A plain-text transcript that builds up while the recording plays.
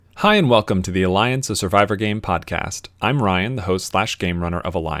Hi, and welcome to the Alliance of Survivor Game podcast. I'm Ryan, the host/game runner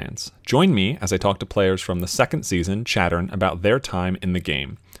of Alliance. Join me as I talk to players from the second season, Chattern, about their time in the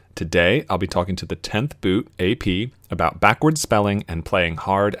game. Today, I'll be talking to the 10th boot, AP, about backwards spelling and playing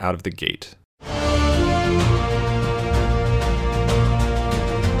hard out of the gate.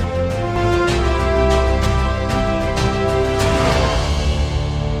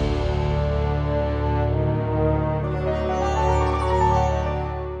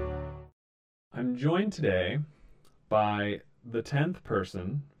 I'm joined today by the 10th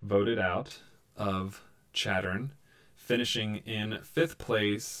person voted out of Chattern, finishing in 5th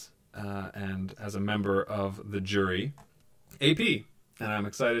place and as a member of the jury, AP. And I'm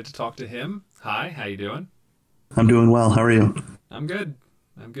excited to talk to him. Hi, how you doing? I'm doing well. How are you? I'm good.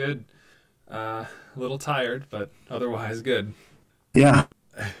 A little tired, but otherwise good. Yeah.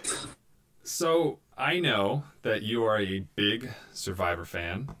 So I know that you are a big Survivor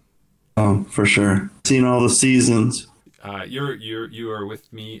fan. Oh, for sure. Seen all the seasons. You are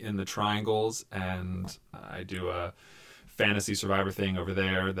with me in the Triangles, and I do a fantasy Survivor thing over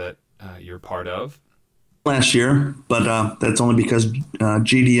there that you're part of. Last year, but that's only because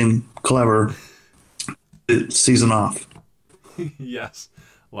GD and Clever did season off. Yes,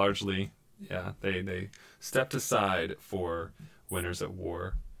 largely. Yeah, they stepped aside for Winners at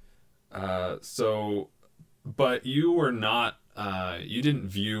War. But you were not. You didn't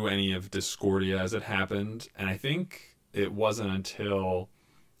view any of Discordia as it happened, and I think it wasn't until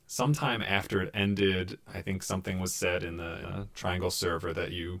sometime after it ended, I think something was said in the Triangle server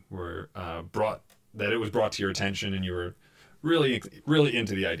that you were that it was brought to your attention, and you were really, really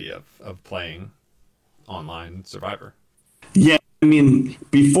into the idea of playing online Survivor. Yeah, I mean,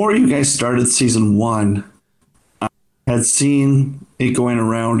 before you guys started season 1, I had seen it going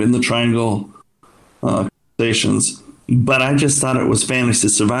around in the Triangle stations. But I just thought it was Fantasy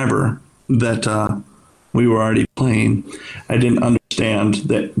Survivor that we were already playing. I didn't understand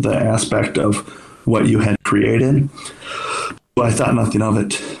the aspect of what you had created. So I thought nothing of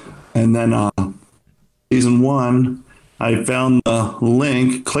it. And then season 1, I found the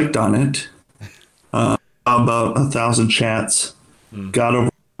link, clicked on it, about 1,000 chats, got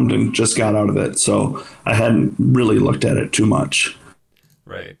overwhelmed and just got out of it. So I hadn't really looked at it too much.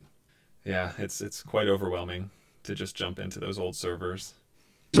 Right. Yeah, it's quite overwhelming to just jump into those old servers.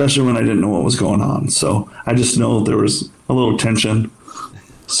 Especially when I didn't know what was going on. So I just know there was a little tension.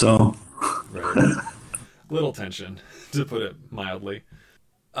 So. Right. Little tension, to put it mildly.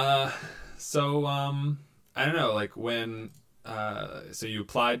 I don't know, like when, so you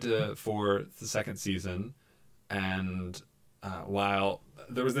applied for the second season, and while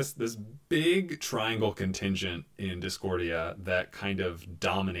there was this big Triangle contingent in Discordia that kind of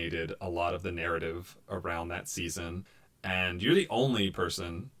dominated a lot of the narrative around that season, and you're the only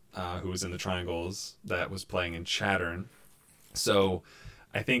person who was in the Triangles that was playing in Chattern. So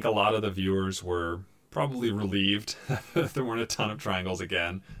I think a lot of the viewers were probably relieved that there weren't a ton of Triangles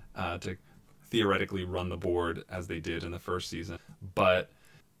again to theoretically run the board as they did in the first season. But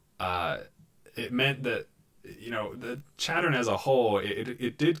it meant that, you know, the Chattern as a whole,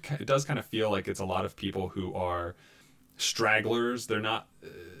 it does kind of feel like it's a lot of people who are stragglers. They're not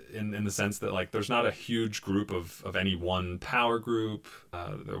in the sense that, like, there's not a huge group of any one power group.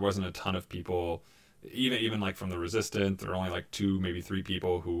 There wasn't a ton of people, even like from the Resistance. There are only like 2, maybe 3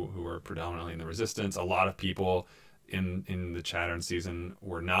 people who are predominantly in the Resistance. A lot of people in the Chattern season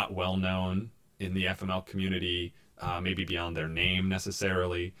were not well known in the FML community, maybe beyond their name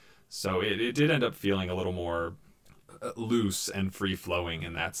necessarily. So it did end up feeling a little more loose and free-flowing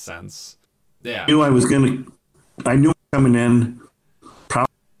in that sense. Yeah. I knew coming in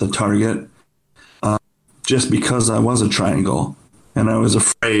probably the target just because I was a Triangle. And I was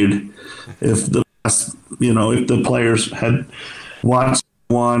afraid if the players had watched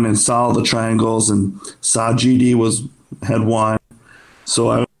one and saw the Triangles and saw GD had won. So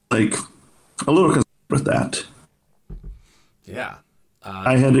I was like a little concerned with that. Yeah.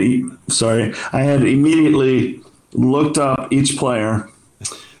 I had immediately looked up each player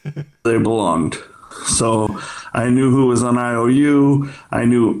they belonged. So I knew who was on IOU. I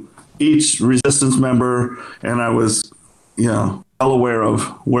knew each Resistance member, and I was, well aware of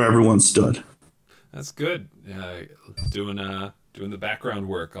where everyone stood. That's good. Yeah, doing the background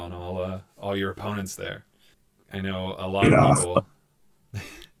work on all your opponents there. I know a lot of people.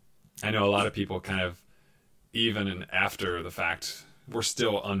 I know a lot of people kind of, even after the fact, we're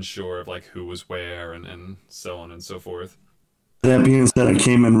still unsure of like who was where and so on and so forth. That being said, I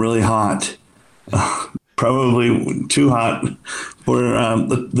came in really hot, probably too hot for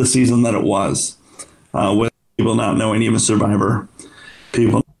the season that it was, with people not knowing even Survivor.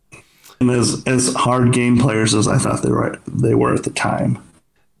 People and as hard game players as I thought they were at the time.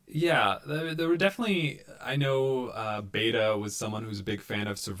 Yeah, there were definitely. I know Beta was someone who's a big fan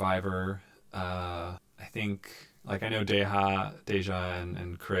of Survivor. I think, like, I know Deja,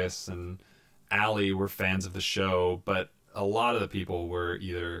 and Chris and Allie were fans of the show, but a lot of the people were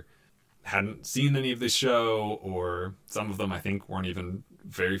either hadn't seen any of the show, or some of them, I think, weren't even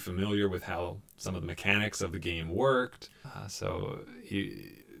very familiar with how some of the mechanics of the game worked. So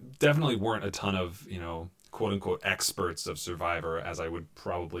you definitely weren't a ton of, quote unquote experts of Survivor, as I would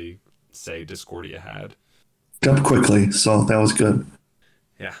probably say Discordia had. Up quickly, so that was good.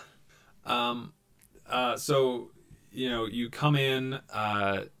 Yeah. So, you come in,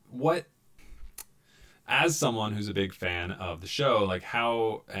 as someone who's a big fan of the show, like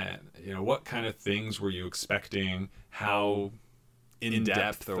how, what kind of things were you expecting? How in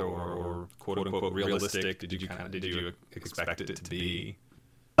depth or quote unquote realistic did you expect it to be?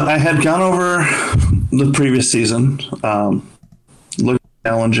 I had gone over the previous season, looked at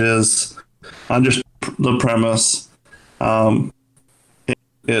challenges, understood the premise.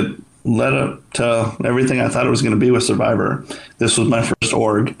 It led up to everything I thought it was going to be with Survivor. This was my first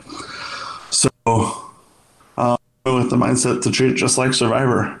org. So with the mindset to treat it just like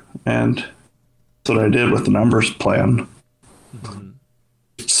Survivor. And that's what I did with the numbers plan. Mm-hmm.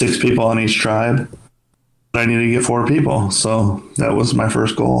 6 people on each tribe. I needed to get 4 people. So that was my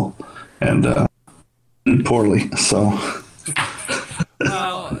first goal. And did poorly. So.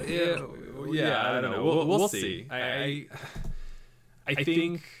 Well, yeah, I don't know. We'll see. I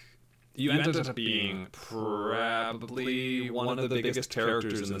think you ended up being probably one of the biggest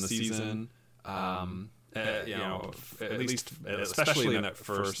characters in the season. At least, especially in that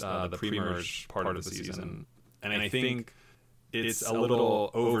first, the pre-merge part of the season. And I think it's a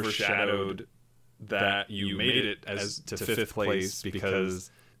little overshadowed that you made it as to 5th place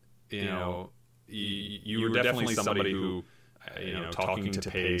because, you were definitely somebody who, talking to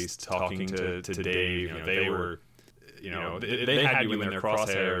Pace, talking to Dave, they were, they had you in their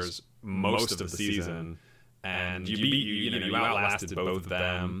crosshairs most of the season, and you outlasted both of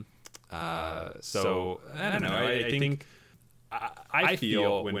them. So I don't know. I think I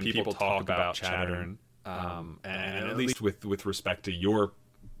feel when people talk about Chattern, and at least with respect to your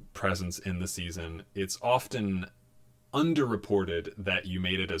presence in the season, it's often underreported that you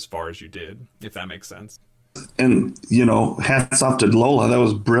made it as far as you did, if that makes sense. And hats off to Lola. That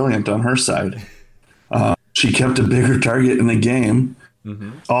was brilliant on her side. She kept a bigger target in the game,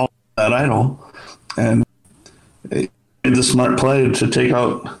 all that idle, and made the smart play to take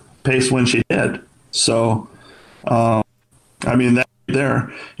out Pace when she did. So, that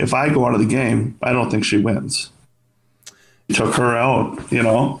there, if I go out of the game, I don't think she wins. Took her out,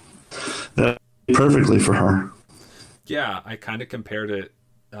 that perfectly for her. Yeah, I kind of compared it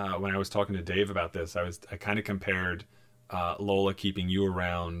when I was talking to Dave about this. I kind of compared Lola keeping you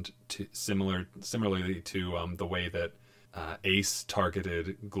around to similarly to the way that Ace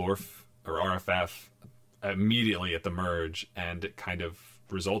targeted Glorf or RFF immediately at the merge, and it kind of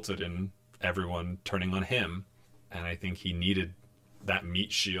resulted in everyone turning on him. And I think he needed that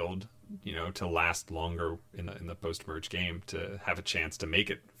meat shield, to last longer in the post-merge game to have a chance to make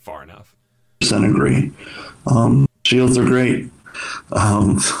it far enough. I agree. Shields are great.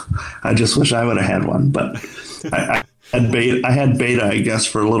 I just wish I would have had one, but I had beta, I guess,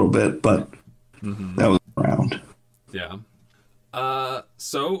 for a little bit, but that was around. Yeah.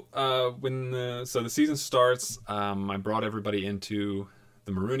 So the season starts, I brought everybody into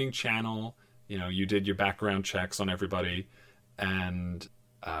the Marooning channel. You did your background checks on everybody, and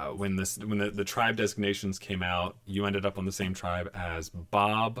when the tribe designations came out, you ended up on the same tribe as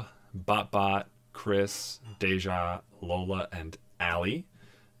Bob, BotBot, Chris, Deja, Lola, and Allie.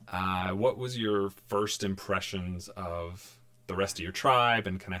 What was your first impressions of the rest of your tribe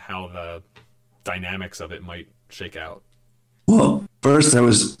and kind of how the dynamics of it might shake out? Well, first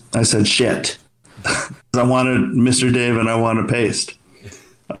I said shit. I wanted Mr. Dave and I wanted Paste.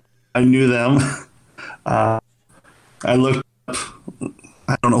 I knew them. I looked up,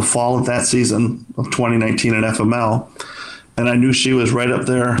 fall of that season of 2019 at FML, and I knew she was right up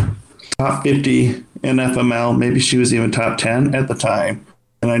there, top 50 in FML. Maybe she was even top 10 at the time,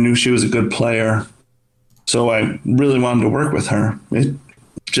 and I knew she was a good player. So I really wanted to work with her. It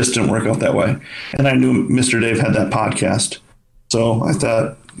just didn't work out that way. And I knew Mr. Dave had that podcast, so I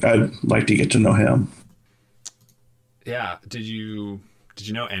thought I'd like to get to know him. Yeah. Did you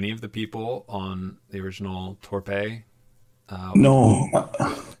know any of the people on the original Torpay? No.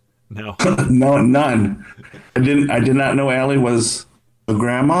 No, none. I did not know Allie was a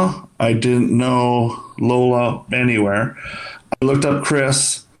grandma. I didn't know Lola anywhere. I looked up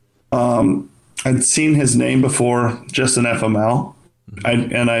Chris, I'd seen his name before just in FML.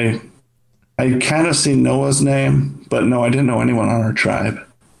 I kind of seen Noah's name, but no, I didn't know anyone on our tribe,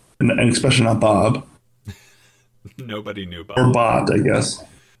 and especially not Bob. Nobody knew Or Bob. Bot, I guess.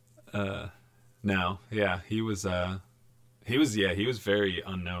 No, yeah, he was very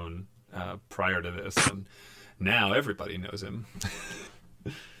unknown prior to this, and now everybody knows him.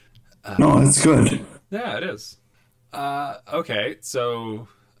 No, that's good. Yeah, it is. Okay, so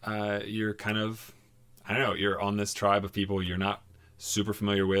you're kind of, I don't know, you're on this tribe of people you're not super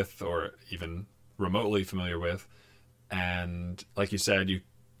familiar with or even remotely familiar with, and like you said, you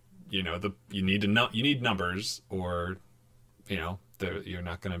need numbers, or you're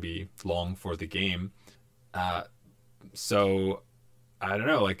not going to be long for the game. So I don't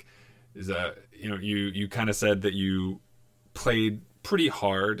know, like, you kind of said that you played pretty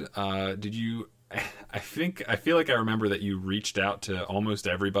hard. Did you? I feel like I remember that you reached out to almost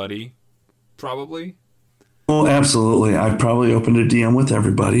everybody, probably. Well, absolutely. I probably opened a DM with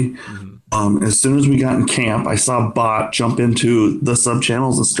everybody. As soon as we got in camp, I saw Bot jump into the sub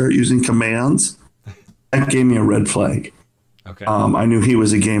channels and start using commands. That gave me a red flag. Okay. I knew he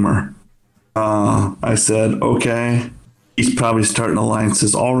was a gamer. I said, okay, he's probably starting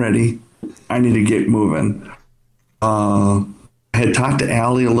alliances already. I need to get moving. I had talked to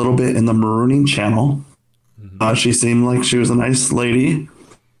Allie a little bit in the Marooning channel. She seemed like she was a nice lady,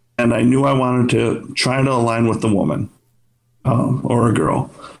 and I knew I wanted to try to align with the woman or a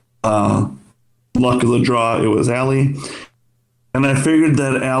girl. Luck of the draw, it was Allie, and I figured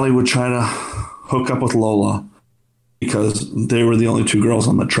that Allie would try to hook up with Lola because they were the only two girls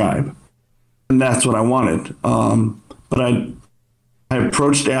on the tribe, and that's what I wanted. But I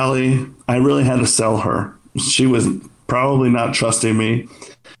approached Allie. I really had to sell her. She was probably not trusting me.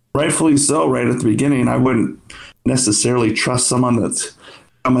 Rightfully so, right at the beginning. I wouldn't necessarily trust someone that's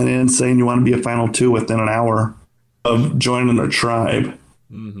coming in saying you want to be a final two within an hour of joining a tribe,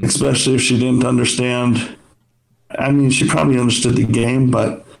 especially if she didn't understand. I mean, she probably understood the game,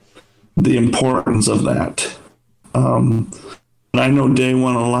 but the importance of that. And I know day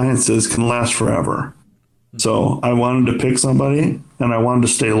one alliances can last forever. So I wanted to pick somebody, and I wanted to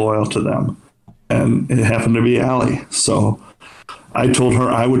stay loyal to them. And it happened to be Allie. So I told her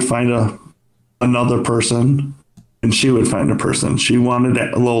I would find another person, and she would find a person. She wanted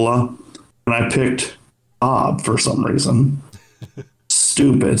Lola, and I picked Bob for some reason.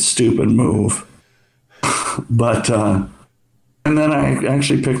 Stupid move. But, and then I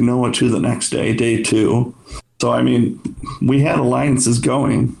actually picked Noah too the next day, day two. So, I mean, we had alliances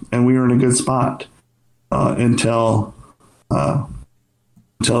going, and we were in a good spot until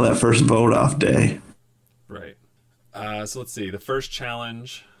that first vote off day. Right. So let's see. The first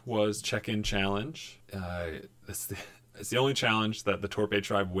challenge was check-in challenge. It's the only challenge that the Torpe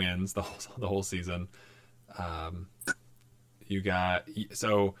tribe wins the whole season. Let's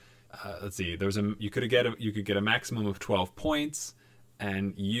see. You could get a maximum of 12 points,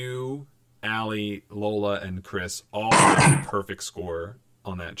 and you, Allie, Lola, and Chris all had a perfect score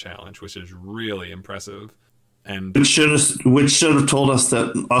on that challenge, which is really impressive. And which should have told us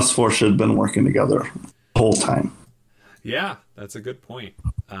that us four should have been working together the whole time. Yeah, that's a good point.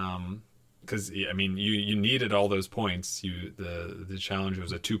 Because I mean, you needed all those points. The challenge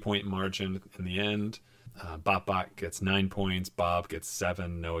was a 2-point margin in the end. Bot gets 9 points, Bob gets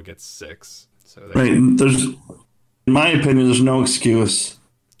 7, Noah gets 6. So right. In my opinion, there's no excuse.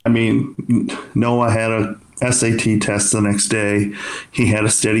 I mean, Noah had a SAT test the next day. He had a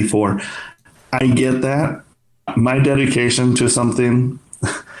steady 4. I get that. My dedication to something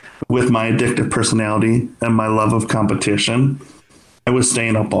with my addictive personality and my love of competition, I was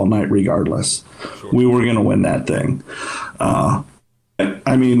staying up all night regardless. Sure. We were going to win that thing.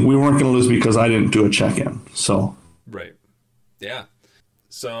 I mean, we weren't going to lose because I didn't do a check-in. So right, yeah.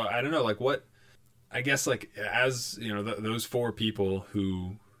 So I don't know, like what. I guess like as you know, those 4 people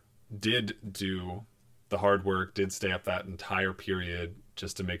who did do the hard work, did stay up that entire period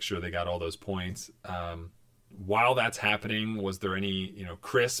just to make sure they got all those points. While that's happening, was there any,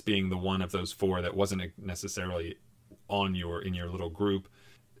 Chris being the one of those 4 that wasn't necessarily in your little group,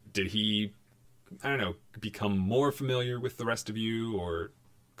 did he, I don't know, become more familiar with the rest of you or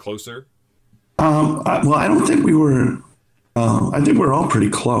closer? Well, I don't think we were. I think we're all pretty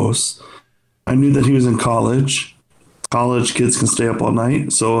close. I knew that he was in college. College kids can stay up all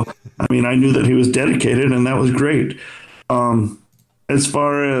night. So, I mean, I knew that he was dedicated, and that was great. As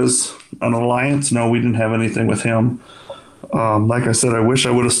far as an alliance, no, we didn't have anything with him. Like I said, I wish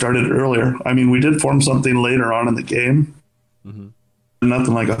I would have started earlier. I mean, we did form something later on in the game.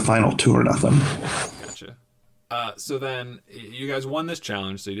 Nothing like a final 2 or nothing. Gotcha. So then you guys won this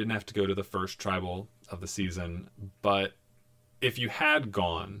challenge, so you didn't have to go to the first tribal of the season. But if you had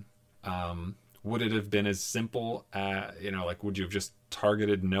gone, would it have been as simple? Like, would you have just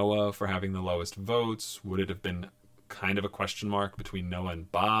targeted Noah for having the lowest votes? Would it have been kind of a question mark between Noah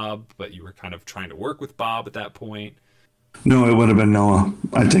and Bob, but you were kind of trying to work with Bob at that point? No, it would have been Noah.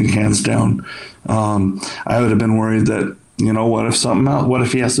 I think hands down. I would have been worried that, what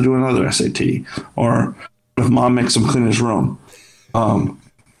if he has to do another SAT, or if Mom makes him clean his room? I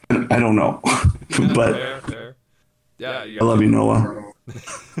don't know, but fair. Yeah, I love you, Noah.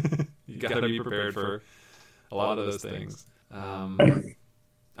 You got to be prepared for a lot of those things. All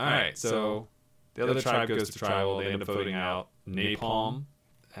right, so the other tribe goes to tribal. They end up voting out Napalm,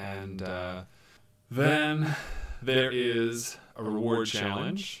 and then there is a reward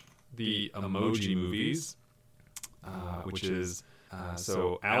challenge, the Emoji Movies, which is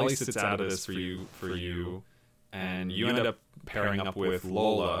so Allie sits out of this for you, and you end up pairing up with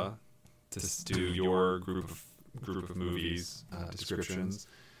Lola to do your group of movies descriptions.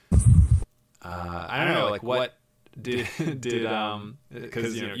 I don't know, like what did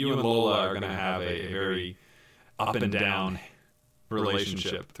because you and Lola are going to have a very up and down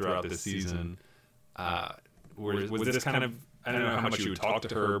relationship throughout this season. Was this kind of, I don't know how much you talked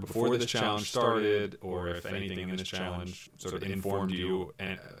to her before this challenge started, or if anything in this challenge sort of informed you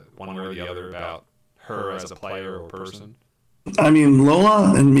one way or the other about her as a player or person? I mean,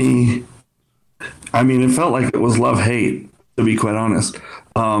 Lola and me, it felt like it was love-hate, to be quite honest.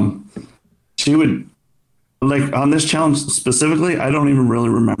 She would, like, on this challenge specifically, I don't even really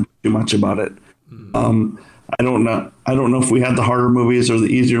remember too much about it. I don't know if we had the harder movies or the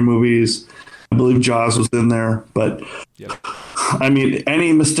easier movies. I believe Jaws was in there, but yep.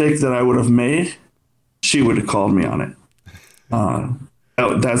 Any mistake that I would have made, she would have called me on it.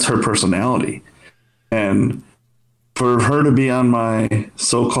 That's her personality. And for her to be on my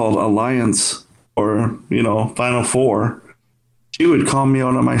so-called alliance or, Final Four, she would call me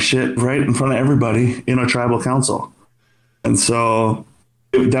out on my shit right in front of everybody in a tribal council. And so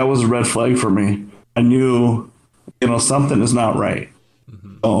that was a red flag for me. I knew, something is not right.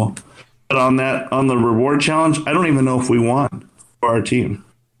 Mm-hmm. So, but on the reward challenge, I don't even know if we won for our team.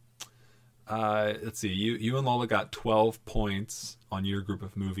 Let's see. You and Lola got 12 points on your group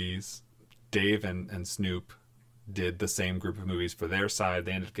of movies. Dave and Snoop did the same group of movies for their side.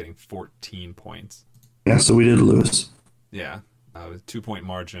 They ended up getting 14 points. Yeah, so we did lose. Yeah, with 2-point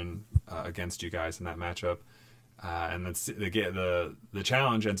margin against you guys in that matchup. And then the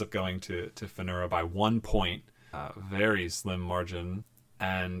challenge ends up going to Finura by 1 point, very slim margin.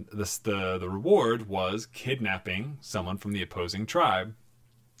 And the reward was kidnapping someone from the opposing tribe.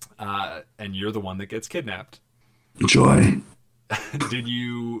 And you're the one that gets kidnapped. Joy.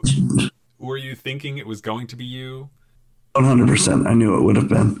 Were you thinking it was going to be you? 100%. I knew it would have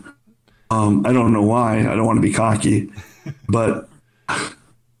been. I don't know why. I don't want to be cocky, but I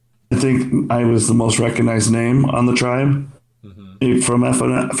think I was the most recognized name on the tribe from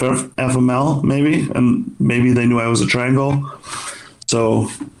FML, maybe, and maybe they knew I was a triangle. So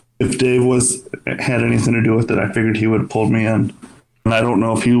if Dave had anything to do with it, I figured he would have pulled me in. And I don't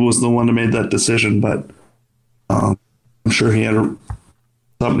know if he was the one that made that decision, but I'm sure he had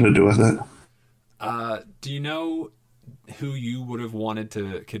something to do with it. Do you know who you would have wanted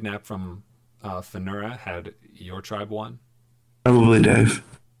to kidnap from Finura had your tribe won? Probably Dave.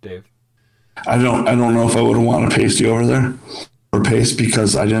 Dave. I don't know if I would have wanted Pasty over there, or Pace,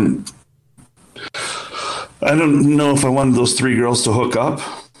 because I don't know if I wanted those three girls to hook up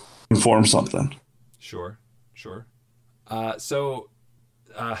and form something. Sure. So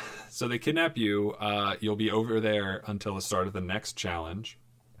they kidnap you. You'll be over there until the start of the next challenge,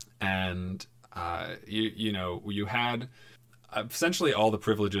 and you had essentially all the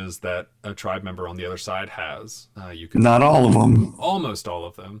privileges that a tribe member on the other side has. You could not all of them. Almost all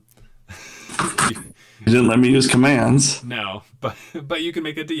of them. You didn't let me use commands. No, but you can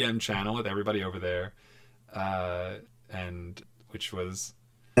make a DM channel with everybody over there, and which was.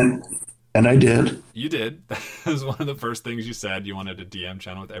 And I did. You did. That was one of the first things you said. You wanted a DM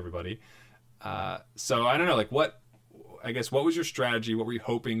channel with everybody. So I don't know, like what was your strategy? What were you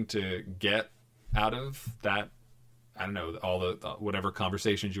hoping to get out of that? I don't know, all the whatever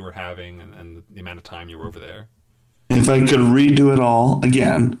conversations you were having and the amount of time you were over there. If I could redo it all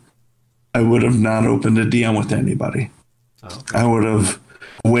again, I would have not opened a DM with anybody. Oh, okay. I would have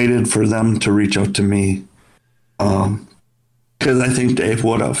waited for them to reach out to me. Because I think Dave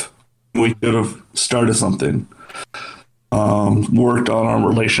would have. We could have started something, worked on our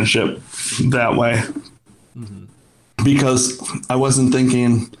relationship that way. Mm-hmm. Because I wasn't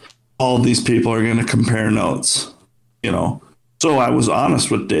thinking, all these people are going to compare notes, you know. So I was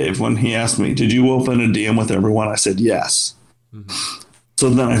honest with Dave when he asked me, "Did you open a DM with everyone?" I said yes. Mm-hmm. So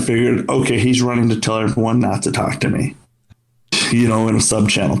then I figured, okay, he's running to tell everyone not to talk to me, you know, in a sub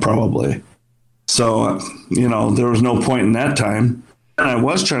channel probably. So, you know, there was no point in that time. And I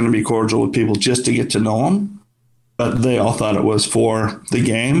was trying to be cordial with people just to get to know them, but they all thought it was for the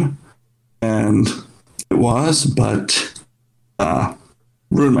game. And it was, but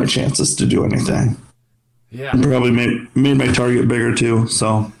ruined my chances to do anything. Yeah. And probably made my target bigger too.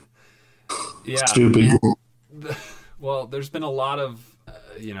 So, yeah. Stupid. Well, there's been a lot of,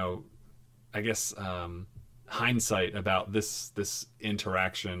 you know, I guess hindsight about this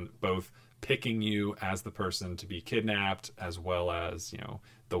interaction, both picking you as the person to be kidnapped, as well as, you know,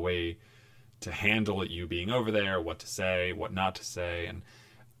 the way to handle it, you being over there, what to say, what not to say, and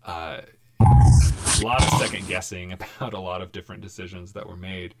a lot of second guessing about a lot of different decisions that were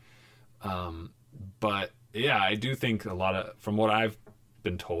made. But yeah, I do think a lot of, from what I've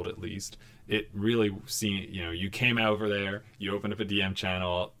been told at least, it really you know, you came over there, you opened up a DM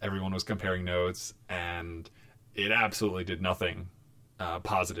channel, everyone was comparing notes, and it absolutely did nothing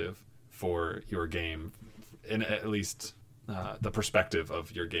positive for your game, in at least the perspective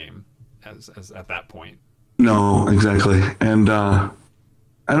of your game as at that point. No, exactly. And I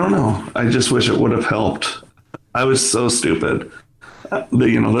don't know. I just wish it would have helped. I was so stupid.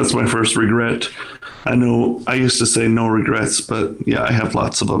 You know, that's my first regret. I know I used to say no regrets, but yeah, I have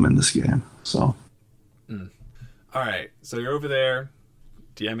lots of them in this game. So. All right. So you're over there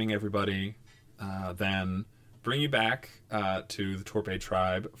DMing everybody, then bring you back to the Torpe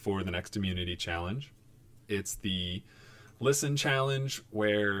tribe for the next immunity challenge. It's the listen challenge,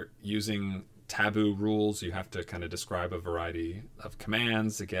 where using taboo rules, you have to kind of describe a variety of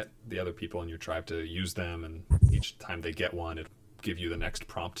commands to get the other people in your tribe to use them, and each time they get one, it'll give you the next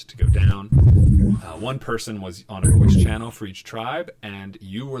prompt to go down. One person was on a voice channel for each tribe, and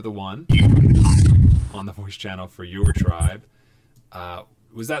you were the one on the voice channel for your tribe.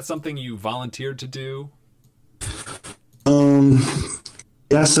 Was that something you volunteered to do?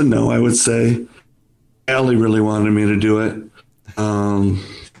 Yes and no, I would say. Allie really wanted me to do it.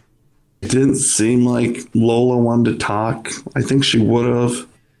 It didn't seem like Lola wanted to talk. I think she would have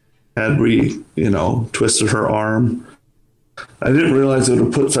had we, you know, twisted her arm. I didn't realize it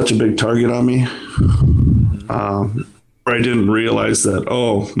would put such a big target on me. I didn't realize that,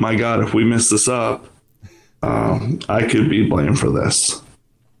 oh my God, if we mess this up, I could be blamed for this.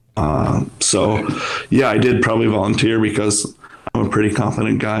 So yeah, I did probably volunteer because I'm a pretty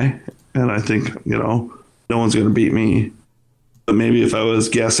confident guy, and I think, you know, no one's going to beat me. But maybe if I was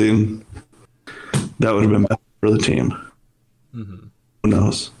guessing, that would have been better for the team. Mm-hmm. Who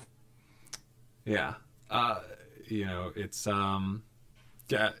knows? Yeah. You know, it's,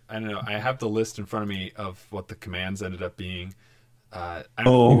 yeah, I don't know. I have the list in front of me of what the commands ended up being. I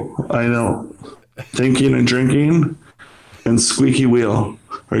know. Thinking and drinking and squeaky wheel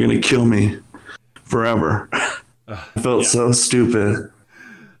are going to kill me forever. I felt so stupid.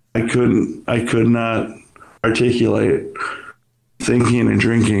 I could not articulate thinking and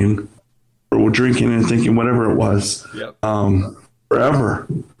drinking, or drinking and thinking, whatever it was. Yep. Forever.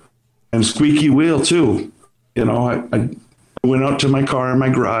 And squeaky wheel too. You know, I went out to my car in my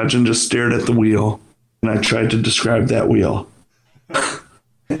garage and just stared at the wheel, and I tried to describe that wheel.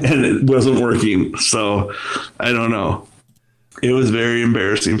 And it wasn't working. So I don't know. It was very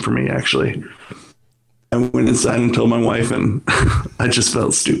embarrassing for me, actually. I went inside and told my wife, and I just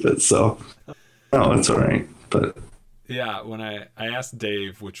felt stupid. So, no, it's all right. But yeah, when I asked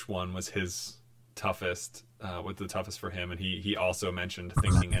Dave which one was his toughest, what the toughest for him, and he also mentioned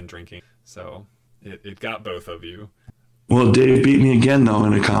thinking and drinking. So it got both of you. Well, Dave beat me again, though,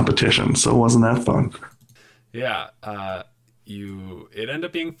 in a competition. So wasn't that fun? Yeah. It ended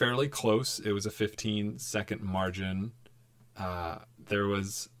up being fairly close. It was a 15-second margin. There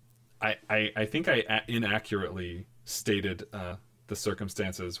was, I think I inaccurately stated the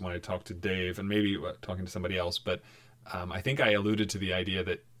circumstances when I talked to Dave, and maybe talking to somebody else, but I think I alluded to the idea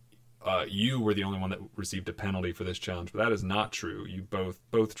that you were the only one that received a penalty for this challenge, but that is not true. You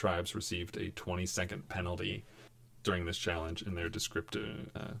both tribes received a 20-second penalty during this challenge in their descriptive.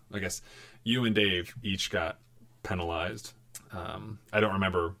 I guess you and Dave each got penalized. I don't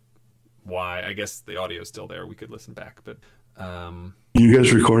remember why. I guess the audio is still there. We could listen back, but you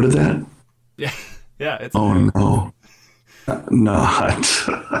guys recorded that? Yeah, yeah. It's no, not.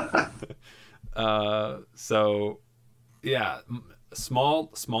 So yeah,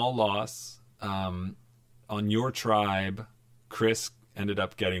 small loss on your tribe. Chris ended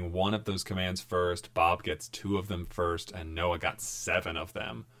up getting one of those commands first. Bob gets 2 of them first, and Noah got 7 of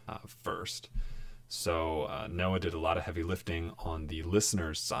them first. So Noah did a lot of heavy lifting on the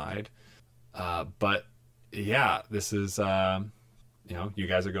listener's side. But yeah, this is, you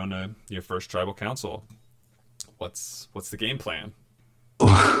guys are going to your first tribal council. What's the game plan?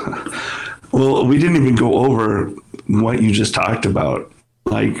 Well, we didn't even go over what you just talked about.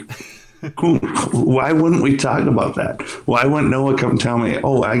 Like, why wouldn't we talk about that? Why wouldn't Noah come tell me,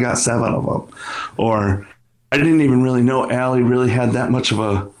 oh, I got 7 of them? Or I didn't even really know Allie really had that much of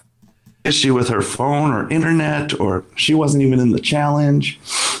a issue with her phone or internet, or she wasn't even in the challenge.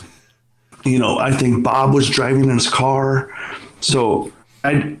 I think Bob was driving in his car. So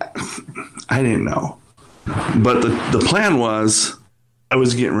I didn't know. But the plan was I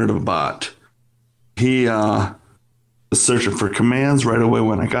was getting rid of a bot. He was searching for commands right away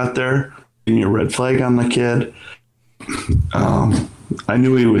when I got there. Getting a red flag on the kid. I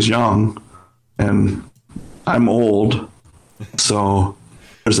knew he was young, and I'm old. So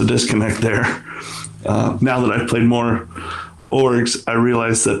there's a disconnect there. Now that I've played more orgs, I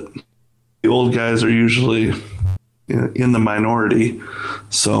realize that the old guys are usually in the minority.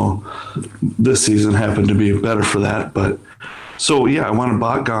 So this season happened to be better for that. But so, yeah, I want a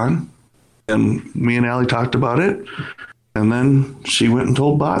bot gone. And me and Allie talked about it. And then she went and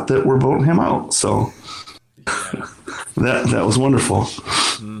told Bot that we're voting him out. So that was wonderful.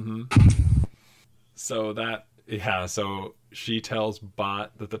 Mm-hmm. So she tells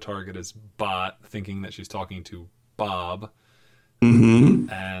Bot that the target is Bot, thinking that she's talking to Bob.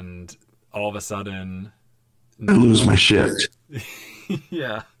 Mm-hmm. And all of a sudden, I lose my shit.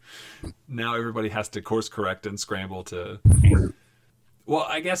 Yeah. Now everybody has to course correct and scramble to. Well,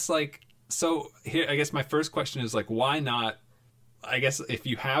 I guess so here, I guess my first question is why not? I guess if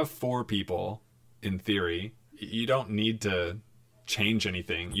you have 4 people, in theory, you don't need to change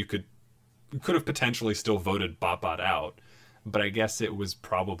anything. You could have potentially still voted Bot out, but I guess it was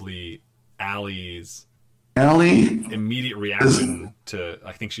probably Allie's immediate reaction to.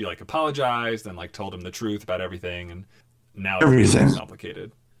 I think she apologized and told him the truth about everything, and now everything's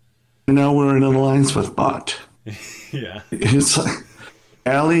complicated. Now we're in an alliance with Bot. Yeah, it's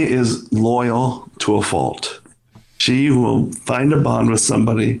Allie is loyal to a fault. She will find a bond with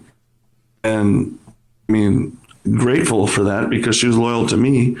somebody, and grateful for that because she was loyal to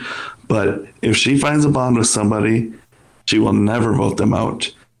me. But if she finds a bond with somebody, she will never vote them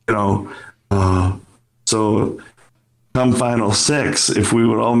out. So come final 6, if we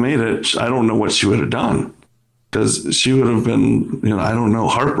would all made it, I don't know what she would have done, because she would have been,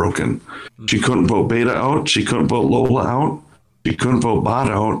 heartbroken. She couldn't vote Beta out. She couldn't vote Lola out. She couldn't vote Bot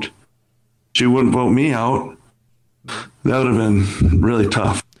out. She wouldn't vote me out. That would have been really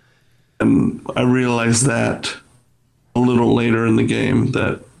tough. And I realized that a little later in the game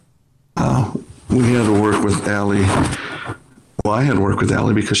that we had to work with Allie. Well, I had to work with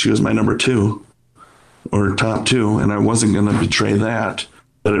Allie because she was my number 2 or top 2, and I wasn't going to betray that.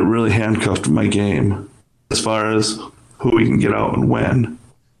 But it really handcuffed my game as far as who we can get out and when.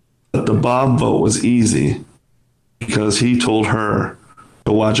 But the Bob vote was easy because he told her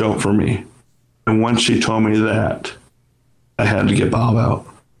to watch out for me. And once she told me that, I had to get Bob out.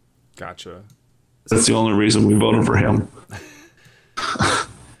 Gotcha. That's the only reason we voted for him.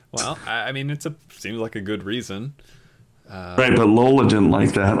 Well, it seems like a good reason. Right, but Lola didn't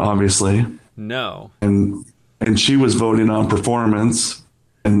like that, obviously. No. And she was voting on performance,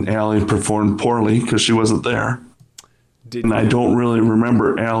 and Allie performed poorly because she wasn't there. I don't really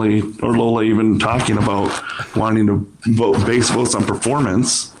remember Allie or Lola even talking about wanting to vote base votes on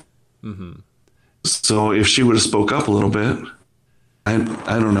performance. Mm-hmm. So if she would have spoke up a little bit, I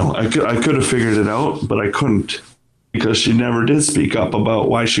don't know. I could have figured it out, but I couldn't because she never did speak up about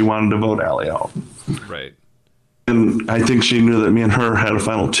why she wanted to vote Allie out. Right. And I think she knew that me and her had a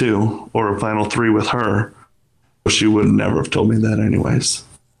final 2 or a final 3 with her. She would never have told me that anyways.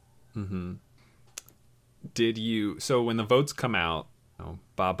 Mm-hmm. So when the votes come out,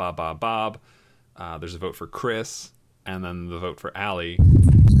 Bob, there's a vote for Chris, and then the vote for Allie.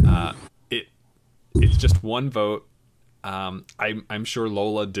 It's just one vote. I'm sure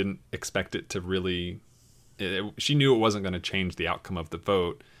Lola didn't expect it to really. She knew it wasn't going to change the outcome of the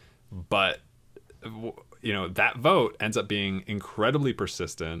vote, but that vote ends up being incredibly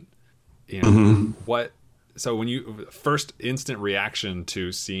persistent. What? So when you first instant reaction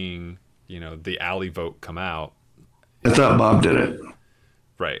to seeing the Allie vote come out, I thought Bob did it,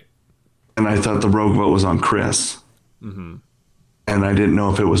 right? And I thought the rogue vote was on Chris. Mm-hmm. And I didn't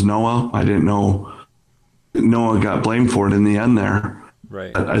know if it was Noah. I didn't know Noah got blamed for it in the end there.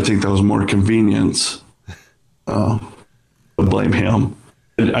 Right. I think that was more convenience. But blame him.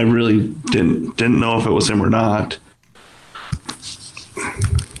 I really didn't know if it was him or not.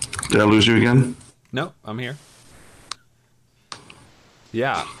 Did I lose you again? No, I'm here.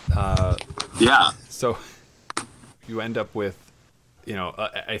 Yeah. So you end up with,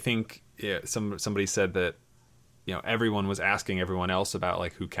 I think somebody said that, everyone was asking everyone else about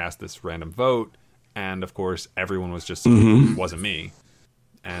like who cast this random vote, and of course everyone was just wasn't me,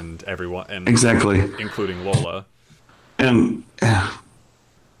 and everyone and exactly, including Lola, and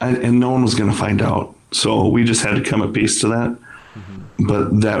no one was going to find out, so we just had to come at peace to that.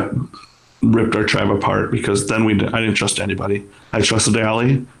 But that ripped our tribe apart, because then I didn't trust anybody. I trusted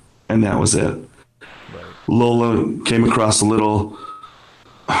Allie, and that was it. Right. Lola came across a little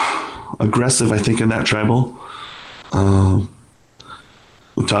aggressive, I think, in that tribal.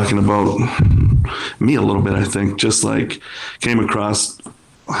 Talking about me a little bit, I think, just like came across,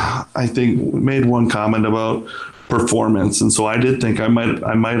 I think made one comment about performance. And so I did think I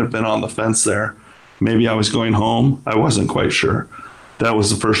might have been on the fence there. Maybe I was going home. I wasn't quite sure. That was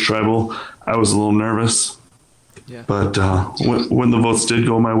the first tribal. I was a little nervous. Yeah. But when the votes did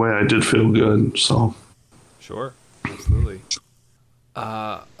go my way, I did feel good. So. Sure. Absolutely.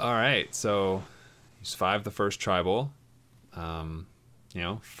 All right. So you survived the first tribal.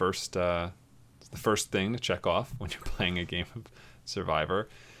 First, the first thing to check off when you're playing a game of Survivor.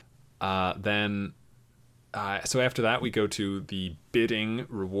 So after that, we go to the bidding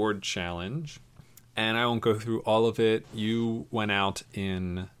reward challenge. And I won't go through all of it. You went out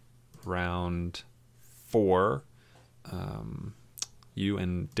in round 4. You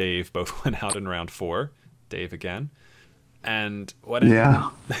and Dave both went out in round 4. Dave again. And what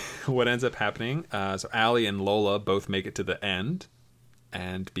ends up happening, so Allie and Lola both make it to the end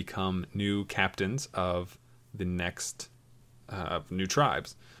and become new captains of the next new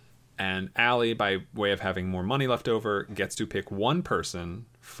tribes. And Allie, by way of having more money left over, gets to pick one person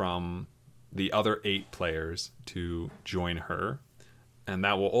from the other 8 players to join her, and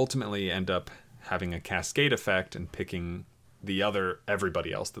that will ultimately end up having a cascade effect and picking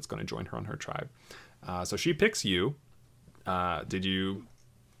everybody else that's going to join her on her tribe. So she picks you. Did you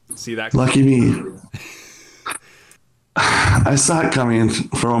see that? Lucky me. I saw it coming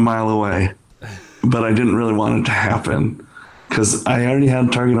from a mile away, but I didn't really want it to happen because I already had a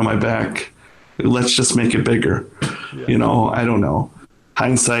target on my back. Let's just make it bigger. Yeah. I don't know.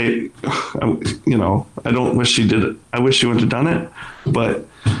 Hindsight, I don't wish she did it. I wish she wouldn't have done it, but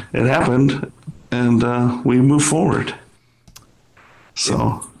it happened, and we move forward.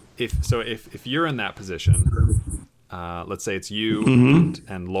 So if you're in that position, let's say it's you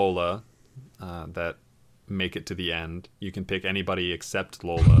and Lola that make it to the end, you can pick anybody except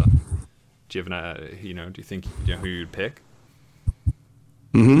Lola. Do you have do you think who you'd pick?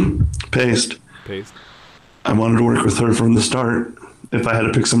 Paste. I wanted to work with her from the start. If I had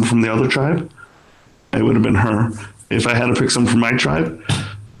to pick someone from the other tribe, it would have been her. If I had to pick someone from my tribe,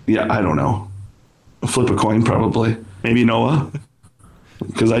 I don't know. Flip a coin, probably. Maybe Noah.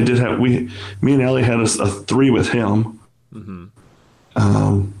 Because I did have, me and Ellie had a 3 with him.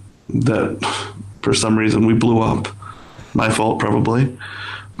 That for some reason we blew up. My fault, probably.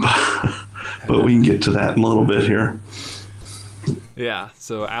 But we can get to that in a little bit here. Yeah,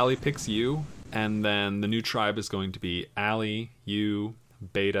 so Allie picks you. And then the new tribe is going to be Allie, you,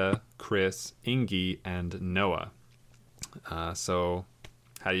 Beta, Chris, Ingi, and Noah. So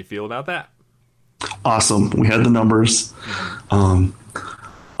how do you feel about that? Awesome. We had the numbers.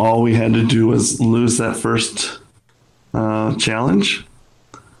 All we had to do was lose that first challenge.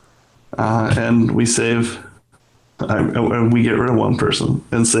 And we save... we get rid of one person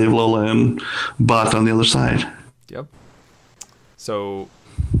and save Lola and Bot on the other side. Yep. So...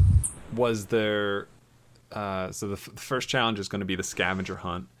 was there so the first challenge is going to be the scavenger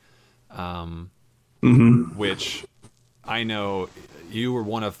hunt, which I know you were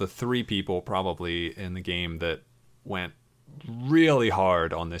one of the 3 people probably in the game that went really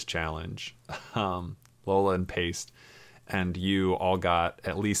hard on this challenge. Lola and Paste and you all got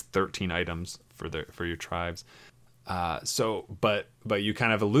at least 13 items for your tribes. But you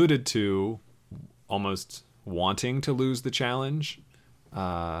kind of alluded to almost wanting to lose the challenge.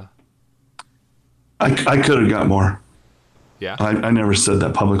 I could have got more. Yeah. I never said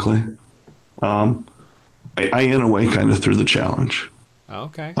that publicly. I in a way kind of threw the challenge.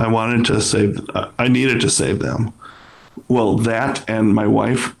 Okay. I wanted to I needed to save them. Well, that and my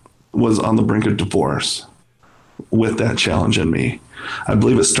wife was on the brink of divorce with that challenge in me. I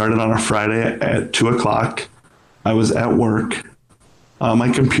believe it started on a Friday at 2:00. I was at work on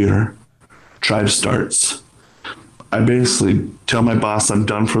my computer. Tribe starts. I basically tell my boss I'm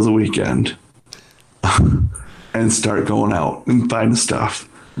done for the weekend. and start going out and finding stuff.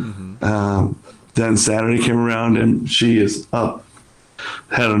 Then Saturday came around and she is up,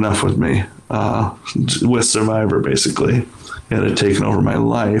 had enough with me, with Survivor, basically. It had taken over my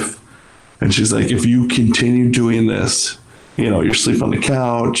life. And she's like, if you continue doing this, you're sleeping on the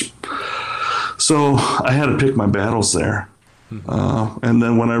couch. So I had to pick my battles there. And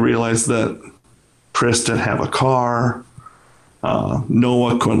then when I realized that Chris didn't have a car,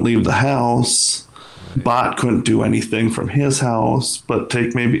 Noah couldn't leave the house, Bot couldn't do anything from his house, but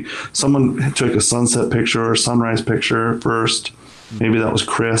maybe someone took a sunset picture or a sunrise picture first. Maybe that was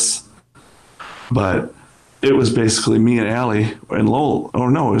Chris. But it was basically me and Allie and Lowell. Oh,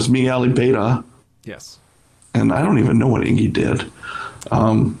 no, it was me, Allie, Beta. Yes. And I don't even know what Ingy did.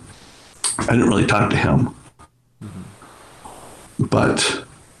 I didn't really talk to him. But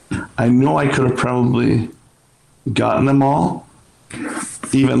I know I could have probably gotten them all.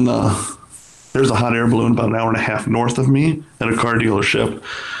 Even there's a hot air balloon about an hour and a half north of me at a car dealership.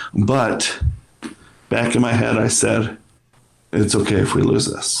 But back in my head, I said, it's okay if we lose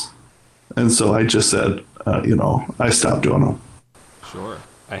this. And so I just said, I stopped doing them. Sure.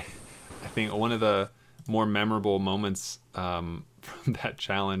 I think one of the more memorable moments from that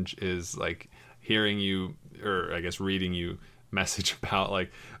challenge is like hearing you, or I guess reading you message about like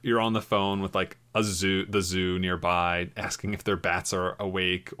you're on the phone with like the zoo nearby, asking if their bats are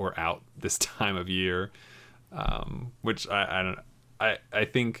awake or out this time of year, which I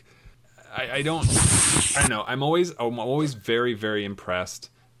don't know. I'm always very, very impressed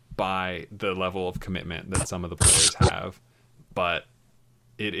by the level of commitment that some of the players have, but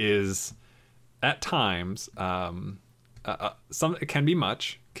it is at times it can be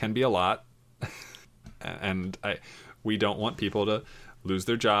much, can be a lot, and we don't want people to lose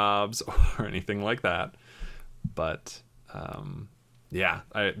their jobs or anything like that. But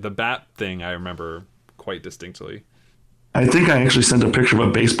the bat thing I remember quite distinctly. I think I actually sent a picture of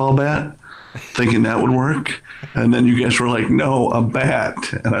a baseball bat thinking that would work. And then you guys were like, no, a bat.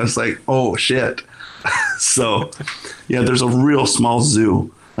 And I was like, oh, shit. So, yeah, there's a real small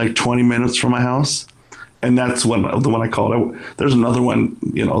zoo, like 20 minutes from my house. And that's the one I called. There's another one,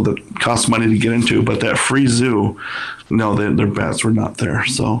 that costs money to get into. But that free zoo, no, their bats were not there.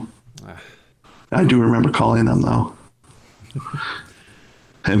 So I do remember calling them, though.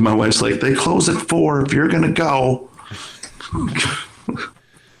 And my wife's like, they close at 4 if you're going to go.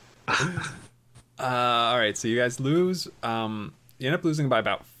 All right, so you guys lose. You end up losing by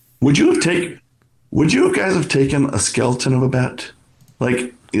about. Would you guys have taken a skeleton of a bat,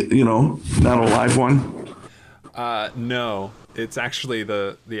 like not a live one? No, it's actually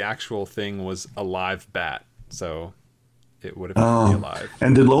the actual thing was a live bat, so it would have been alive.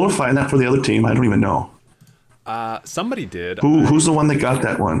 And did Lola find that for the other team? I don't even know. Somebody did. Who's the one that got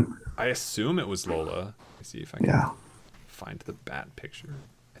that one? I assume it was Lola. Let me see if I can find the bat picture.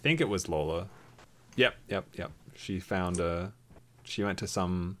 I think it was Lola. Yep. She found she went to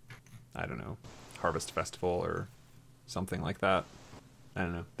some, I don't know, harvest festival or something like that. I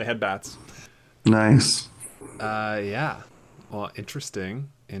don't know. They had bats. Nice. Yeah. Well,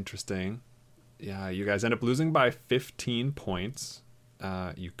 interesting. Yeah, you guys end up losing by 15 points.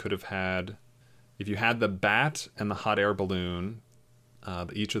 You could have had, if you had the bat and the hot air balloon,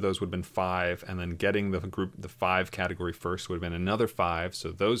 each of those would have been 5, and then getting the 5 category first would have been another 5.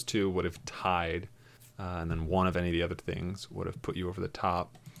 So those two would have tied, and then one of any of the other things would have put you over the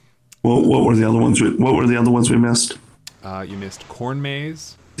top. Well, what were the other ones? What were the other ones we missed? You missed corn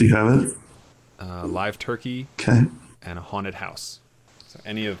maze. Do you have it? Live turkey. Okay. And a haunted house. So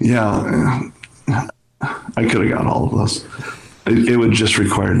any of I could have got all of those. It would just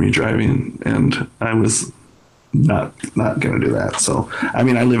require me driving, and I was not going to do that. So I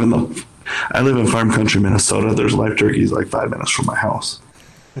mean, I live in farm country, Minnesota. There's live turkeys like 5 minutes from my house.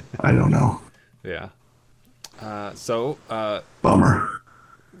 I don't know. Yeah. Bummer.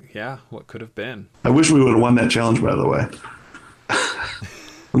 Yeah, what could have been? I wish we would have won that challenge, by the way.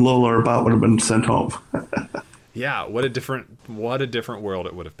 Lola or Bot would have been sent home. Yeah, what a different world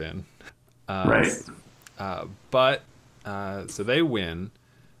it would have been. Right. So they win.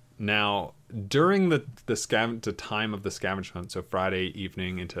 Now, during the time of the scavenge hunt, so Friday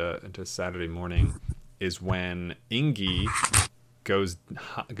evening into Saturday morning, is when Ingy goes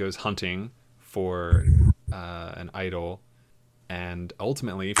hunting for an idol, and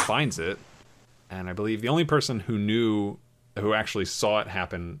ultimately finds it. And I believe the only person who actually saw it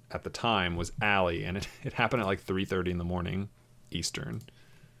happen at the time was Allie, and it happened at like 3:30 in the morning Eastern.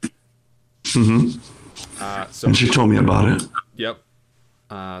 Mm-hmm. And she told me about it. Yep.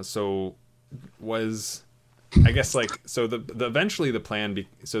 So was, I guess, like, so eventually the plan.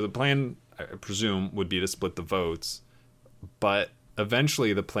 So the plan, I presume, would be to split the votes. But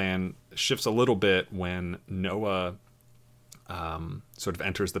eventually the plan shifts a little bit when Noah sort of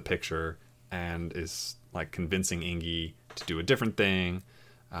enters the picture and is like convincing Ingi to do a different thing.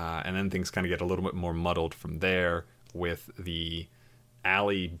 And then things kind of get a little bit more muddled from there with the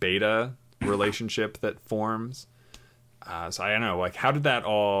Allie Beta relationship that forms. So I don't know, like, how did that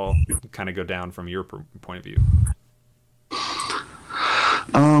all kind of go down from your point of view?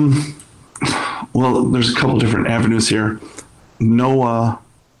 Well, there's a couple different avenues here. Noah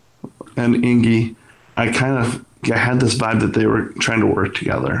and Ingi, I had this vibe that they were trying to work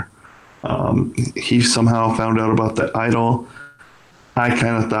together. He somehow found out about the idol. I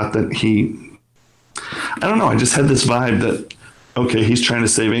kind of thought that I don't know, I just had this vibe that, okay, he's trying to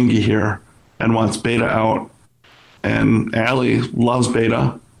save Ingi here and wants Beta out. And Allie loves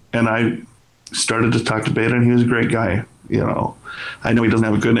Beta. And I started to talk to Beta, and he was a great guy. You know, I know he doesn't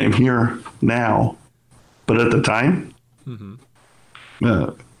have a good name here now, but at the time,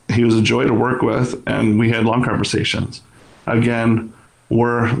 he was a joy to work with, and we had long conversations. Again,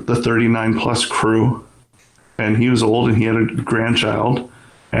 we're the 39 plus crew, and he was old and he had a grandchild.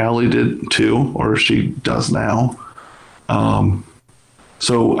 Allie did too, or she does now.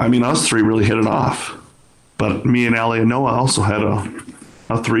 So, I mean, us three really hit it off. But me and Allie and Noah also had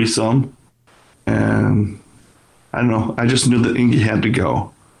a threesome. And I don't know, I just knew that Ingi had to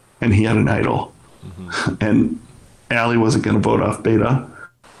go, and he had an idol. And Allie wasn't going to vote off Beta.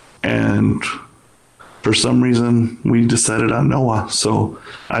 And for some reason, we decided on Noah. So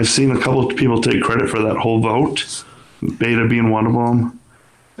I've seen a couple of people take credit for that whole vote, Beta being one of them.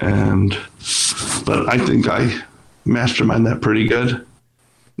 But I think I masterminded that pretty good.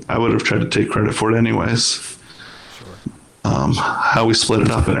 I would have tried to take credit for it anyways. Sure. How we split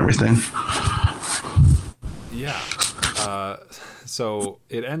it up and everything. Yeah. So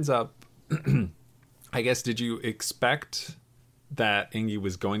it ends up, I guess, did you expect that Ingi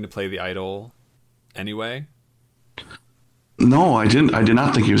was going to play the idol anyway? No, I didn't. I did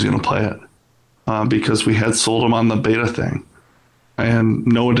not think he was going to play it because we had sold him on the Beta thing. And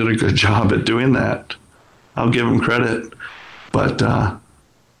Noah did a good job at doing that. I'll give him credit. But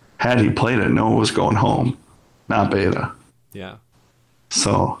had he played it, Noah was going home, not Beta. Yeah.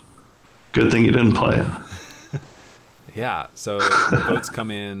 So good thing he didn't play it. Yeah, so the votes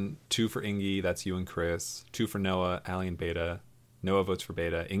come in, 2 for Ingi, that's you and Chris, 2 for Noah, Allie and Beta. Noah votes for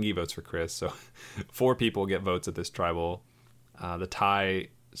Beta, Ingi votes for Chris. So 4 people get votes at this tribal. The tie,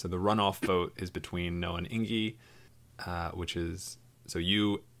 so the runoff vote is between Noah and Ingi, which is, so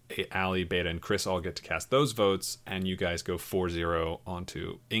you, Allie, Beta, and Chris all get to cast those votes, and you guys go 4-0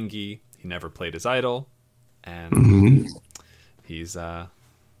 onto Ingi. He never played his idol, and he's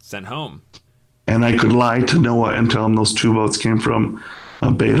sent home. And I could lie to Noah and tell him those 2 votes came from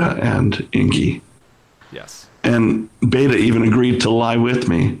Beta and Ingi. Yes. And Beta even agreed to lie with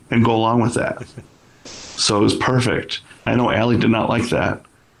me and go along with that. So it was perfect. I know Allie did not like that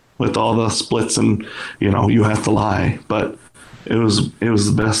with all the splits and, you have to lie. But it was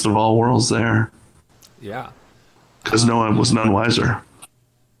the best of all worlds there. Yeah. Because Noah was none wiser.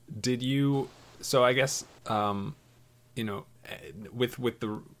 Did you, so I guess, with what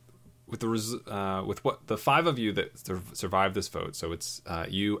the 5 of you that survived this vote, so it's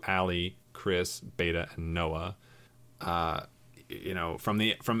you, Allie, Chris, Beta, and Noah. From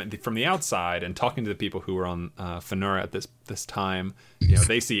the outside and talking to the people who were on Fanura at this time,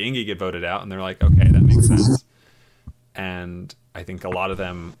 they see Ingi get voted out and they're like, okay, that makes sense. And I think a lot of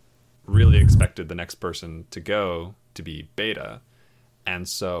them really expected the next person to go to be Beta, and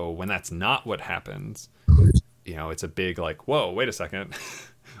so when that's not what happens, it's a big like, whoa, wait a second.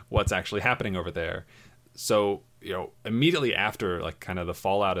 What's actually happening over there? So, immediately after like kind of the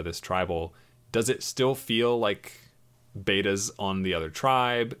fallout of this tribal, does it still feel like Beta's on the other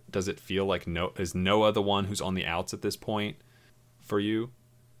tribe? Does it feel like is Noah the one who's on the outs at this point for you?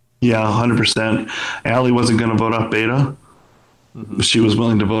 Yeah, 100%. Allie wasn't going to vote off Beta. She was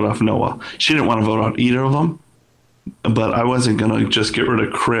willing to vote off Noah. She didn't want to vote out either of them, but I wasn't going to just get rid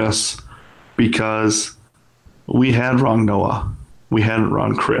of Chris because we had wrong Noah. We hadn't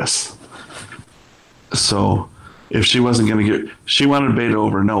wrong Chris. So if she wasn't going to she wanted Beta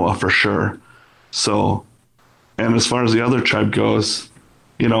over Noah for sure. So, and as far as the other tribe goes,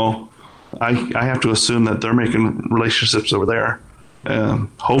 I have to assume that they're making relationships over there.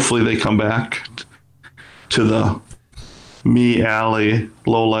 Hopefully they come back to the me, Allie,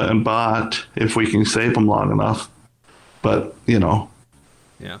 Lola, and Bot if we can save them long enough. But,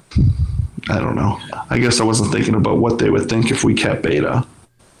 Yeah. I don't know. I guess I wasn't thinking about what they would think if we kept Beta.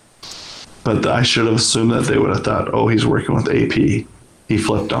 But I should have assumed that they would have thought, oh, he's working with AP. He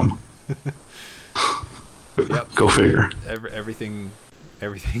flipped them. Yep. Go figure. Everything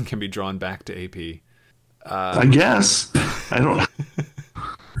can be drawn back to AP. I guess. I don't.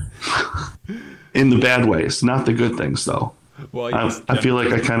 In the bad ways, not the good things, though. Well, I feel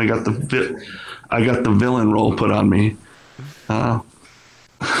like I kind of got the villain role put on me. I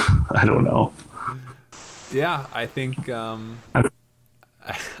don't know. Yeah, I think. I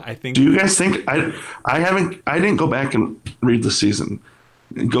think. Do you guys think I didn't go back and read the season.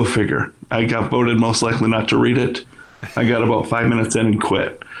 Go figure. I got voted most likely not to read it. I got about 5 minutes in and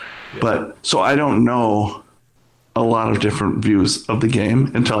quit. Yeah. But so I don't know a lot of different views of the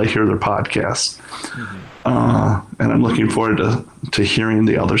game until I hear their podcast. Mm-hmm. And I'm looking forward to hearing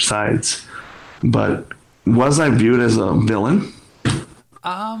the other sides. But was I viewed as a villain?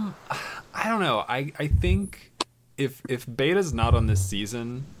 I don't know. I think if Beta's not on this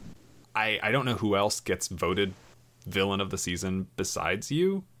season, I don't know who else gets voted villain of the season besides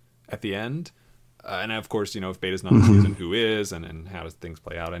you at the end. And of course, if Beta's not on the season, who is, and how does things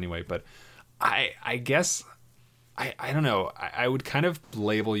play out anyway. But I guess, I don't know. I would kind of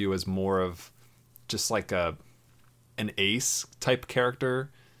label you as more of just like an Ace type character.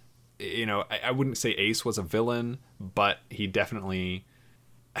 I wouldn't say Ace was a villain, but he definitely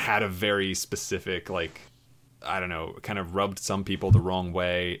had a very specific, like, I don't know, kind of rubbed some people the wrong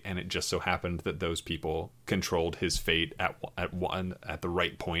way, and it just so happened that those people controlled his fate at the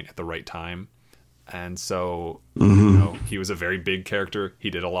right point at the right time. And so, he was a very big character. He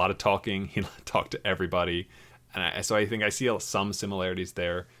did a lot of talking. He talked to everybody, and so I think I see some similarities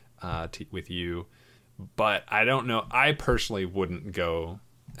there with you. But I don't know. I personally wouldn't go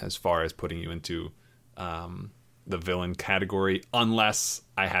as far as putting you into the villain category unless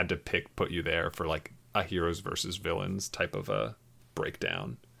I had to put you there for like a heroes versus villains type of a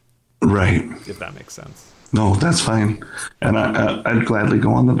breakdown. Right. If that makes sense. No, that's fine. And I'd gladly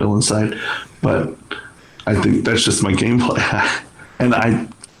go on the villain side, but I think that's just my gameplay. And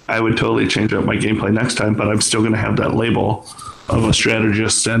I would totally change up my gameplay next time, but I'm still going to have that label of a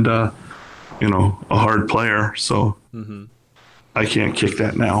strategist and a hard player. So I can't kick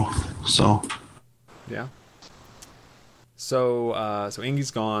that now. So yeah. So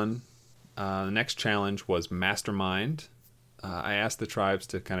Ingi's gone. The next challenge was Mastermind. I asked the tribes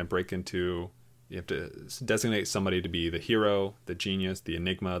to kind of break into. You have to designate somebody to be the hero, the genius, the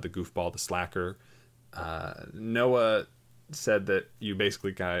enigma, the goofball, the slacker. Noah said that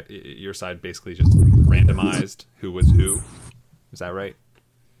your side basically just randomized who was who. Is that right?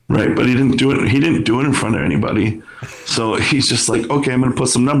 Right, but he didn't do it. He didn't do it in front of anybody. So he's just like, okay, I'm going to put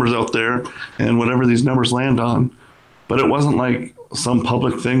some numbers out there, and whatever these numbers land on. But it wasn't like some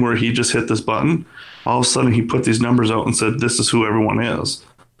public thing where he just hit this button. All of a sudden, he put these numbers out and said, "This is who everyone is."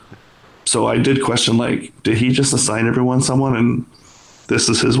 So I did question, like, did he just assign everyone someone, and this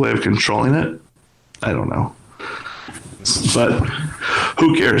is his way of controlling it? I don't know. But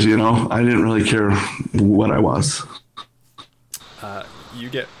who cares? I didn't really care what I was.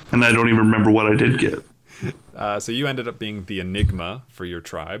 And I don't even remember what I did get. So you ended up being the enigma for your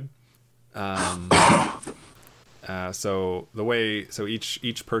tribe. So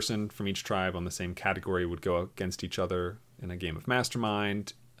each person from each tribe on the same category would go against each other in a game of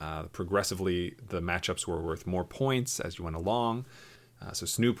Mastermind. Progressively, the matchups were worth more points as you went along. So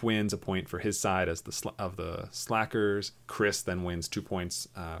Snoop wins a point for his side as the slackers. Chris then wins 2 points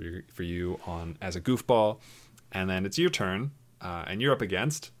for you as a goofball, and then it's your turn, and you're up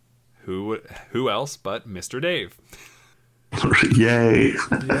against who else but Mr. Dave. Yay!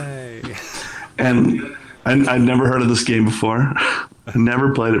 Yay! And I'd never heard of this game before. I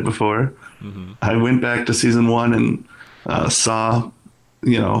never played it before. Mm-hmm. I went back to season 1 and saw,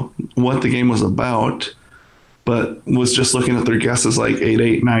 what the game was about, but was just looking at their guesses like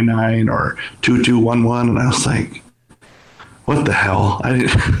 8899 or 2211, and I was like, "What the hell?"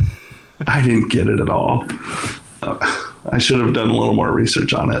 I didn't get it at all. I should have done a little more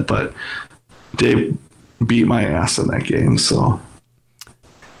research on it, but Dave beat my ass in that game, so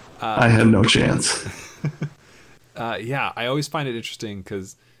I had no chance. Yeah, I always find it interesting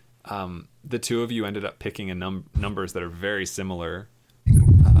because the two of you ended up picking numbers that are very similar.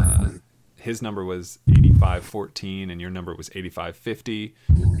 His number was 8514 and your number was 8550,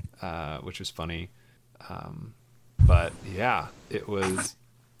 which was funny. But yeah, it was,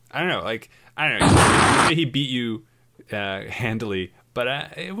 I don't know, he beat you handily, but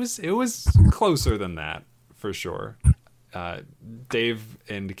it was closer than that for sure. Dave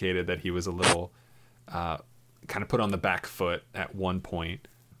indicated that he was a little kind of put on the back foot at one point.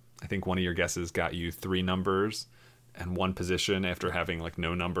 I think one of your guesses got you 3 numbers and 1 position after having like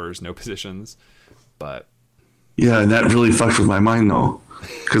no numbers, no positions. But Yeah, and that really fucked with my mind though,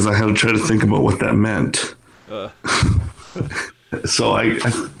 because I had to try to think about what that meant. Uh, So I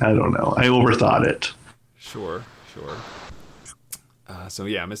don't know. I overthought it, sure. So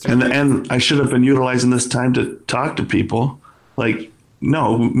yeah, Mr. and I should have been utilizing this time to talk to people. Like,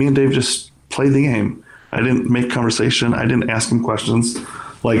 no, me and Dave just played the game. I didn't make conversation. I didn't ask him questions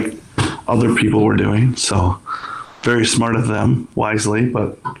like other people were doing. So very smart of them, wisely,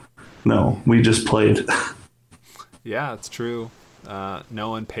 but no, we just played. Yeah, it's true.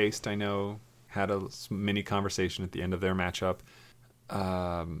 Noah and Paste, I know, had a mini conversation at the end of their matchup.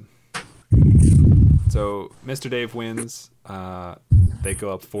 So Mr. Dave wins. They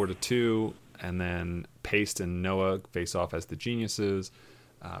go up 4-2, and then Paste and Noah face off as the geniuses.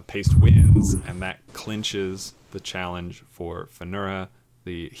 Paste wins, and that clinches the challenge for Fanura.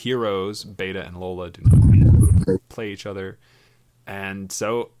 The heroes, Beta and Lola, do not play each other. And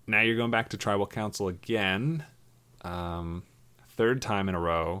so now you're going back to Tribal Council again. Third time in a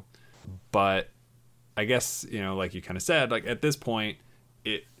row. But I guess, like you kind of said, like at this point,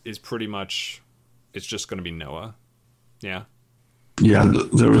 it is pretty much, it's just going to be Noah. Yeah. Yeah,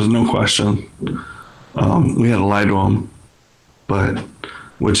 there was no question. We had to lie to him,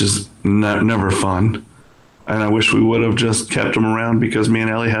 which is never fun. And I wish we would have just kept him around because me and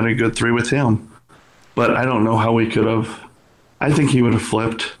Ellie had a good 3 with him. But I don't know how we could have. I think he would have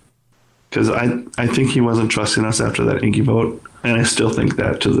flipped because I think he wasn't trusting us after that Inky vote. And I still think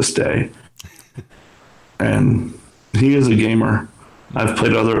that to this day. And he is a gamer. I've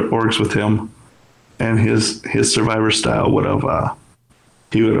played other orgs with him, and his Survivor style would have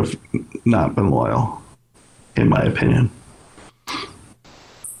he would have not been loyal, in my opinion.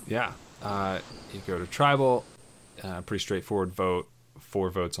 Yeah. You go to Tribal, pretty straightforward vote. 4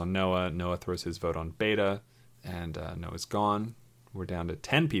 votes on Noah. Noah throws his vote on Beta, and Noah's gone. We're down to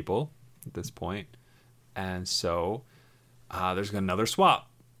 10 people at this point. And so there's another swap.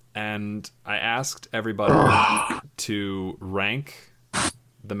 And I asked everybody to rank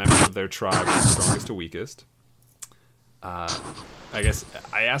the members of their tribe from strongest to weakest. I guess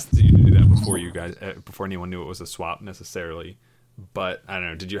I asked you to do that before you guys, before anyone knew it was a swap necessarily. But I don't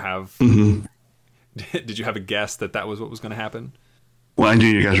know. Did you have did you have a guess that was what was going to happen? Well, I knew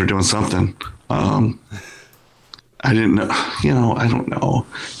you guys were doing something. I didn't know. I don't know.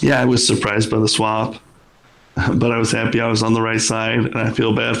 Yeah, I was surprised by the swap, but I was happy I was on the right side, and I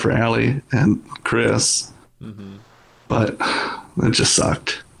feel bad for Allie and Chris. Mm-hmm. But it just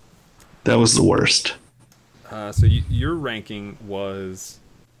sucked. That was the worst. So your ranking was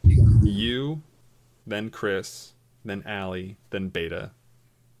you, then Chris, then Allie, then Beta.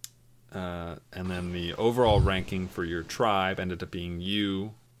 And then the overall ranking for your tribe ended up being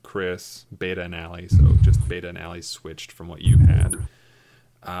you, Chris, Beta, and Allie. So just Beta and Allie switched from what you had.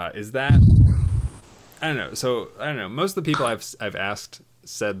 Is that... I don't know. So, I don't know. Most of the people I've asked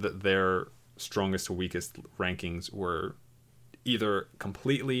said that their strongest to weakest rankings were either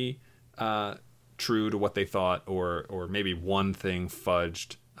completely true to what they thought, or maybe one thing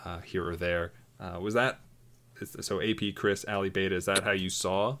fudged here or there. Was that so? AP, Chris, Allie, Beta. Is that how you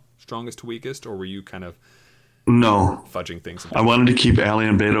saw strongest to weakest, or were you kind of fudging things? I wanted to keep Allie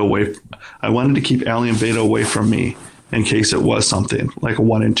and Beta away. I wanted to keep Allie and Beta away from me in case it was something like a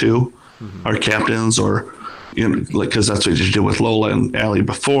 1 and 2, our captains, or because that's what you did with Lola and Allie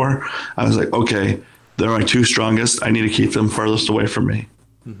before. I was like, okay, they're my 2 strongest. I need to keep them farthest away from me.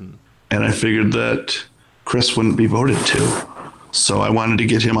 Mm-hmm. And I figured that Chris wouldn't be voted to. So I wanted to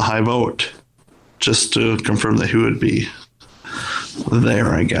get him a high vote just to confirm that he would be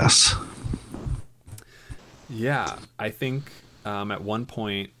there, I guess. Yeah, I think at one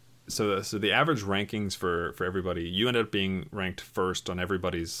point, so the average rankings for everybody, you ended up being ranked first on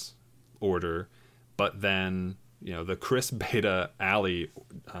everybody's order, but then the Chris, Beta, Allie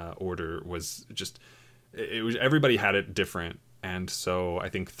order was just, it was, everybody had it different. And so I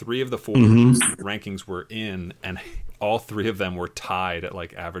think 3 of the 4 rankings were in, and all 3 of them were tied at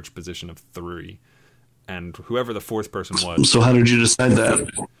like average position of 3. And whoever the 4th person was. So how did you decide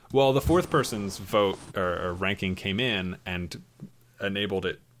that? Well, the 4th person's vote or ranking came in and enabled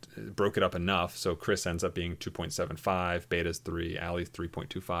it, broke it up enough. So Chris ends up being 2.75, Beta's 3, Allie's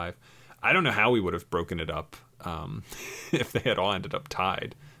 3.25. I don't know how we would have broken it up if they had all ended up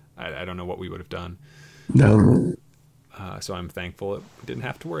tied. I don't know what we would have done. No. So I'm thankful we didn't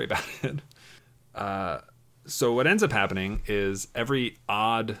have to worry about it. So what ends up happening is every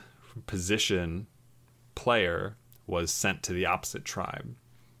odd position player was sent to the opposite tribe.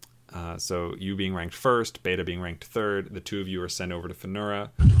 So you being ranked first, Beta being ranked 3rd, the 2 of you are sent over to Fanura,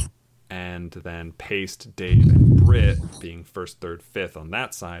 and then Paste, Dave, and Britt being 1st, 3rd, 5th on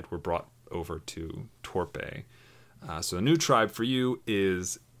that side were brought over to Torpe. So a new tribe for you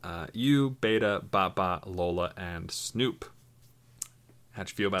is you, Beta, Bot, Lola, and Snoop. How'd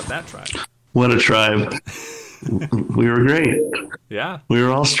you feel about that tribe? What a tribe. We were great. Yeah. We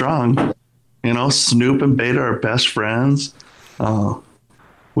were all strong. You know, Snoop and Beta are best friends.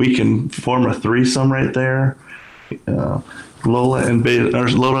 We can form a threesome right there. Lola and Beta, or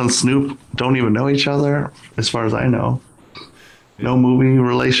Lola and Snoop don't even know each other, as far as I know. No movie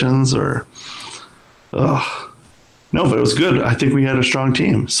relations or. No, but it was good. I think we had a strong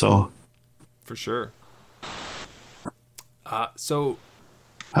team. So. For sure. So.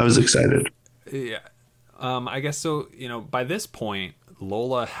 I was excited. Yeah. I guess so. You know, by this point,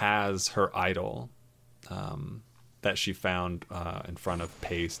 Lola has her idol that she found in front of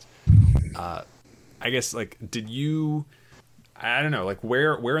Paste. I guess, like, did you? I don't know. Like,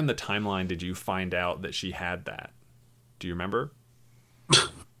 where in the timeline did you find out that she had that? Do you remember?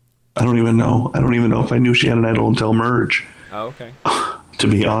 I don't even know. I don't even know if I knew she had an idol until Merge. Oh, okay. To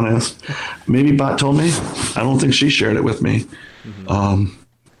be honest, maybe Bot told me. I don't think she shared it with me. Mm-hmm.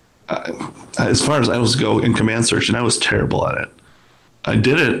 As far as idols go in command searching, I was terrible at it. I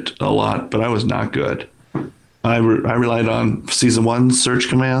did it a lot, but I was not good. I relied on season 1 search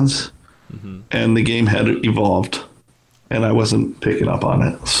commands, and the game had evolved, and I wasn't picking up on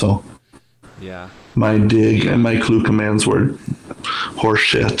it. So, yeah, my dig and my clue commands were horse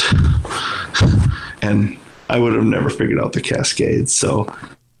shit, and I would have never figured out the cascades. So,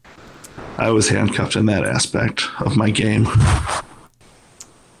 I was handcuffed in that aspect of my game.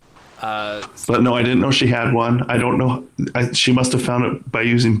 But no, I didn't know she had one. I don't know. She must have found it by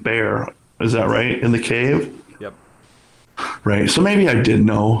using Bear. Is that right? In the cave? Yep. Right. So maybe I did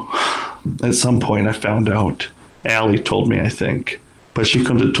know. At some point I found out. Allie told me, I think. But she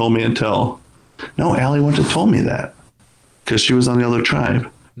couldn't have told me until... No, Allie wouldn't have told me that. Because she was on the other tribe.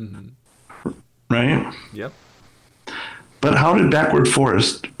 Mm-hmm. Right? Yep. But how did Backward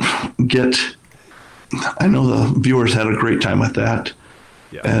Forest get... I know the viewers had a great time with that.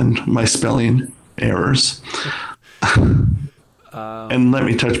 Yeah. And my spelling errors. And let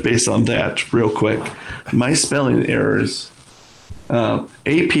me touch base on that real quick. My spelling errors.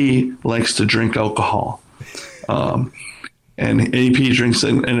 AP likes to drink alcohol. And AP drinks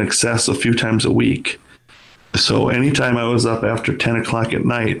in excess a few times a week. So anytime I was up after 10 o'clock at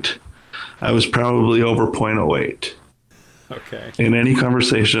night, I was probably over 0.08. Okay. In any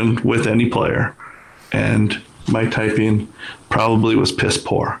conversation with any player. And my typing probably was piss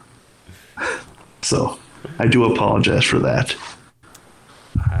poor. So I do apologize for that.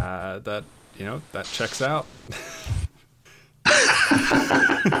 That checks out.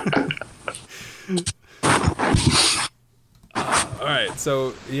 All right.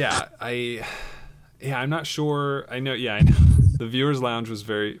 So I'm not sure. I know. The Viewers Lounge was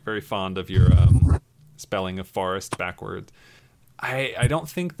very, very fond of your spelling of forest backwards. I don't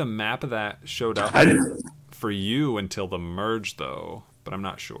think the map of that showed up for you until the merge, though, but I'm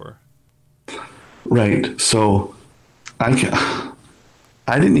not sure. Right. So I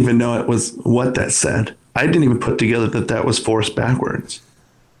didn't even know it was what that said. I didn't even put together that was forced backwards.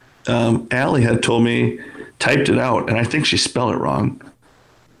 Allie had told me, typed it out, and I think she spelled it wrong.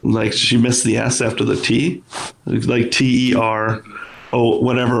 Like she missed the S after the T, like TERO,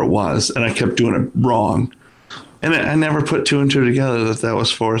 whatever it was, and I kept doing it wrong. And I never put 2 and 2 together that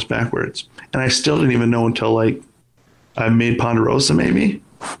was forced backwards. And I still didn't even know until I made Ponderosa, maybe.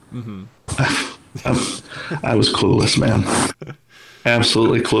 Mm-hmm. I was clueless, man.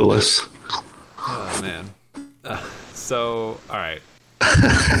 Absolutely clueless. Oh, man. So, all right.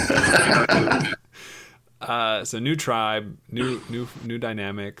 So new tribe, new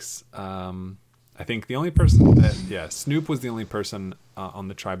dynamics. I think the only person Snoop was the only person on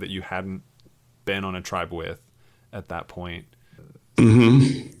the tribe that you hadn't been on a tribe with at that point.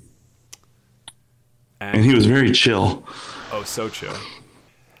 Mm-hmm. And he was very chill. Oh, so chill.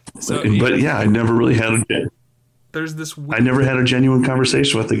 So, but yeah, I never really had there's this. I never had a genuine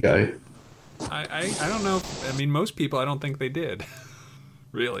conversation with the guy. I don't know. I mean, most people, I don't think they did.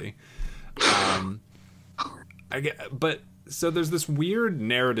 Really. But so there's this weird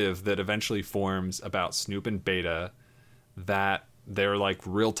narrative that eventually forms about Snoop and Beta that they're like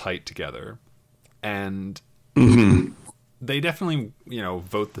real tight together, and they definitely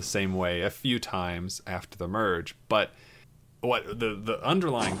vote the same way a few times after the merge. But what the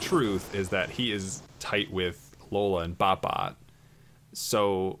underlying truth is that he is tight with Lola and Bot.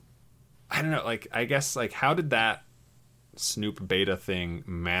 So I don't know. Like I guess how did that Snoop Beta thing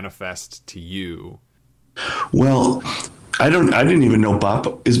manifest to you? Well, I didn't even know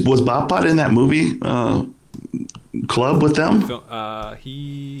was Bot in that movie club with them?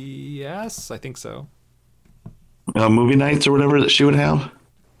 Yes, I think so. movie nights or whatever that she would have.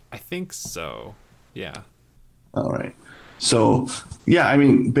 I think so. Yeah. All right. So, yeah, I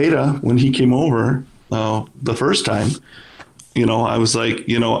mean, Beta, when he came over the first time, I was like,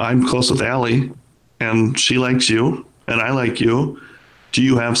 I'm close with Allie and she likes you and I like you. Do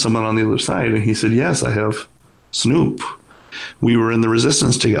you have someone on the other side? And he said, yes, I have Snoop. We were in the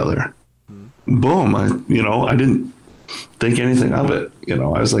resistance together. Boom. I didn't think anything of it. I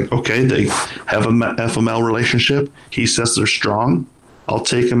was like, okay, they have a FML relationship. He says they're strong. I'll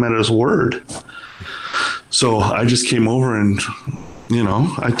take him at his word. So I just came over and,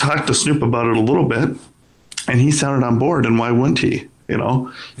 I talked to Snoop about it a little bit and he sounded on board. And why wouldn't he?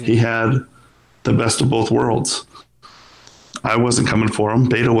 He had the best of both worlds. I wasn't coming for him.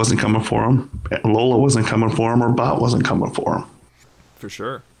 Beta wasn't coming for him. Lola wasn't coming for him, or Bot wasn't coming for him. For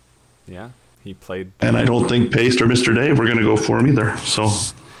sure. Yeah. He played. And I don't think Paste or Mr. Dave were going to go for him either. So.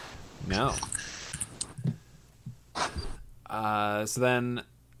 No. So then,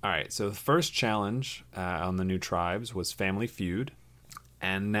 all right. So the first challenge on the new tribes was Family Feud.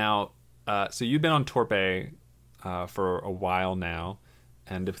 And now, so you've been on Torpe for a while now.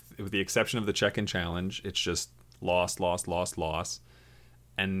 And with the exception of the check-in challenge, it's just loss.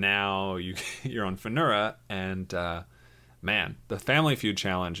 And now you're on Finura, and man, the Family Feud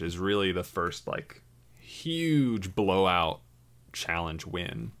challenge is really the first huge blowout challenge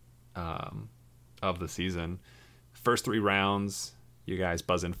win of the season. First 3 rounds, you guys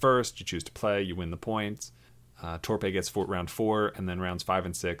buzz in first, you choose to play, you win the points. Torpe gets round 4, and then rounds 5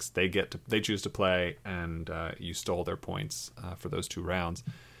 and 6 they choose to play, and you stole their points for those 2 rounds,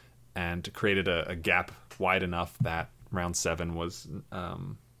 and created a gap wide enough that round 7 was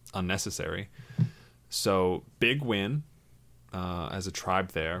unnecessary. So big win as a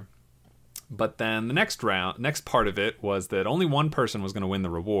tribe there. But then the next part of it was that only one person was going to win the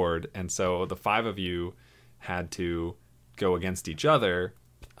reward, and so the 5 of you had to go against each other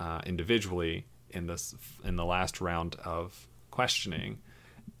individually in the last round of questioning.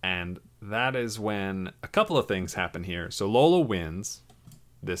 And that is when a couple of things happen here. So Lola wins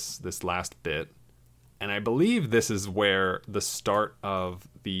this last bit, and I believe this is where the start of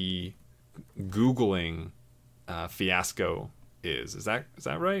the Googling fiasco is. Is that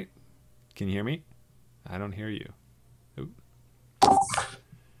right? Can you hear me? I don't hear you. Oop.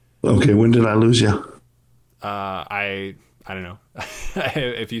 Okay, when did I lose you? I don't know.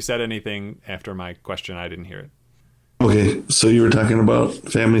 If you said anything after my question, I didn't hear it. Okay, so you were talking about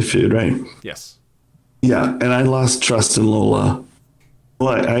Family Feud, right? Yes. Yeah, and I lost trust in Lola.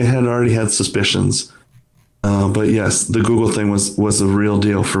 Well, I had already had suspicions. But yes, the Google thing was a real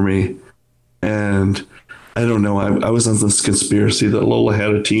deal for me. And I don't know, I was on this conspiracy that Lola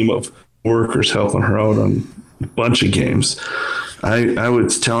had a team of workers helping her out on a bunch of games. I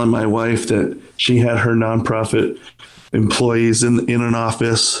was telling my wife that she had her nonprofit employees in an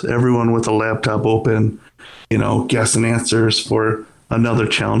office, everyone with a laptop open, guessing answers for another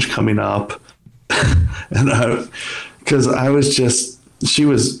challenge coming up. And she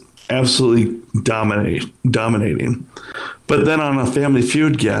was absolutely dominating. But then on a Family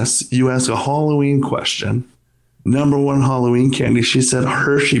Feud guess, you ask a Halloween question. Number 1 Halloween candy, she said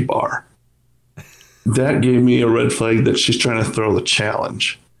Hershey bar. That gave me a red flag that she's trying to throw the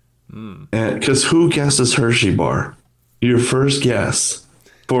challenge. Because who guesses Hershey bar? Your first guess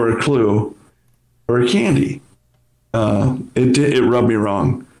for a clue or a candy. It rubbed me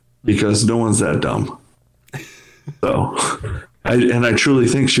wrong because no one's that dumb. So, I truly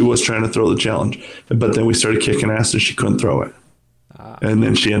think she was trying to throw the challenge, but then we started kicking ass and she couldn't throw it. And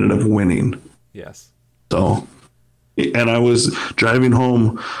then she ended up winning. Yes. So, and I was driving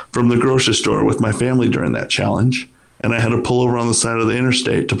home from the grocery store with my family during that challenge, and I had to pull over on the side of the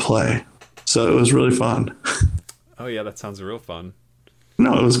interstate to play. So it was really fun. Oh yeah, that sounds real fun.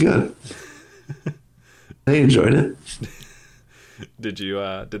 No, it was good. They enjoyed it.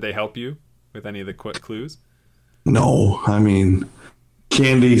 Did they help you with any of the quick clues? No, I mean,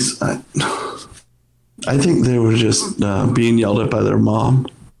 candies. I think they were just being yelled at by their mom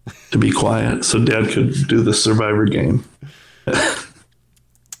to be quiet so Dad could do the Survivor game.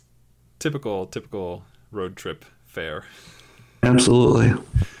 Typical road trip fare. Absolutely.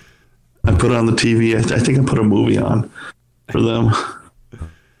 I put on the TV. I think I put a movie on for them.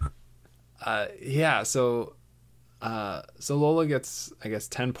 Yeah. So Lola gets, I guess,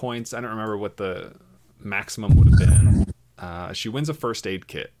 10 points. I don't remember what the maximum would have been. She wins a first aid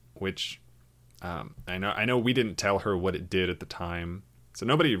kit, which I know we didn't tell her what it did at the time, so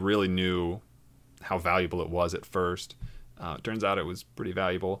nobody really knew how valuable it was at first. It turns out it was pretty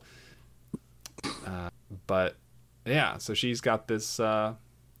valuable. But yeah, so she's got this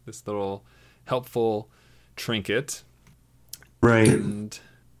little helpful trinket. Right. And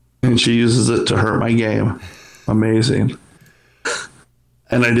she uses it to hurt my game. Amazing.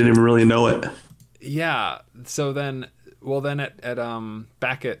 And I didn't even really know it. Yeah. So then at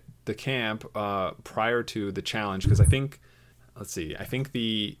back at the camp, prior to the challenge, because I think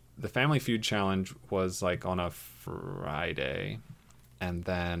the Family Feud challenge was like on a Friday, and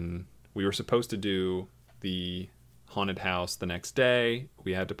then we were supposed to do the haunted house the next day.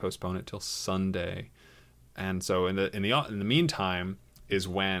 We had to postpone it till Sunday, and so in the meantime is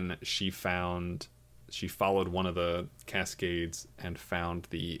when she followed one of the cascades and found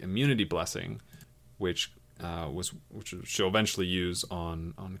the immunity blessing, which she'll eventually use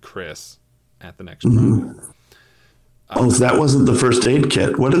on Chris at the next round. So that wasn't the first aid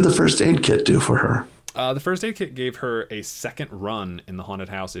kit. What did the first aid kit do for her? The first aid kit gave her a second run in the haunted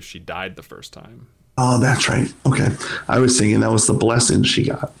house if she died the first time. Oh, that's right. Okay. I was thinking that was the blessing she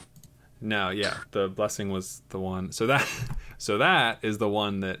got. No, yeah. The blessing was the one. So that is the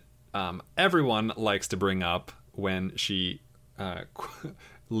one that everyone likes to bring up when she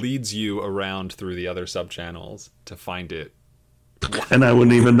leads you around through the other sub-channels to find it. And I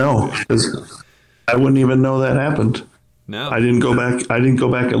wouldn't even know, because I wouldn't even know that happened. No, I didn't go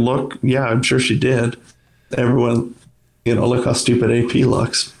back and look. Yeah, I'm sure she did. Everyone, look how stupid AP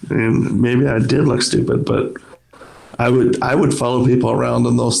looks. And maybe I did look stupid, but I would follow people around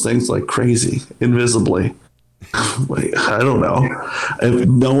in those things like crazy, invisibly. Like, I don't know. If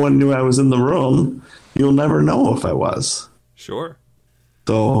no one knew I was in the room, you'll never know if I was. Sure.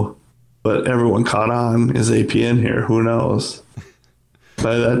 So, but everyone caught on. Is AP in here? Who knows?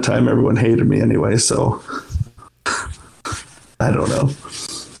 By that time, everyone hated me anyway, so I don't know.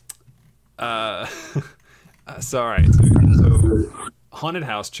 So all right. So haunted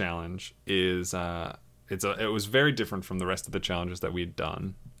house challenge is it was very different from the rest of the challenges that we'd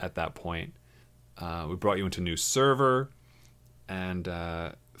done at that point. We brought you into a new server, and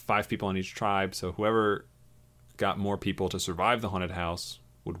 5 people on each tribe. So whoever got more people to survive the haunted house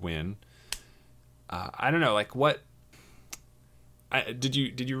would win. I don't know, like what. Did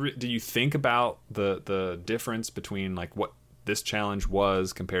you think about the difference between like what this challenge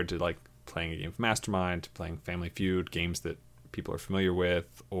was compared to like playing a game of Mastermind, playing Family Feud, games that people are familiar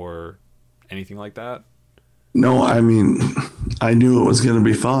with, or anything like that? No, I mean, I knew it was going to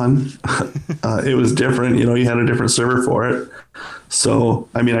be fun. It was different. You had a different server for it. So,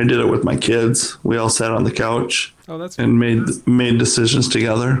 I mean, I did it with my kids. We all sat on the couch and made decisions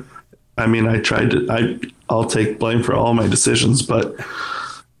together. I mean, I'll take blame for all my decisions, but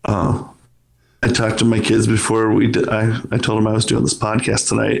I talked to my kids before we did. I told them I was doing this podcast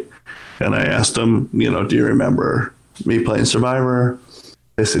tonight, and I asked them, do you remember me playing Survivor?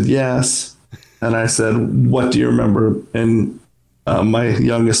 They said yes. And I said, what do you remember? And my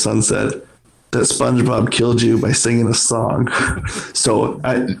youngest son said that SpongeBob killed you by singing a song. So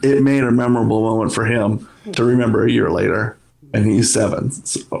it made a memorable moment for him to remember a year later. And he's 7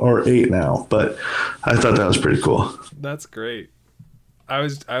 or 8 now. But I thought that was pretty cool. That's great. I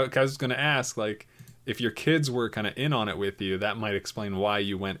was going to ask, like, if your kids were kind of in on it with you, that might explain why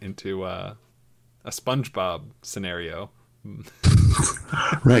you went into a SpongeBob scenario.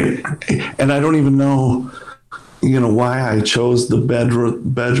 Right. And I don't even know, why I chose the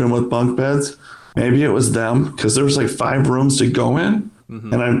bedroom with bunk beds. Maybe it was them, because there was like 5 rooms to go in.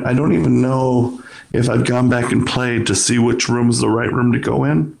 Mm-hmm. And I don't even know if I've gone back and played to see which room is the right room to go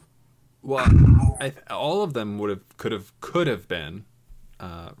in. Well, all of them could have been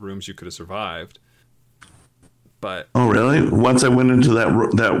rooms you could have survived. But oh, really? Once I went into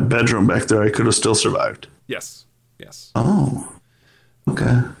that bedroom back there, I could have still survived. Yes. Oh,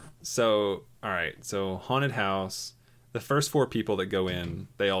 okay. So, all right. So, haunted house. The first 4 people that go in,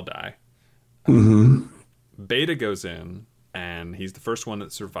 they all die. Mm-hmm. Beta goes in, and he's the first one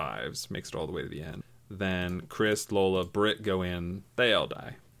that survives, makes it all the way to the end. Then Chris, Lola, Britt go in. They all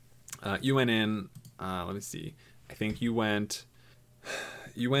die. You went in. Let me see. I think you went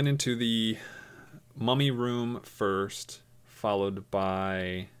into the mummy room first, followed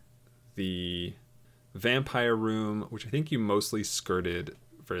by the vampire room, which I think you mostly skirted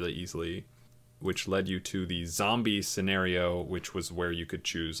fairly easily, which led you to the zombie scenario, which was where you could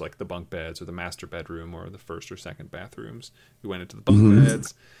choose like the bunk beds or the master bedroom or the first or second bathrooms. You went into the bunk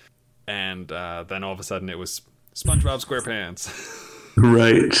beds, and then all of a sudden it was SpongeBob SquarePants.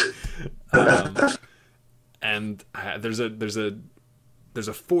 Right. And there's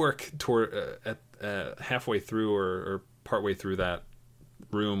a fork toward halfway through or partway through that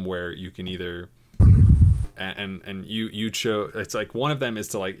room where you can either and you chose, it's like one of them is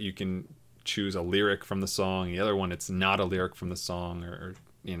to like you can choose a lyric from the song, the other one it's not a lyric from the song, or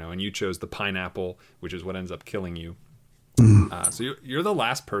and you chose the pineapple, which is what ends up killing you. So you're the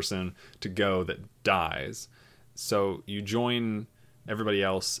last person to go that dies. So you join everybody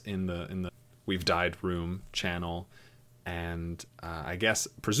else in the We've Died room channel, and I guess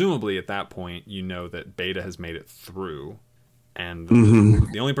presumably at that point you know that Beta has made it through, and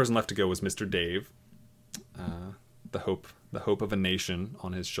the only person left to go was Mr. Dave, the hope of a nation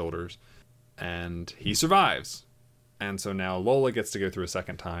on his shoulders, and he survives. And so now Lola gets to go through a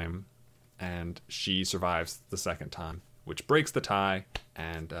second time, and she survives the second time, which breaks the tie,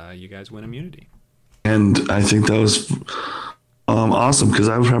 and you guys win immunity. And I think that was awesome, because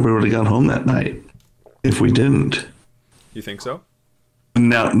I probably would have gone home that night if we didn't. You think so?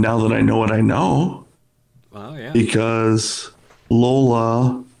 Now that I know what I know. Well, yeah. Because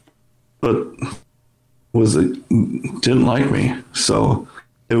Lola didn't like me. So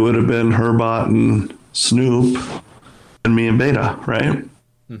it would have been Herbot and Snoop and me and Beta, right?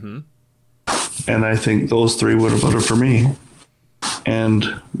 Mm-hmm. And I think those three would have voted for me. And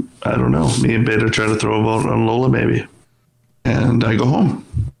I don't know, me and Beta try to throw a vote on Lola maybe. And I go home.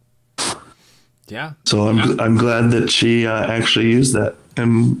 Yeah. So I'm glad that she actually used that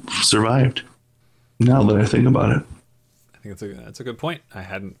and survived. Now that I think about it, I think that's a good point. I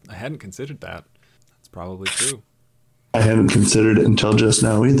hadn't considered that. That's probably true. I hadn't considered it until just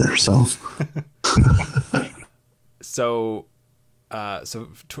now either. So, so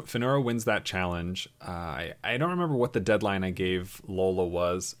Finura wins that challenge. I don't remember what the deadline I gave Lola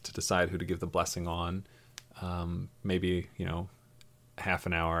was to decide who to give the blessing on. Maybe half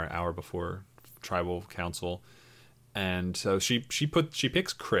an hour before tribal council, and so she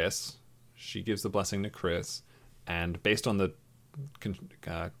picks Chris. She gives the blessing to Chris, and based on the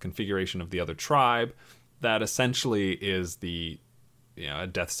configuration of the other tribe, that essentially is a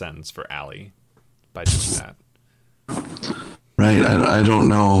death sentence for Allie by doing that. Right. I don't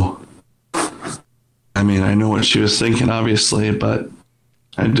know. I mean, I know what she was thinking, obviously, but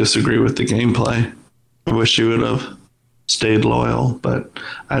I disagree with the gameplay. I wish she would have stayed loyal, but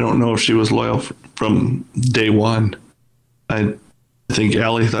I don't know if she was loyal from day one. I think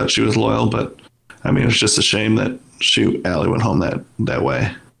Allie thought she was loyal, but I mean, it's just a shame that Allie went home that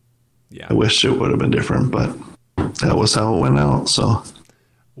way. Yeah. I wish it would have been different, but that was how it went out. So,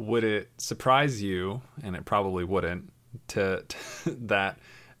 would it surprise you, and it probably wouldn't, to that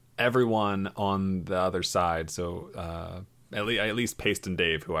everyone on the other side, so at least Paste and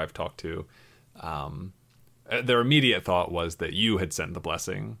Dave, who I've talked to, their immediate thought was that you had sent the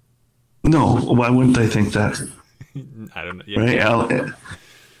blessing. No, why wouldn't they think that? I don't know. Yeah. Right?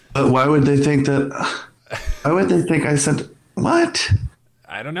 But why would they think that? Why would they think I sent what?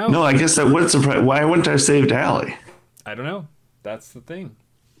 I don't know. No, I guess that would surprise. Why wouldn't I have saved Allie? I don't know. That's the thing.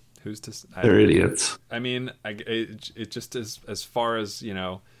 Who's to? They're idiots. I mean, it just as far as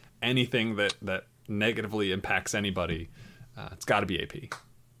anything that negatively impacts anybody, it's got to be AP.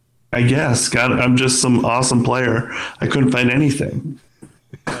 I guess. God, I'm just some awesome player. I couldn't find anything.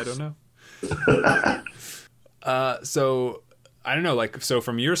 I don't know. So I don't know. So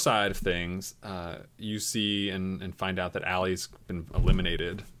from your side of things, you see and find out that Allie's been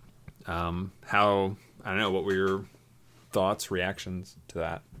eliminated. I don't know. What were your thoughts, reactions to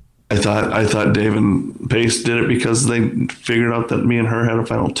that? I thought Dave and Pace did it because they figured out that me and her had a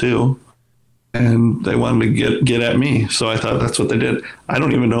final two, and they wanted to get at me. So I thought that's what they did. I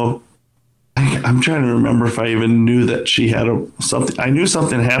don't even know. I'm trying to remember if I even knew that she had something. I knew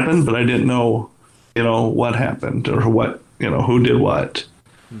something happened, but I didn't know, what happened or what, who did what.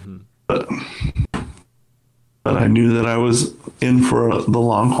 Mm-hmm. But I knew that I was in for the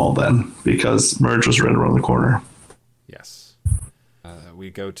long haul then, because Merge was right around the corner. Yes. We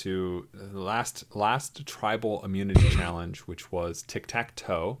go to the last tribal immunity challenge, which was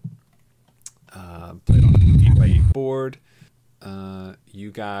tic-tac-toe. Played on an 8x8 board.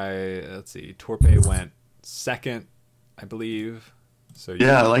 You guys, let's see, Torpe went second, I believe. So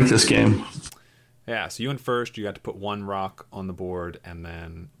I like this game. Yeah, so you went first. You got to put one rock on the board, and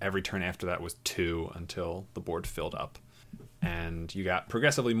then every turn after that was two until the board filled up. And you got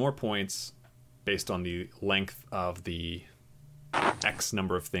progressively more points based on the length of the X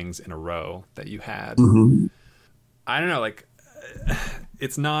number of things in a row that you had. Mm-hmm. I don't know,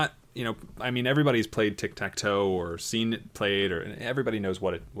 it's not, I mean, everybody's played tic-tac-toe or seen it played, or everybody knows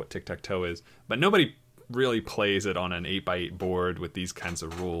what tic-tac-toe is, but nobody really plays it on an 8x8 board with these kinds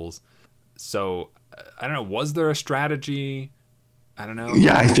of rules. So I don't know, was there a strategy? I don't know.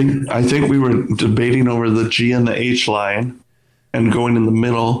 Yeah, I think we were debating over the G and the H line and going in the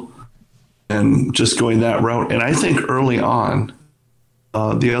middle and just going that route. And I think early on,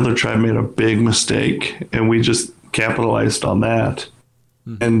 the other tribe made a big mistake, and we just capitalized on that.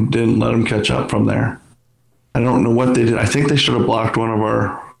 and didn't let them catch up from there. I don't know what they did. I think they should have blocked one of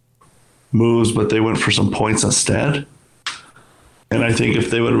our moves, but they went for some points instead. And I think if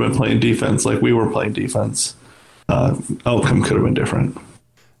they would have been playing defense like we were playing defense, outcome could have been different.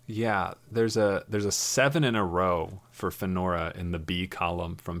 Yeah, there's a 7 in a row for Fenora in the B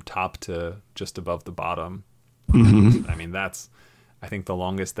column from top to just above the bottom. I mean, I think the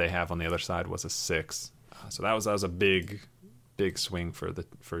longest they have on the other side was a 6. So that was a big swing for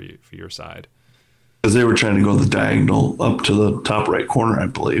your side. Because they were trying to go the diagonal up to the top right corner, I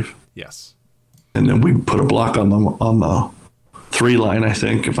believe. Yes. And then we put a block on the 3 line, I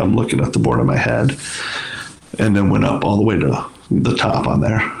think, if I'm looking at the board in my head. And then went up all the way to the top on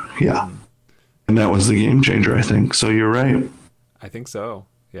there. Yeah. And that was the game changer, I think. So you're right. I think so.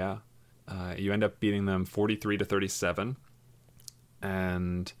 Yeah. You end up beating them 43-37.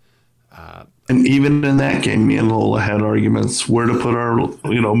 And even in that game, me and Lola had arguments where to put our,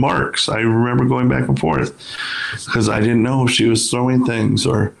 marks. I remember going back and forth because I didn't know if she was throwing things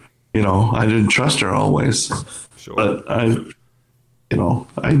or, I didn't trust her always. Sure. But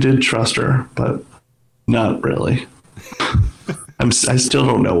I did trust her, but not really. I still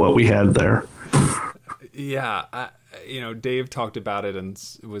don't know what we had there. Yeah. Dave talked about it and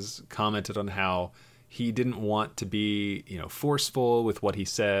was commented on how he didn't want to be, forceful with what he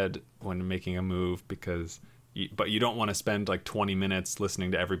said when making a move but you don't want to spend like 20 minutes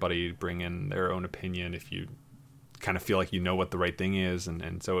listening to everybody bring in their own opinion if you kind of feel like you know what the right thing is.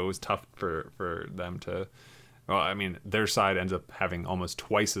 And so it was tough for them to, their side ends up having almost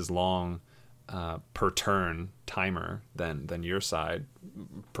twice as long per turn timer than your side,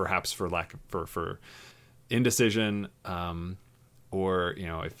 perhaps for indecision, or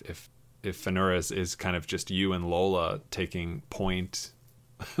if Fenora is kind of just you and Lola taking point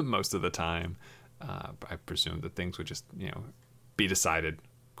most of the time, I presume that things would just be decided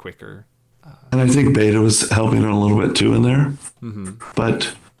quicker. And I think Beta was helping a little bit too in there,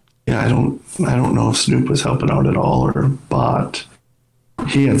 but yeah, I don't know if Snoop was helping out at all or Bot.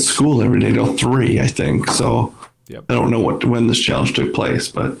 He had school every day till 3, I think. So yep. I don't know when this challenge took place,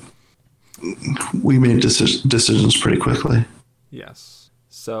 but we made decisions pretty quickly. Yes.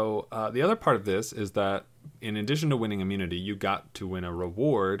 So the other part of this is that in addition to winning immunity, you got to win a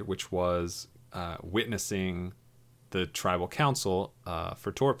reward, which was witnessing the tribal council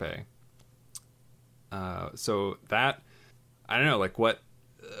for Torpe. So that, I don't know, like what,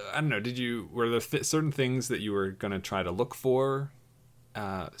 I don't know, were there certain things that you were going to try to look for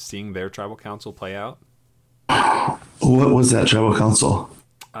seeing their tribal council play out? What was that tribal council?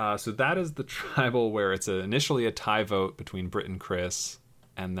 So that is the tribal where it's initially a tie vote between Britt and Chris,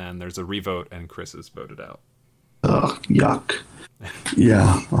 and then there's a revote and Chris is voted out. Yuck.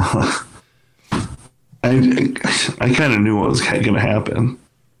 Yeah. I kind of knew what was going to happen,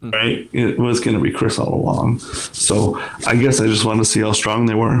 right? It was going to be Chris all along. So I guess I just wanted to see how strong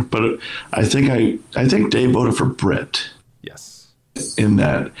they were. But I think Dave voted for Britt. Yes. In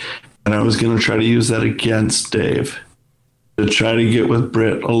that. And I was going to try to use that against Dave to try to get with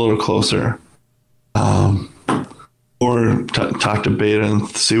Britt a little closer. Or talk to Beta and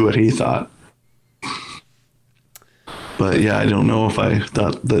see what he thought. But yeah, I don't know if I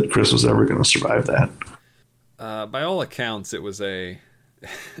thought that Chris was ever going to survive that. By all accounts, it was when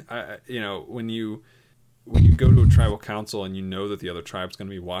you go to a tribal council and you know that the other tribe's going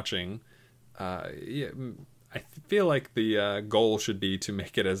to be watching, I feel like the goal should be to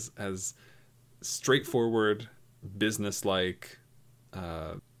make it as straightforward, business-like,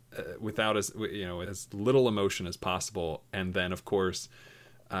 without as little emotion as possible, and then of course,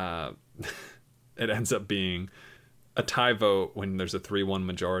 it ends up being a tie vote when there's a 3-1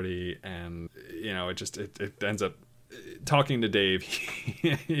 majority, and it ends up talking to Dave.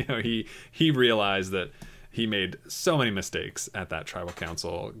 He realized that he made so many mistakes at that tribal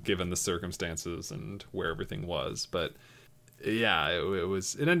council given the circumstances and where everything was. But yeah,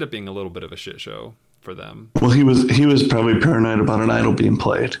 it ended up being a little bit of a shit show for them. Well, he was probably paranoid about an idol being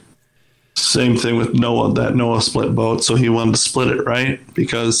played. Same thing with Noah, that Noah split vote, so he wanted to split it, right?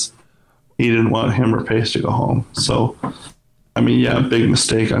 Because he didn't want him or Pace to go home. So, I mean, yeah, big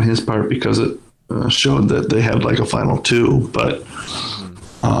mistake on his part because it showed that they had like a final 2. But,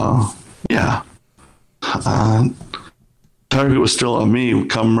 yeah. Target was still on me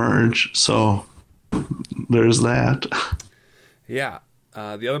come merge. So, there's that. Yeah.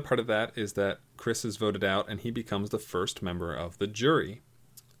 The other part of that is that Chris is voted out and he becomes the first member of the jury.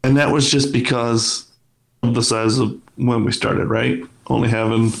 And that was just because of the size of when we started, right? Only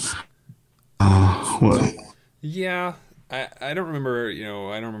having... what? Yeah, I don't remember.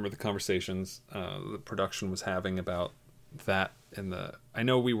 I don't remember the conversations the production was having about that I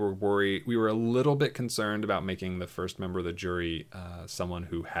know we were worried. We were a little bit concerned about making the first member of the jury someone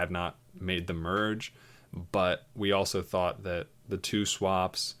who had not made the merge, but we also thought that the 2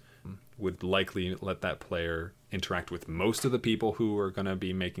 swaps would likely let that player interact with most of the people who are going to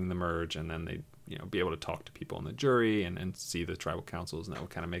be making the merge, and then they'd be able to talk to people in the jury and see the tribal councils, and that would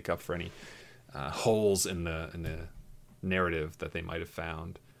kind of make up for any holes in the narrative that they might have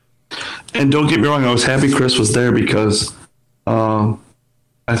found. And don't get me wrong, I was happy Chris was there because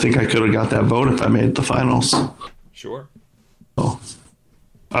I think I could have got that vote if I made the finals. Sure. So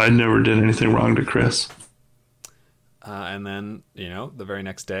I never did anything wrong to Chris. And then, the very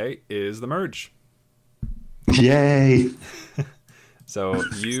next day is the merge. Yay. So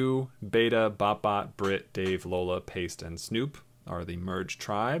you, Beta, BotBot, Brit, Dave, Lola, Paste, and Snoop are the merge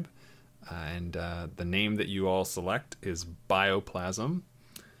tribe. And the name that you all select is Bioplasm.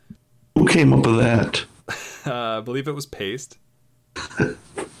 Who came up with that? I believe it was Paste.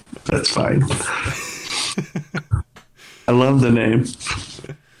 That's fine. I love the name.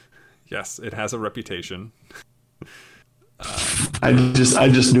 Yes, it has a reputation. I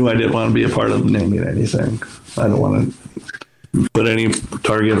just knew I didn't want to be a part of naming anything. I don't want to put any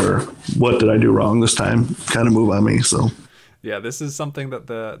target or what did I do wrong this time kind of move on me. So yeah, this is something that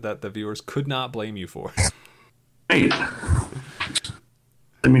the viewers could not blame you for. Great.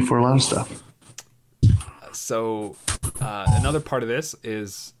 Blame me for a lot of stuff. So another part of this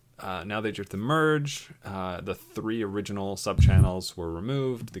is now that you're at the merge, the 3 original sub-channels were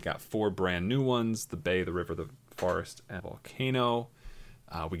removed. They got 4 brand new ones: the Bay, the River, the Forest, and Volcano.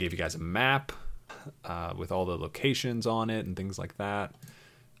 We gave you guys a map with all the locations on it and things like that.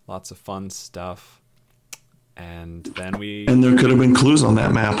 Lots of fun stuff. And then And there could have been clues on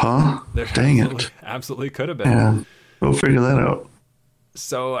that map, huh? Dang it. Absolutely could have been. Yeah, we'll figure that out.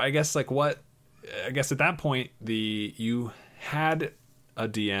 So I guess at that point you had a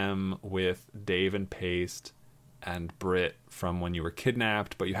DM with Dave and Paste and Brit from when you were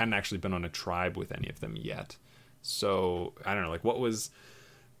kidnapped, but you hadn't actually been on a tribe with any of them yet. So I don't know, what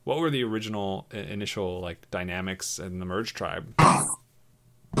were the initial dynamics in the merge tribe?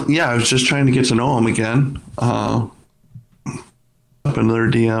 Yeah, I was just trying to get to know them again. Up in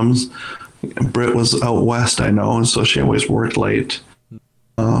their DMs. Britt was out west, I know, and so she always worked late.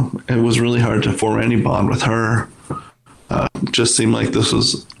 It was really hard to form any bond with her. Just seemed like this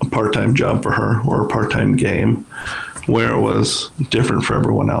was a part-time job for her or a part-time game where it was different for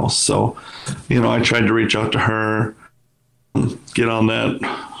everyone else. So, I tried to reach out to her, get on that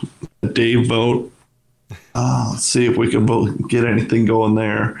Dave vote. Let's see if we could get anything going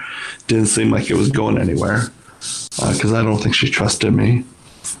there. Didn't seem like it was going anywhere because I don't think she trusted me.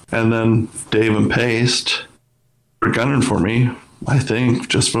 And then Dave and Paste were gunning for me, I think,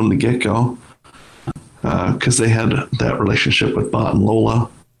 just from the get-go. Because they had that relationship with Bot and Lola,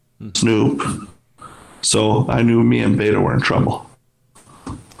 Snoop. So I knew me and Beta were in trouble.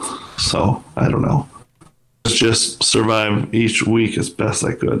 So I don't know. Just survive each week as best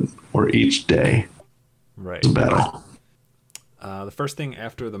I could, or each day. Right. It's a battle. The first thing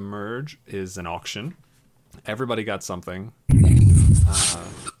after the merge is an auction. Everybody got something.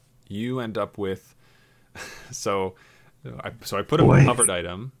 You end up with... So I put up a covered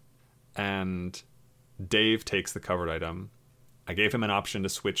item, and Dave takes the covered item. I gave him an option to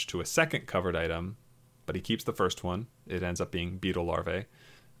switch to a second covered item, but he keeps the first one. It ends up being beetle larvae,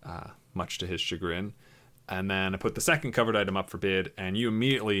 much to his chagrin. And then I put the second covered item up for bid, and you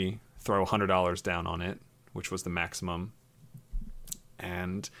immediately throw $100 down on it, which was the maximum.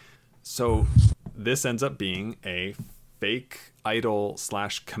 And so this ends up being a fake idol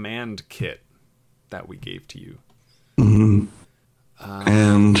 / command kit that we gave to you. Mm-hmm.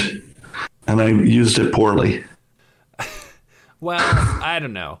 And I used it poorly. Well, I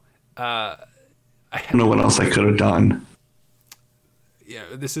don't know. I don't know what else I could have done. Yeah,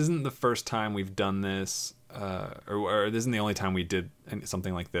 this isn't the first time we've done this, or this isn't the only time we did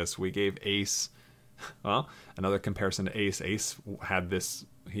something like this. We gave Ace, well, another comparison to Ace. Ace had this,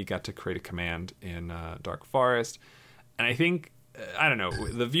 he got to create a command in Dark Forest. And I think, I don't know,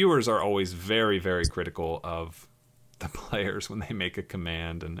 the viewers are always very, very critical of the players when they make a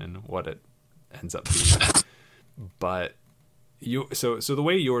command and what it ends up being. But so the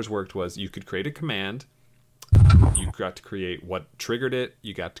way yours worked was you could create a command. You got to create what triggered it.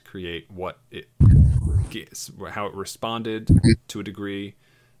 You got to create how it responded to a degree.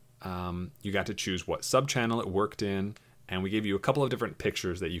 You got to choose what sub-channel it worked in. And we gave you a couple of different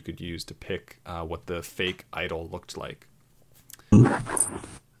pictures that you could use to pick what the fake idol looked like.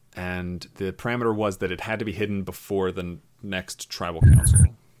 And the parameter was that it had to be hidden before the next tribal council.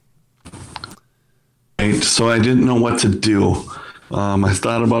 Right. So I didn't know what to do. I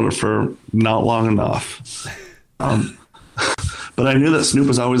thought about it for not long enough. But I knew that Snoop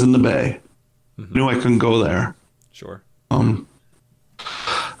was always in the Bay. Mm-hmm. Knew I couldn't go there. Sure.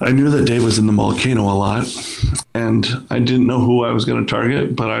 I knew that Dave was in the Volcano a lot, and I didn't know who I was going to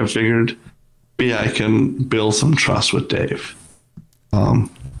target, but I figured maybe I can build some trust with Dave. And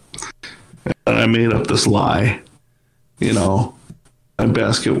I made up this lie. You know, my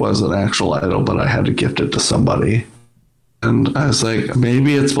basket was an actual idol, but I had to gift it to somebody. And I was like,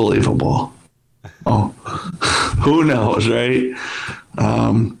 maybe it's believable. Oh, who knows, right?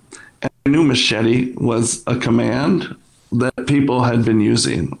 And I knew machete was a command that people had been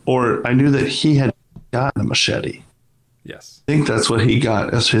using, or I knew that he had gotten a machete. Yes. I think that's what he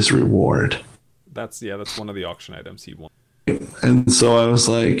got as his reward. That's one of the auction items he won. And so I was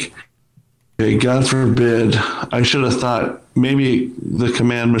like, okay, God forbid, I should have thought maybe the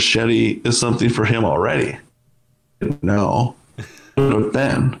command machete is something for him already. No. But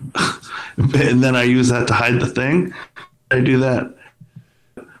then. And then I use that to hide the thing. I do that.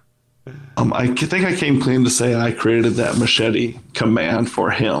 I think I came clean to say I created that machete command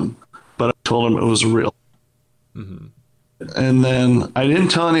for him, but I told him it was real. Mm-hmm. And then I didn't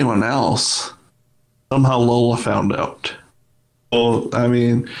tell anyone else. Somehow Lola found out. Well, I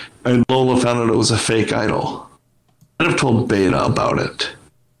mean, and Lola found out it was a fake idol. I'd have told Beta about it.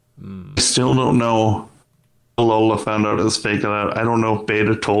 I still don't know how Lola found out it was fake. I don't know if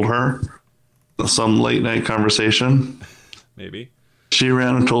Beta told her. Some late night conversation. Maybe. She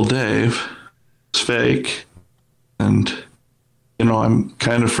ran and told Dave it's fake. And, you know, I'm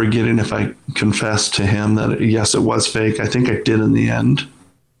kind of forgetting if I confessed to him that, yes, it was fake. I think I did in the end.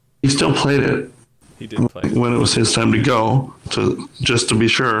 He still played it. He did play it. When it was his time to go, just to be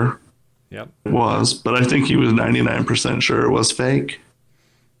sure. Yep. It was. But I think he was 99% sure it was fake.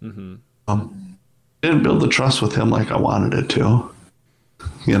 Mm-hmm. Didn't build the trust with him like I wanted it to.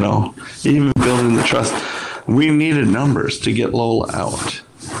 You know, even building the trust. We needed numbers to get Lola out.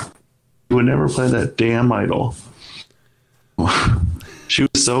 She would never play that damn idol. She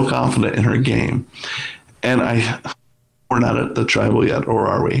was so confident in her game. And we're not at the tribal yet, or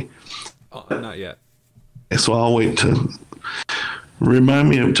are we? Oh, not yet. So I'll wait to remind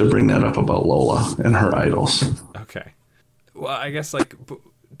me to bring that up about Lola and her idols. Okay. Well, I guess, like,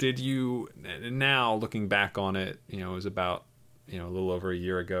 did you, now looking back on it, you know, it was about, you know, a little over a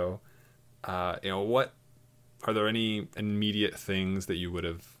year ago. You know, what are there any immediate things that you would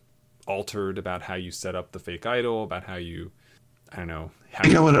have altered about how you set up the fake idol, about how you, I don't know. I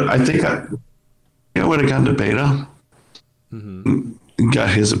think I would have gone to Beta, got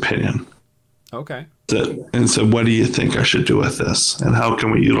his opinion. Okay. And said, what do you think I should do with this? And how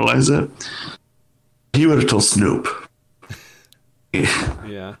can we utilize it? He would have told Snoop.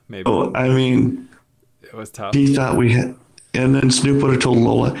 Yeah, maybe. Oh, I mean, it was tough. He thought we had, and then Snoop would have told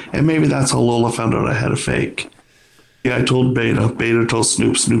Lola, and maybe that's how Lola found out I had a fake. Yeah, I told Beta. Beta told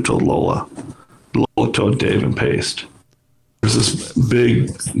Snoop. Snoop told Lola. Lola told Dave and Paste. There's this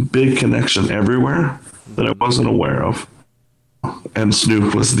big connection everywhere that I wasn't aware of. And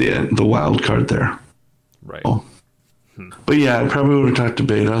Snoop was the wild card there. Right. Oh. But yeah, I probably would have talked to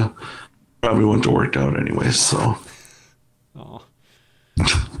Beta. Probably wouldn't have worked out anyways, so. Oh.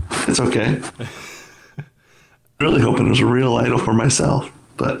 It's okay. Really hoping it was a real idol for myself,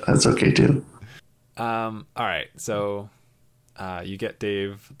 but that's okay too. All right, so you get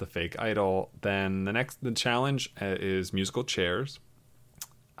Dave the fake idol. Then the challenge is musical chairs.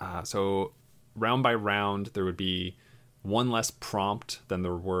 So round by round, there would be one less prompt than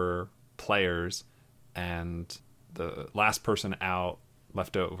there were players, and the last person out,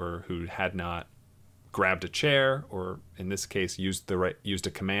 left over, who had not grabbed a chair, or in this case used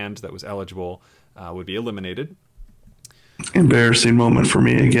a command that was eligible, would be eliminated. Embarrassing moment for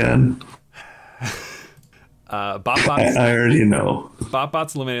me again. BotBot's, I already know.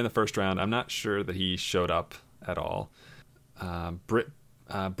 BotBot's eliminated in the first round. I'm not sure that he showed up at all.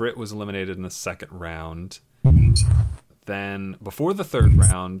 Brit was eliminated in the second round. Then before the third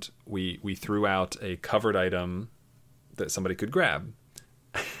round, we threw out a covered item that somebody could grab.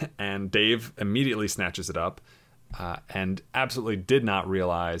 And Dave immediately snatches it up and absolutely did not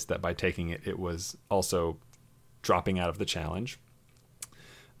realize that by taking it, it was also dropping out of the challenge.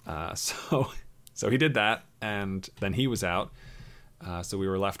 So he did that, and then he was out. So we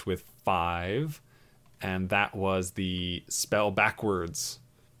were left with 5, and that was the spell backwards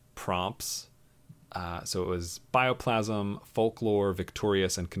prompts. So it was Bioplasm, Folklore,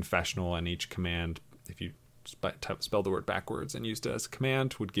 Victorious, and Confessional, and each command, if you spell the word backwards and used it as a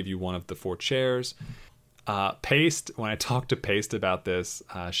command, would give you one of the 4 chairs. Paste, when I talked to Paste about this,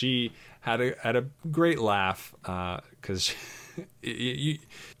 she had a great laugh because you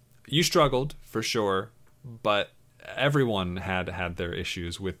struggled for sure, but everyone had their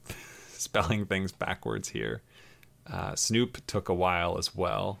issues with spelling things backwards here. Snoop took a while as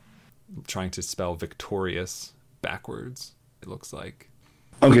well, trying to spell victorious backwards, it looks like.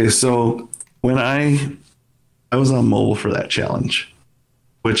 Okay, so when I was on mobile for that challenge,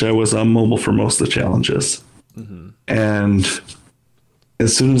 which I was on mobile for most of the challenges. Mm-hmm. And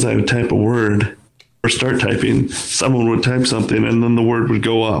as soon as I would type a word or start typing, someone would type something and then the word would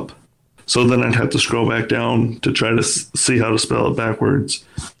go up. So then I'd have to scroll back down to try to see how to spell it backwards.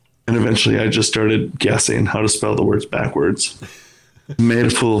 And eventually I just started guessing how to spell the words backwards. Made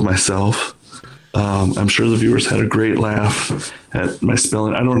a fool of myself. I'm sure the viewers had a great laugh at my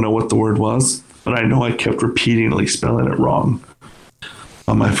spelling. I don't know what the word was, but I know I kept repeatedly spelling it wrong.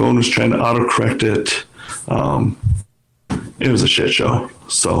 My phone was trying to autocorrect it. It was a shit show.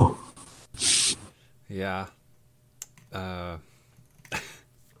 So, yeah.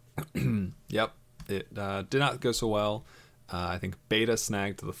 Yep. It did not go so well. I think Beta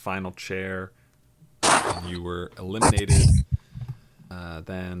snagged the final chair. And you were eliminated.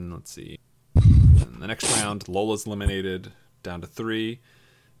 Then, let's see. In the next round, Lola's eliminated, down to 3.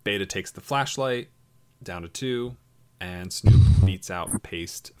 Beta takes the flashlight, down to 2. And Snoop beats out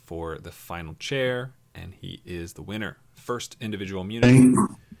Paste for the final chair, and he is the winner. First individual immunity.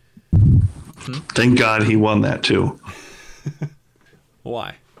 Thank God he won that too.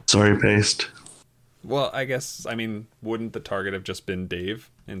 Why? Sorry, Paste. Well, I guess, wouldn't the target have just been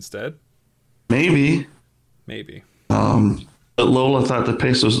Dave instead? Maybe. But Lola thought that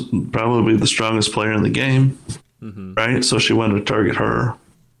Paste was probably the strongest player in the game, right? So she wanted to target her.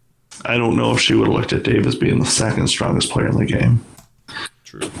 I don't know if she would have looked at Dave as being the second strongest player in the game.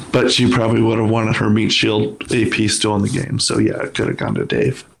 True. But she probably would have wanted her meat shield AP still in the game. So, yeah, it could have gone to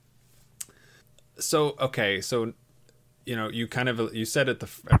Dave. So, okay. So, you said at the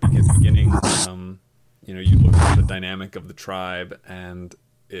beginning, you looked at the dynamic of the tribe, and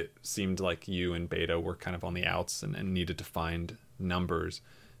it seemed like you and Beta were kind of on the outs and needed to find numbers.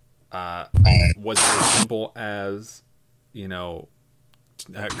 Was it as simple as,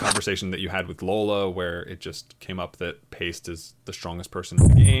 a conversation that you had with Lola where it just came up that Paste is the strongest person in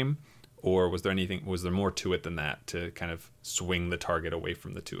the game, or was there more to it than that to kind of swing the target away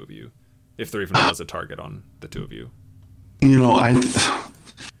from the two of you, if there even was a target on the two of you?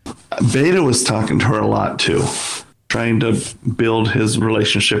 Beta was talking to her a lot too, trying to build his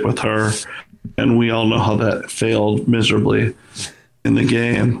relationship with her, and we all know how that failed miserably in the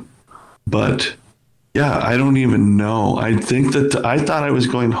game. But yeah, I don't even know. I think that I thought I was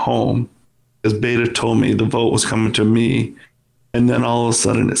going home because Beta told me the vote was coming to me, and then all of a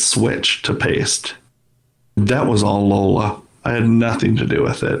sudden it switched to Paste. That was all Lola. I had nothing to do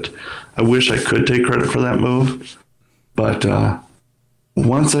with it. I wish I could take credit for that move, but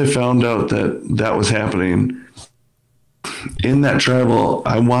once I found out that was happening in that tribal,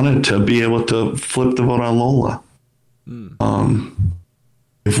 I wanted to be able to flip the vote on Lola.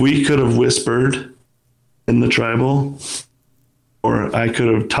 If we could have whispered in the tribal, or I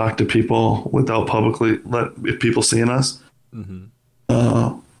could have talked to people without publicly if people seeing us,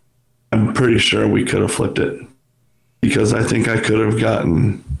 I'm pretty sure we could have flipped it, because I think I could have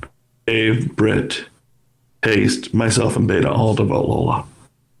gotten Dave, Britt, Paste, myself, and Beta all to vote Lola,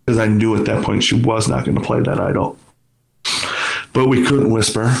 because I knew at that point she was not going to play that idol. But we couldn't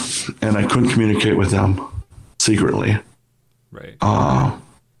whisper, and I couldn't communicate with them secretly. Right.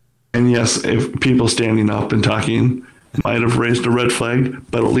 And yes, if people standing up and talking might have raised a red flag,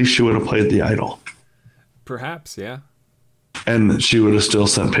 but at least she would have played the idol. Perhaps, yeah. And she would have still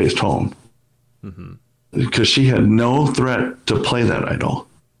sent Paste home. Because she had no threat to play that idol.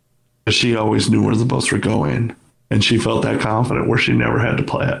 Because she always knew where the votes were going. And she felt that confident where she never had to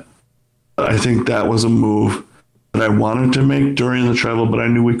play it. I think that was a move that I wanted to make during the travel, but I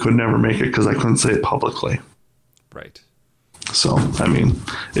knew we could never make it because I couldn't say it publicly. Right. So,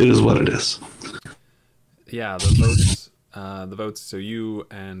 it is what it is. Yeah, the votes. So you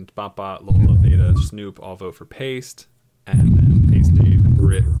and Bapa, Lola, Beta, Snoop all vote for Paste, and then Paste, Dave, and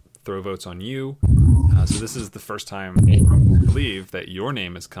Britt throw votes on you. So this is the first time, I believe, that your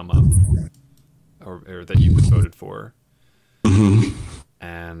name has come up, or that you've been voted for.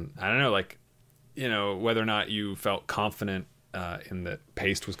 And I don't know, whether or not you felt confident in that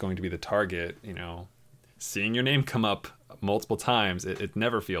Paste was going to be the target. Seeing your name come up multiple times, it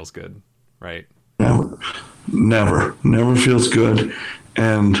never feels good, right? Never feels good.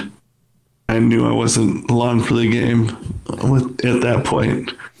 And I knew I wasn't long for the game at that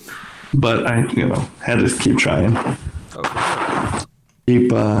point. but I, had to keep trying. Oh,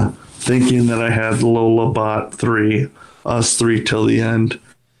 Keep thinking that I had Lola Bot 3, us 3 till the end.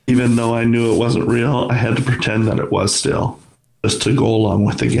 Even though I knew it wasn't real, I had to pretend that it was still, just to go along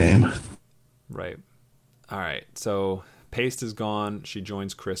with the game. right. All right. So Paste is gone. She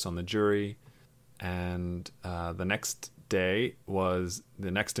joins Chris on the jury. And the next day was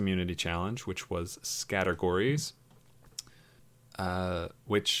the next immunity challenge, which was Scattergories,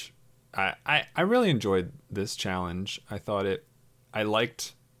 which I really enjoyed this challenge. I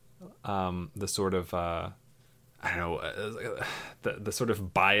liked the sort of, I don't know, the sort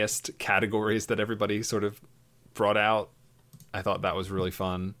of biased categories that everybody sort of brought out. I thought that was really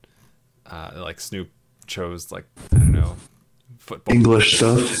fun. Like Snoop chose, like, I don't know, football, English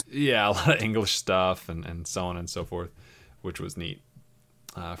stuff. Yeah, a lot of English stuff and so on and so forth, which was neat.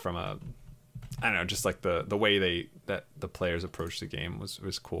 From a, I don't know, just like the way that the players approached the game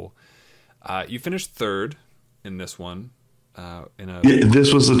was cool. You finished third in this one.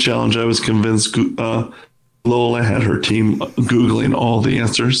 This was the challenge. I was convinced Lola had her team Googling all the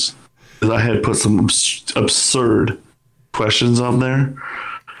answers. I had put some absurd questions on there,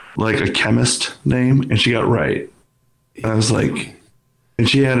 like a chemist name, and she got right. And I was like, and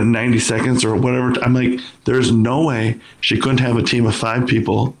she had 90 seconds or whatever. I'm like, there's no way she couldn't have a team of 5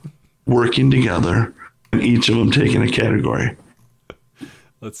 people working together and each of them taking a category.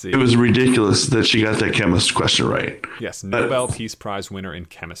 Let's see. It was ridiculous that she got that chemist question right. Yes, Nobel Peace Prize winner in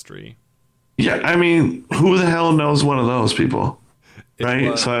chemistry. Yeah, I mean, who the hell knows one of those people,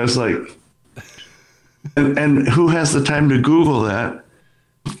 right? So I was like, and who has the time to Google that,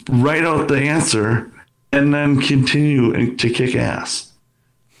 write out the answer, and then continue to kick ass?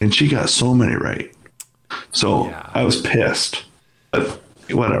 And she got so many right. So yeah. I was pissed, but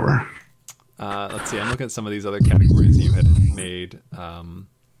whatever. Let's see. I'm looking at some of these other categories you had made.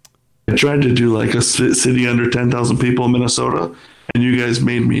 I tried to do like a city under 10,000 people in Minnesota, and you guys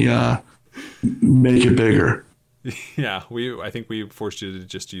made me make it bigger. Yeah, I think we forced you to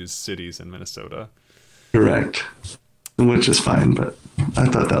just use cities in Minnesota. Correct, which is fine, but I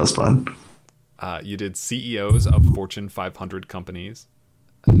thought that was fun. You did CEOs of Fortune 500 companies,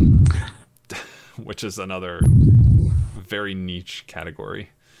 which is another very niche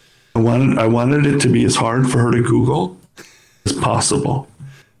category. I wanted it to be as hard for her to Google as possible.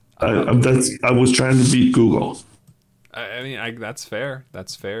 I was trying to beat Google. I mean, that's fair.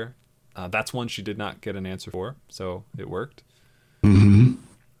 That's fair. That's one she did not get an answer for, so it worked.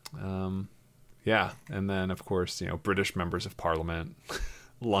 Mm-hmm. Yeah, and then of course, British members of Parliament,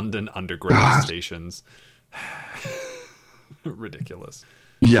 London Underground stations. Ridiculous.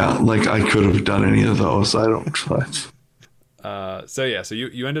 Yeah, like I could have done any of those. I don't. So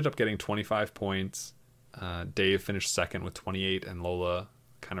you ended up getting 25 points. Dave finished second with 28, and Lola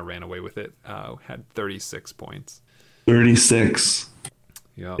kind of ran away with it. Had 36 points. 36.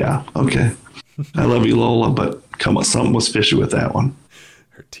 Yep. Yeah. Okay. I love you, Lola, but come on, something was fishy with that one.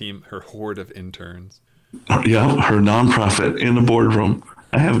 Her team, her horde of interns. Yeah, her nonprofit in the boardroom.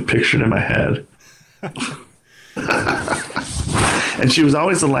 I have it pictured in my head. And she was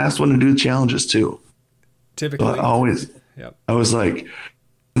always the last one to do the challenges too. Typically. So Yep. I was like,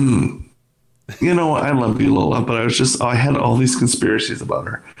 I love you, Lola, but I had all these conspiracies about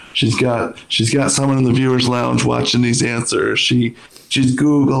her. She's got someone in the viewers lounge watching these answers. She's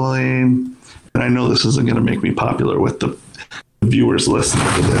Googling, and I know this isn't going to make me popular with the viewers listening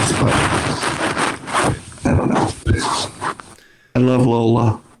to this, but I don't know. I love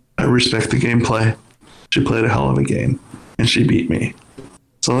Lola. I respect the gameplay. She played a hell of a game, and she beat me.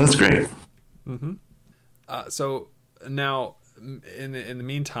 So that's great. Mm-hmm. So now, in the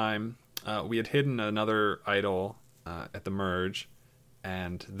meantime, we had hidden another idol at the merge,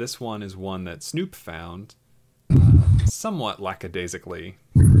 and this one is one that Snoop found somewhat lackadaisically.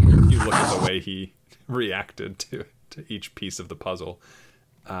 You look at the way he reacted to each piece of the puzzle.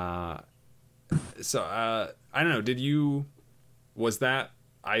 I don't know. Was that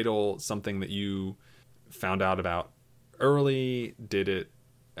idol something that you found out about early? Did it?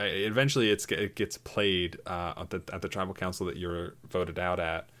 Eventually, it gets played at the tribal council that you're voted out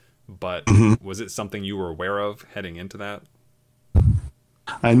at. But was it something you were aware of heading into that?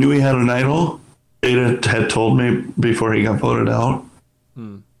 I knew he had an idol. Ada had told me before he got voted out.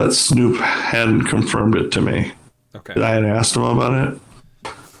 But Snoop hadn't confirmed it to me. Okay. I had asked him about it.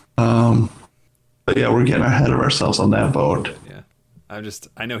 But yeah, we're getting ahead of ourselves on that vote. Yeah.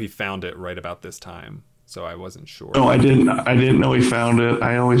 I know he found it right about this time, so I wasn't sure. No, I didn't know he found it.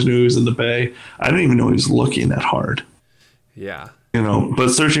 I always knew he was in the Bay. I didn't even know he was looking that hard. Yeah. But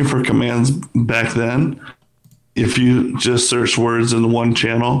searching for commands back then, if you just search words in the one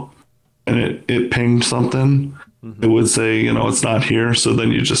channel, and it pinged something, it would say, it's not here. So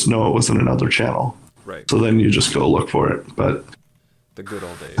then you just know it was in another channel. Right. So then you just go look for it. But The good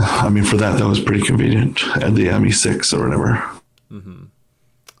old days. I mean, for that was pretty convenient at the ME6 or whatever.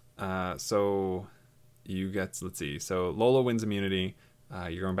 So you get, let's see. So Lola wins immunity.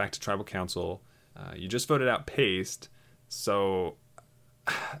 You're going back to tribal council. You just voted out Paste. So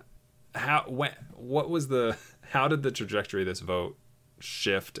how did the trajectory of this vote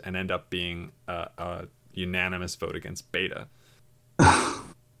shift and end up being a unanimous vote against Beta?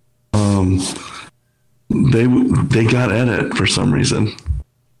 They got at it for some reason.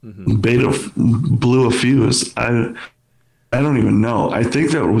 Beta blew a fuse. I don't even know. I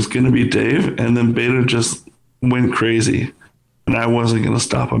think that was going to be Dave, and then Beta just went crazy, and I wasn't going to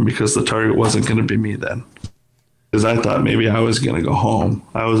stop him because the target wasn't going to be me then. Because I thought maybe I was going to go home.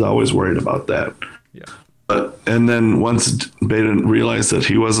 I was always worried about that. Yeah. And then once Beta realized that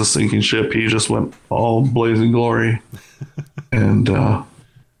he was a sinking ship, he just went all blazing glory. And I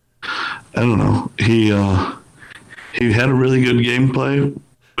don't know. He had a really good gameplay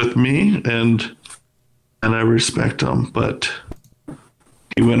with me, and I respect him, but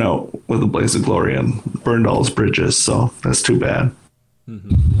he went out with a blaze of glory and burned all his bridges, so that's too bad.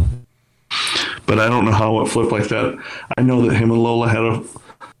 But I don't know how it flipped like that. I know that him and Lola had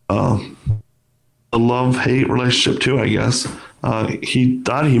a love-hate relationship too, I guess. He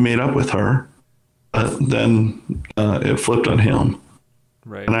thought he made up with her, but then it flipped on him.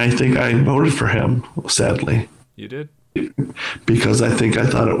 Right. And I think I voted for him, sadly. You did? Because I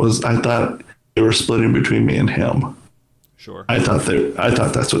thought they were splitting between me and him. Sure. I thought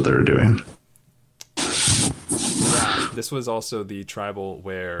that's what they were doing. This was also the tribal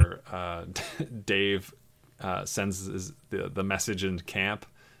where Dave sends the message in camp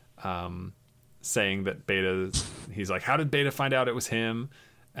saying that Beta, he's like, how did Beta find out it was him?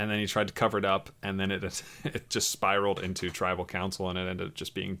 And then he tried to cover it up, and then it just spiraled into tribal council, and it ended up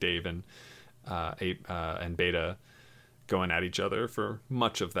just being Dave and Beta going at each other for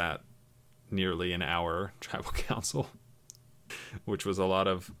much of that nearly an hour tribal council, which was a lot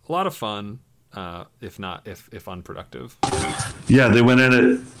of fun, if unproductive. Yeah, they went at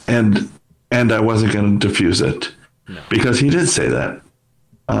it, and I wasn't going to diffuse it. No. Because he did say that.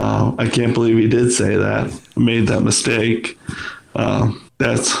 I can't believe he did say that. Made that mistake.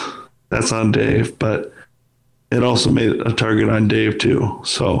 That's on Dave, but it also made a target on Dave too.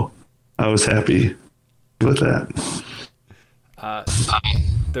 So I was happy with that.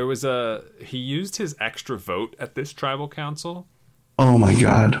 He used his extra vote at this tribal council. Oh my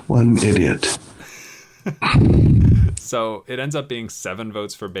God, what an idiot. So it ends up being 7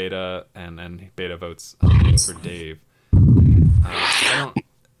 votes for Beta, and then Beta votes for Dave.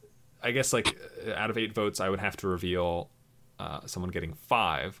 I guess like out of 8 votes, I would have to reveal someone getting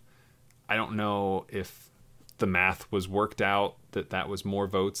 5. I don't know if the math was worked out that was more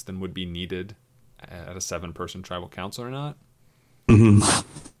votes than would be needed at a 7-person tribal council or not.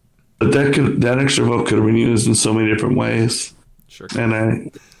 But that extra vote could have been used in so many different ways. Sure.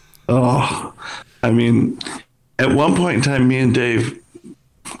 And I mean, at one point in time, me and Dave,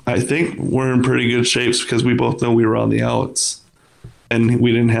 I think we're in pretty good shapes because we both know we were on the outs and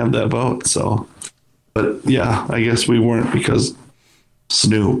we didn't have that vote. So, but yeah, I guess we weren't because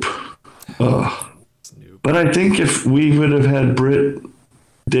Snoop. But I think if we would have had Britt,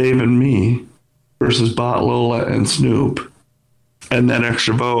 Dave, and me versus Bot, Lola, and Snoop, and that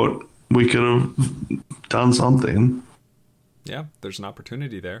extra vote, we could have done something. Yeah, there's an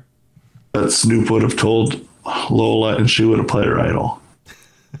opportunity there. But Snoop would have told Lola, and she would have played her idol.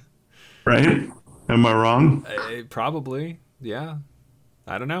 Right? Am I wrong? Probably. Yeah.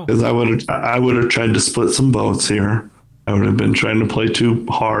 I don't know. Because I would have tried to split some votes here. I would have been trying to play too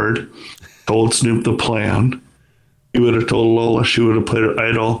hard. Told Snoop the plan. He would have told Lola, she would have played her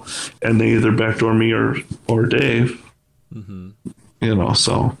idol, and they either backdoor me or Dave.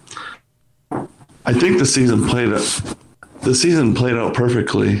 So I think the season played out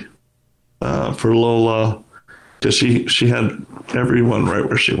perfectly for Lola, because she had everyone right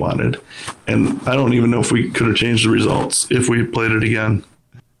where she wanted, and I don't even know if we could have changed the results if we played it again.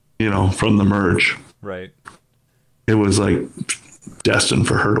 From the merge, right? It was like destined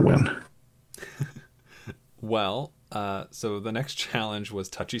for her to win. Well, so the next challenge was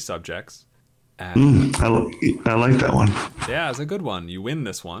touchy subjects. And I like that one. Yeah, it's a good one. You win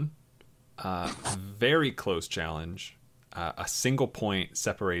this one. Very close challenge. A single point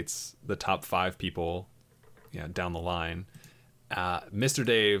separates the top 5 people down the line. Mr.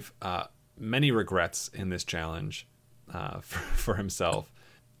 Dave, many regrets in this challenge for himself.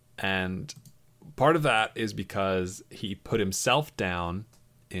 And part of that is because he put himself down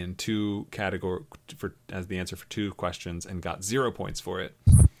in two category for as the answer for two questions and got 0 points for it.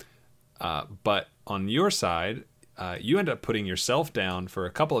 But on your side, you end up putting yourself down for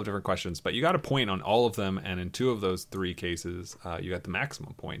a couple of different questions, but you got a point on all of them, and in two of those three cases, you got the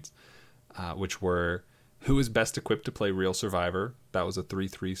maximum points, which were who is best equipped to play Real Survivor. That was a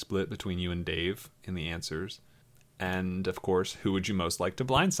 3-3 split between you and Dave in the answers. And, of course, who would you most like to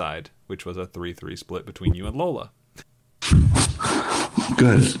blindside, which was a 3-3 split between you and Lola.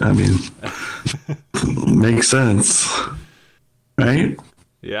 Good. I mean, makes sense. Right?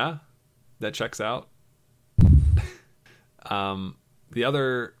 Yeah, that checks out. The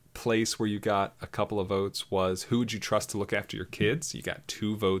other place where you got a couple of votes was who would you trust to look after your kids? You got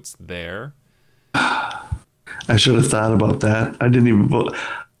 2 votes there. I should have thought about that. I didn't even vote.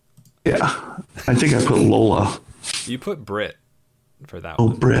 Yeah, I think I put Lola. You put Britt for that one.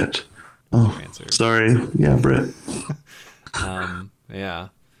 one. Oh, Britt. Oh, sorry. Yeah, Britt. Yeah.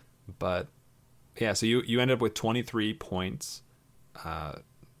 But, yeah, so you end up with 23 points.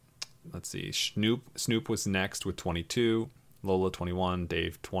 Let's see. Snoop was next with 22. Lola 21,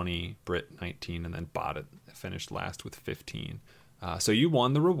 Dave 20, Britt 19, and then Bot finished last with 15. So you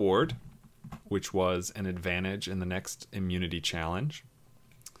won the reward, which was an advantage in the next immunity challenge.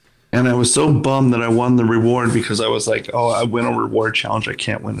 And I was so bummed that I won the reward because I was like, oh, I win a reward challenge. I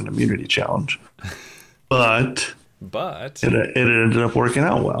can't win an immunity challenge. But it ended up working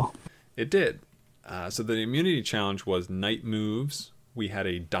out well. It did. So the immunity challenge was night moves. We had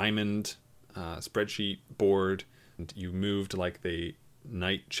a diamond spreadsheet board. And you moved like the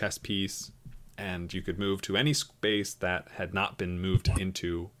knight chess piece, and you could move to any space that had not been moved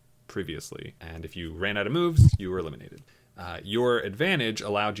into previously. And if you ran out of moves, you were eliminated. Your advantage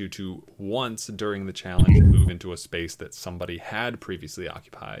allowed you to once during the challenge move into a space that somebody had previously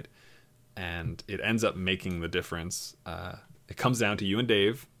occupied, and it ends up making the difference. It comes down to you and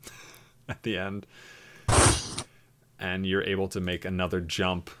Dave at the end, and you're able to make another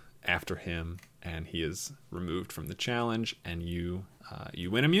jump after him, and he is removed from the challenge, and you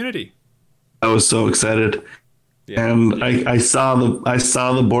win immunity. I was so excited. Yeah. And I saw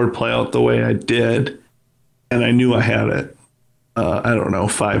the board play out the way I did, and I knew I had it. I don't know,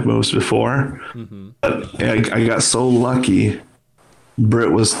 5 moves before. Mm-hmm. But I got so lucky.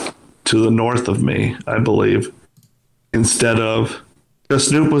 Britt was to the north of me, I believe, instead of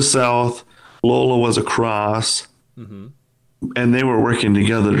Snoop was south, Lola was across, mm-hmm. and they were working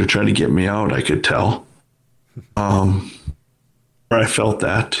together to try to get me out. I could tell, or I felt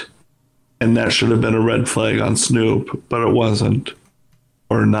that. And that should have been a red flag on Snoop, but it wasn't,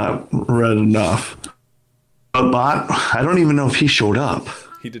 or not red enough. But Bot, I don't even know if he showed up.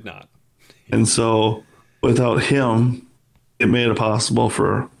 He did not. And so without him, it made it possible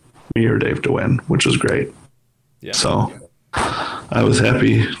for me or Dave to win, which was great. Yeah. So I was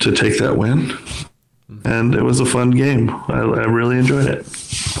happy to take that win. Mm-hmm. And it was a fun game. I really enjoyed it.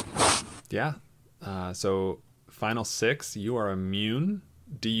 Yeah. So final 6, you are immune.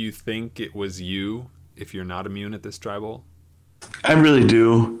 Do you think it was you if you're not immune at this tribal? I really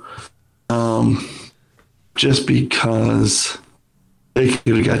do. Just because they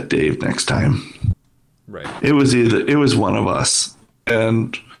could have got Dave next time. Right. It was one of us.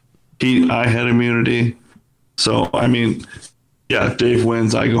 And I had immunity. So, I mean, yeah, if Dave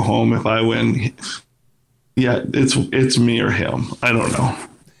wins, I go home. If I win, yeah, it's me or him. I don't know.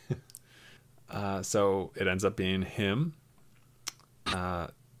 So it ends up being him.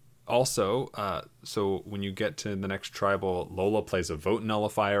 Also, so when you get to the next tribal, Lola plays a vote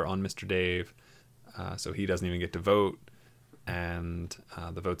nullifier on Mr. Dave, so he doesn't even get to vote, and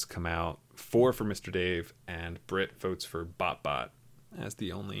the votes come out 4 for Mr. Dave, and Britt votes for Bot as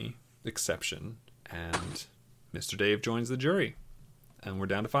the only exception, and Mr. Dave joins the jury, and we're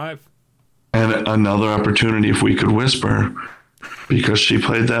down to 5. And another opportunity if we could whisper. Because she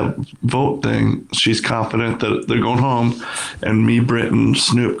played that vote thing, she's confident that they're going home, and me, Britt, and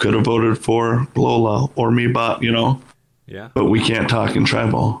Snoop could have voted for Lola or me, Bot, you know? Yeah. But we can't talk in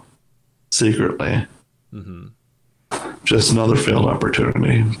tribal secretly. Mm-hmm. Just another failed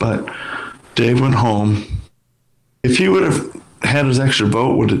opportunity. But Dave went home. If he would have had his extra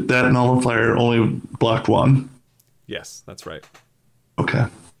vote, would that nullifier only blocked 1? Yes, that's right. Okay.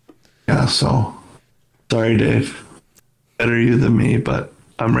 Yeah, so sorry, Dave. Better you than me, but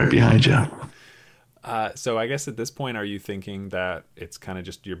I'm right behind you. So I guess at this point, are you thinking that it's kind of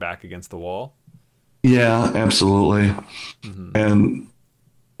just you're back against the wall? Yeah, absolutely. Mm-hmm. And,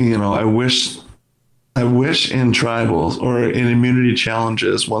 you know, I wish in tribals or in immunity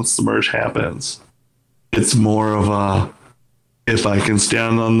challenges, once the merge happens, it's more of a, if I can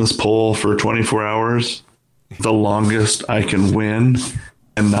stand on this pole for 24 hours, the longest I can win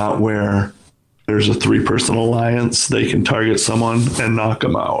and not where there's a 3-person alliance. They can target someone and knock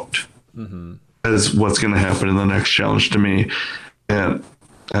them out. Mm-hmm. Is what's going to happen in the next challenge to me. And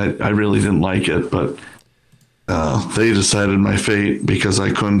I really didn't like it, but they decided my fate because I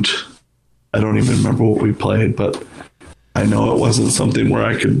don't even remember what we played, but I know it wasn't something where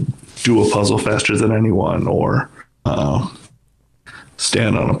I could do a puzzle faster than anyone or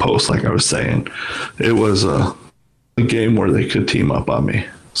stand on a post like I was saying. It was a game where they could team up on me.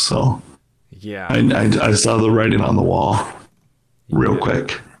 So yeah, I saw the writing on the wall real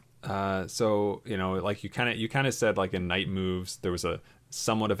quick. So, like you kind of said, like in Night Moves, there was a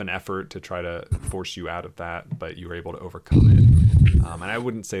somewhat of an effort to try to force you out of that, but you were able to overcome it. And I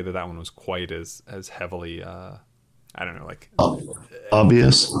wouldn't say that one was quite as heavily, I don't know, like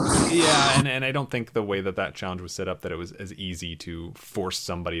obvious. Yeah, and I don't think the way that challenge was set up that it was as easy to force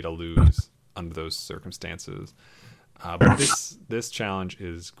somebody to lose under those circumstances. But this challenge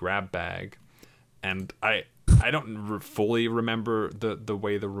is grab bag, and I don't fully remember the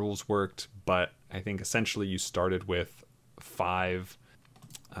way the rules worked, but I think essentially you started with 5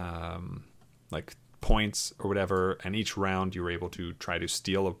 like points or whatever, and each round you were able to try to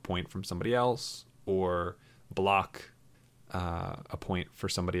steal a point from somebody else or block a point for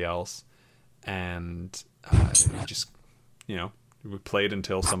somebody else, and we played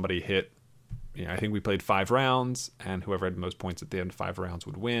until somebody hit. I think we played 5 rounds, and whoever had the most points at the end of 5 rounds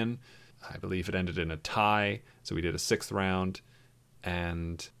would win. I believe it ended in a tie, so we did a 6th round,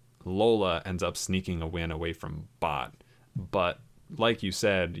 and Lola ends up sneaking a win away from Bot. But like you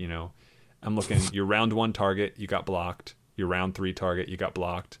said, I'm looking, your round 1 target, you got blocked. Your round 3 target, you got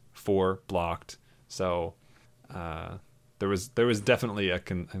blocked. 4 blocked. So there was definitely a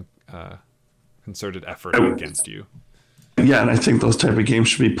concerted effort against you. Yeah, and I think those type of games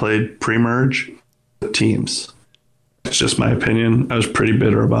should be played pre-merge with teams. It's just my opinion. I was pretty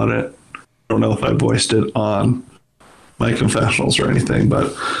bitter about it. I don't know if I voiced it on my confessionals or anything,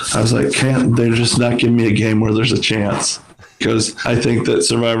 but I was like, they're just not giving me a game where there's a chance. Because I think that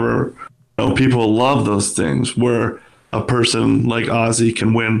Survivor, people love those things where a person like Ozzy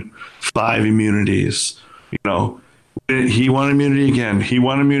can win 5 immunities. He won immunity again. He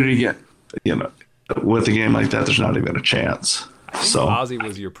won immunity again. With a game like that, there's not even a chance. So Ozzy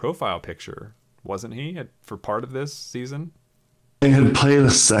was your profile picture, wasn't he, for part of this season? I had played a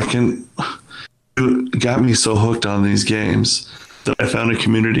second. It got me so hooked on these games that I found a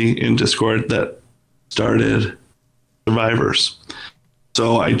community in Discord that started Survivors.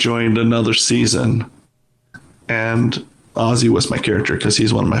 So I joined another season, and Ozzy was my character because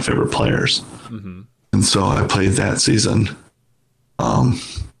he's one of my favorite players. Mm-hmm. And so I played that season.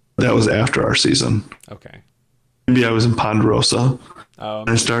 That was after our season. Okay. Maybe I was in Ponderosa when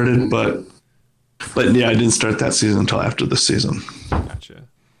I started, but yeah, I didn't start that season until after the season. Gotcha.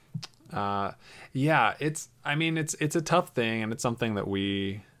 Yeah, it's a tough thing, and it's something that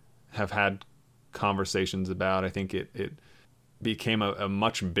we have had conversations about. I think it became a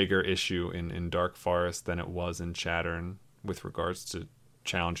much bigger issue in Dark Forest than it was in Chattern with regards to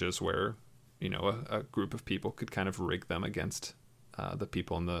challenges where a group of people could kind of rig them against the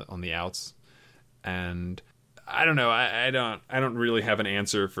people on the outs. And I don't know, I don't really have an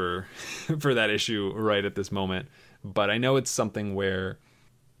answer for that issue right at this moment, but I know it's something where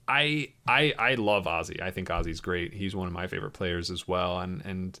I love Ozzy. I think Ozzy's great. He's one of my favorite players as well,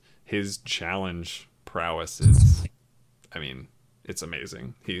 and his challenge prowess is, it's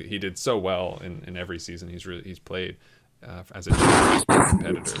amazing. He did so well in every season he's played as a challenge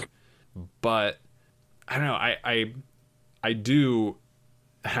competitor. But I don't know, I do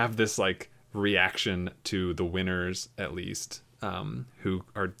have this like reaction to the winners, at least, who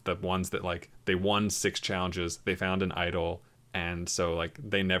are the ones that like they won 6 challenges, they found an idol, and so like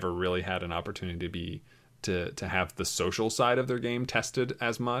they never really had an opportunity to have the social side of their game tested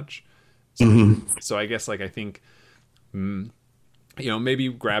as much. So I guess like I think maybe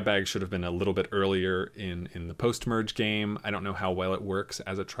grab bag should have been a little bit earlier in the post-merge game. I don't know how well it works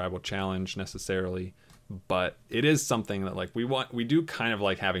as a tribal challenge necessarily, but it is something that like we do kind of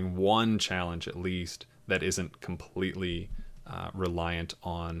like having one challenge at least that isn't completely reliant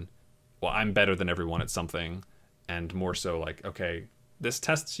on, well, I'm better than everyone at something, and more so like, okay, this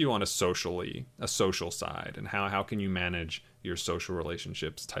tests you on a social side, and how can you manage your social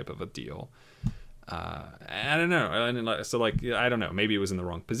relationships type of a deal. I don't know. So like, I don't know, maybe it was in the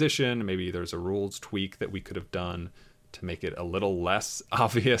wrong position. Maybe there's a rules tweak that we could have done to make it a little less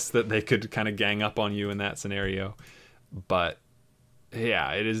obvious that they could kind of gang up on you in that scenario. But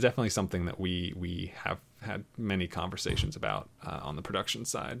yeah, it is definitely something that we have had many conversations about on the production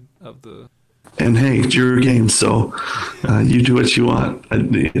side of the And hey, it's your game, so you do what you want.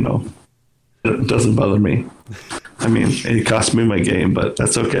 It doesn't bother me. I mean, it cost me my game, but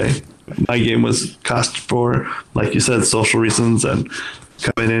that's okay. My game was cost for, like you said, social reasons and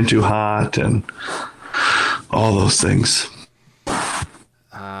coming in too hot and all those things.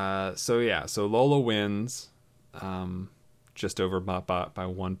 So Lola wins, just over Bot by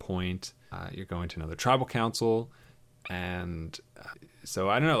 1 point. You're going to another tribal council, and so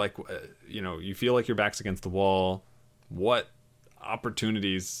I don't know, like, you feel like your back's against the wall. What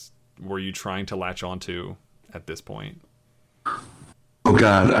opportunities were you trying to latch onto at this point? Oh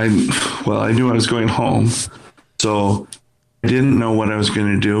God, I knew I was going home, so I didn't know what I was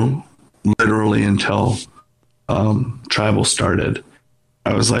going to do literally until tribal started.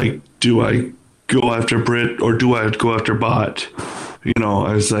 I was like, do I go after Brit or do I go after Bot?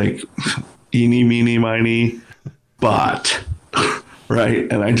 I was like, eeny, meeny, miny, Bot,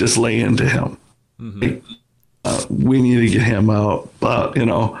 right? And I just lay into him. Mm-hmm. Like, we need to get him out, but I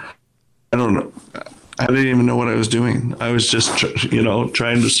don't know. I didn't even know what I was doing. I was just,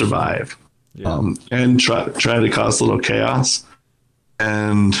 trying to survive, and try to cause a little chaos.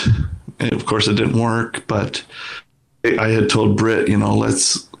 And of course, it didn't work. But I had told Britt,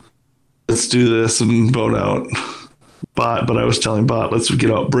 let's do this and vote out Bot. But I was telling Bot, let's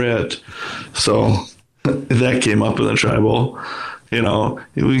get out Britt. So that came up in the tribal.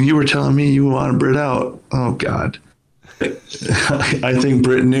 You were telling me you wanted Britt out. Oh God, I think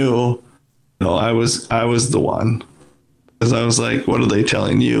Britt knew. I was the one, because I was like, what are they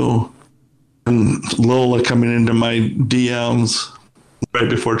telling you? And Lola coming into my DMs right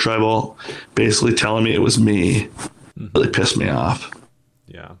before tribal, basically telling me it was me, really pissed me off.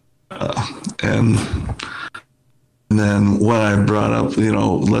 Yeah. And then when I brought up,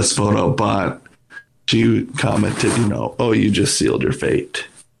 let's vote out Bot, she commented, oh, you just sealed your fate.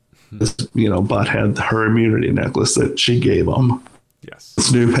 Bot had her immunity necklace that she gave him. Yes.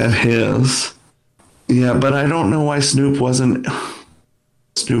 Snoop had his. Yeah, but I don't know why Snoop wasn't.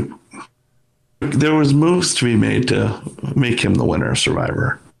 Snoop. There was moves to be made to make him the winner of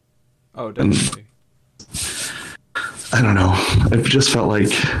Survivor. Oh, definitely. I don't know. It just felt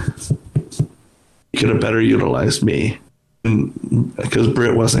like he could have better utilized me, because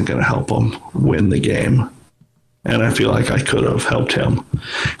Britt wasn't going to help him win the game. And I feel like I could have helped him,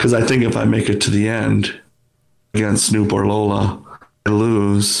 because I think if I make it to the end against Snoop or Lola, I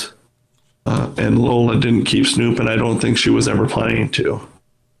lose. And Lola didn't keep Snoop, and I don't think she was ever planning to.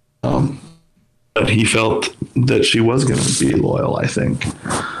 But he felt that she was going to be loyal, I think.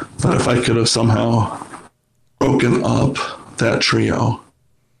 But if I could have somehow broken up that trio,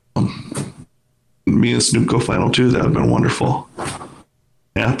 me and Snoop go final two, that would have been wonderful.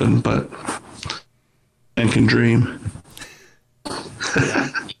 Happened, but I can dream. Yeah,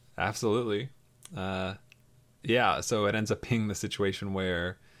 absolutely. So it ends up being the situation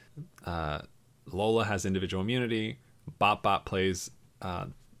where Lola has individual immunity. Bot plays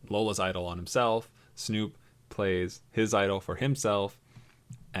Lola's idol on himself. Snoop plays his idol for himself.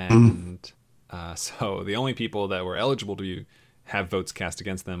 And so the only people that were eligible to have votes cast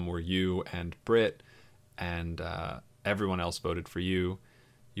against them were you and Britt, and everyone else voted for you.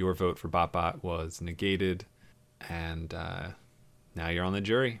 Your vote for Bot was negated, and now you're on the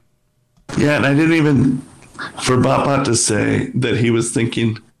jury. Yeah, and I didn't even, for Bot to say that he was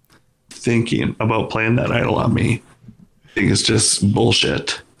thinking about playing that idol on me, I think it's just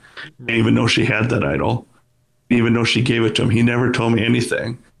bullshit. I didn't even know she had that idol. Even though she gave it to him, he never told me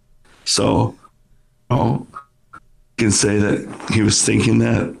anything. So, I can say that he was thinking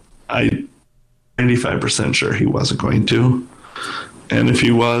that. I'm 95% sure he wasn't going to. And if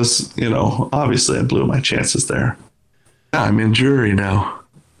he was, obviously I blew my chances there. Yeah, I'm in jury now.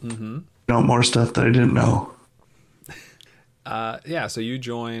 Mm-hmm. More stuff that I didn't know. So you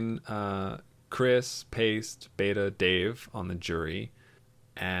join Chris, Paste, Beta, Dave on the jury.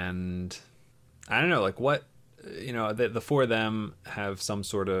 And I don't know, like what, the four of them have some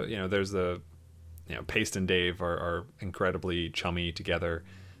sort of, there's Paste and Dave are incredibly chummy together.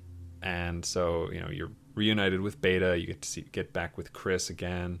 And so, you're reunited with Beta, you get to get back with Chris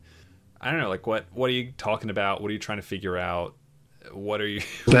again. I don't know, like what are you talking about? What are you trying to figure out? What are you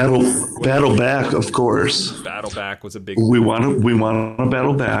battle back, of course. Battle back was a big we want to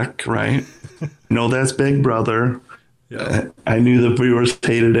battle back, right? No, that's Big Brother. Yeah. I knew the viewers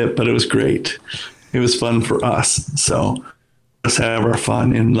hated it, but it was great. It was fun for us. So let's have our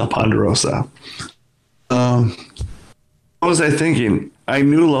fun in La Ponderosa. What was I thinking? I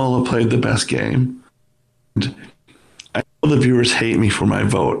knew Lola played the best game. And I know the viewers hate me for my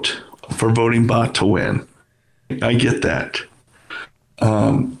vote, for voting Bot to win. I get that.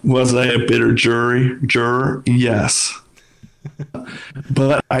 Was I a bitter juror? Yes.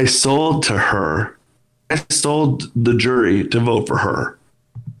 But I sold to her. I sold the jury to vote for her.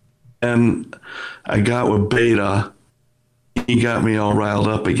 And I got with Beta. He got me all riled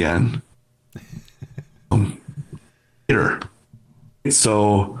up again.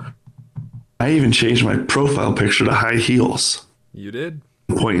 So I even changed my profile picture to high heels. You did?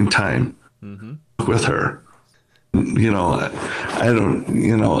 Point in time with her.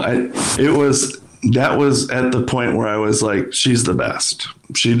 That was at the point where I was like, she's the best.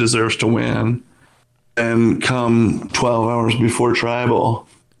 She deserves to win. And come 12 hours before tribal,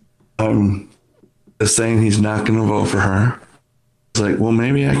 I'm saying he's not going to vote for her. It's like, well,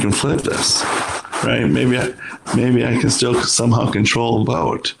 maybe I can flip this, right? Maybe I can still somehow control a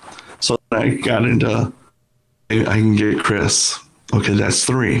vote. So I got into, I can get Chris. Okay, that's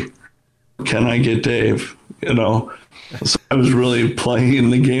 3. Can I get Dave? So I was really playing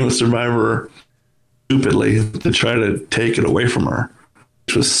the game of Survivor stupidly to try to take it away from her,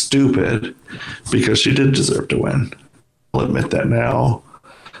 which was stupid because she did deserve to win. I'll admit that now.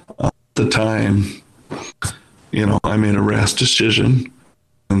 At the time, I made a rash decision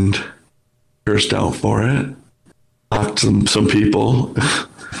and cursed out for it. Locked some people.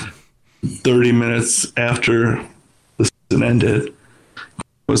 30 minutes after the season ended,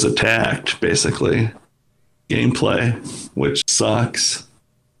 was attacked, basically. Gameplay, which sucks.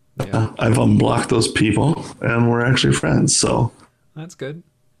 Yeah. I've unblocked those people, and we're actually friends. So that's good.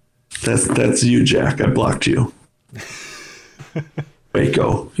 That's you, Jack. I blocked you.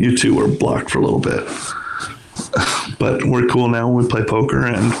 Waco, you two were blocked for a little bit, but we're cool now when we play poker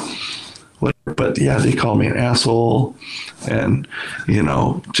and whatever. But yeah, they call me an asshole, and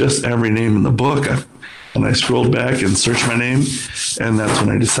just every name in the book. And I scrolled back and searched my name, and that's when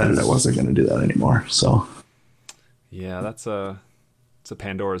I decided I wasn't going to do that anymore. So. Yeah, it's a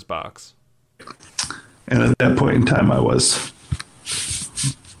Pandora's box. And at that point in time, I was.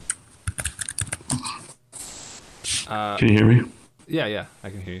 Can you hear me? Yeah, I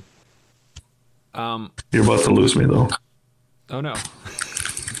can hear you. You're about to lose me, though. Oh no.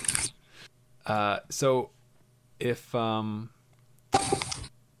 So, if I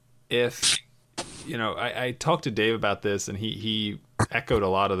talked to Dave about this, and he echoed a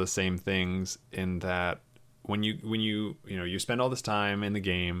lot of the same things in that. When you spend all this time in the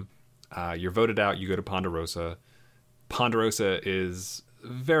game, you're voted out, you go to Ponderosa. Ponderosa is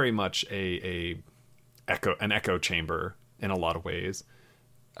very much an echo chamber in a lot of ways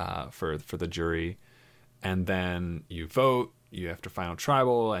for the jury. And then you vote, you have to final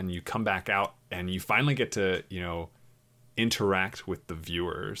tribal, and you come back out, and you finally get to interact with the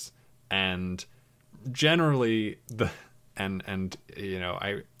viewers. And generally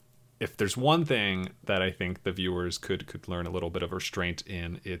if there's one thing that I think the viewers could learn a little bit of restraint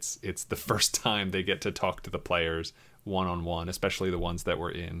in, it's the first time they get to talk to the players one-on-one, especially the ones that were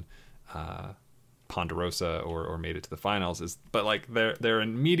in Ponderosa or made it to the finals. But like their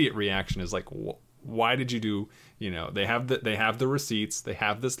immediate reaction is like, why did you do? They have the receipts, they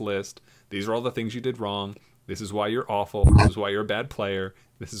have this list. These are all the things you did wrong. This is why you're awful. This is why you're a bad player.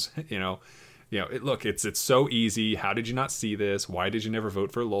 This is it's so easy. How did you not see this? Why did you never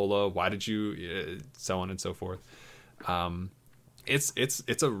vote for Lola? Why did you so on and so forth?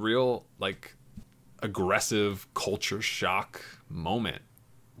 It's a real aggressive culture shock moment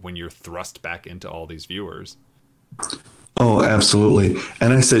when you're thrust back into all these viewers. Oh, absolutely.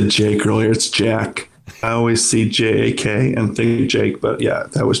 And I said Jake earlier. It's Jack. I always see J-A-K and think Jake, but yeah,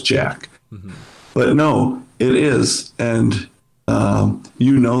 that was Jack. Mm-hmm. But no, it is. And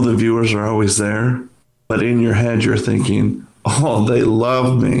the viewers are always there, but in your head you're thinking, oh, they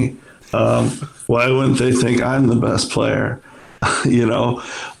love me. Why wouldn't they think I'm the best player? But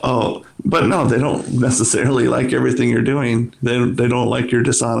no, they don't necessarily like everything you're doing. They don't like your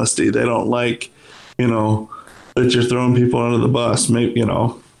dishonesty. They don't like, that you're throwing people under the bus. Maybe,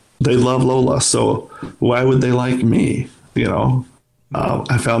 they love Lola. So why would they like me?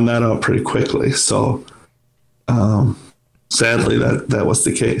 I found that out pretty quickly. So, sadly, that was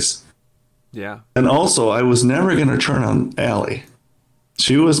the case. Yeah. And also, I was never going to turn on Allie.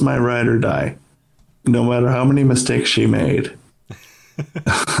 She was my ride or die, no matter how many mistakes she made.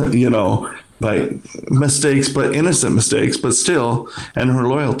 Mistakes, but innocent mistakes, but still, and her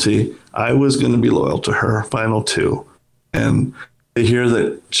loyalty, I was going to be loyal to her final 2. And to hear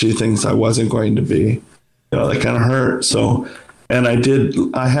that she thinks I wasn't going to be, that kind of hurt. So, and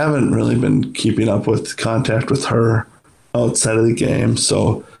I haven't really been keeping up with contact with her outside of the game.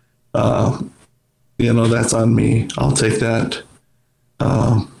 So, that's on me. I'll take that.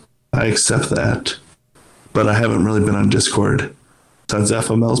 I accept that. But I haven't really been on Discord since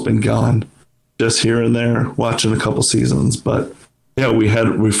FML's been gone, just here and there, watching a couple seasons. But yeah,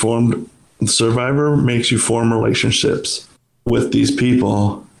 we formed Survivor makes you form relationships with these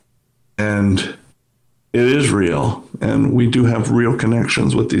people, and it is real, and we do have real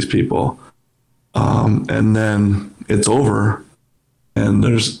connections with these people. And then it's over, and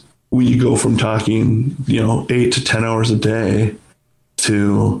we go from talking, 8 to 10 hours a day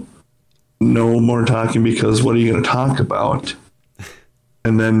to no more talking, because what are you going to talk about?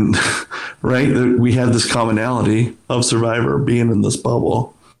 And then, right, we had this commonality of Survivor being in this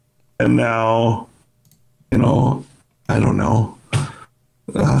bubble. And now, I don't know,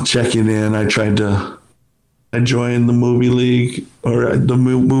 checking in. I joined the movie league, or the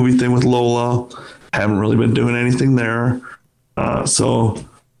movie thing with Lola. Haven't really been doing anything there. So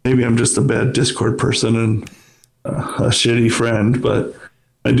maybe I'm just a bad Discord person and a shitty friend, but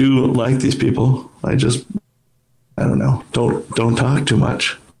I do like these people. I don't know. Don't talk too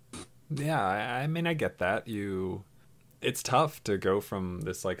much. Yeah, I mean, I get that. It's tough to go from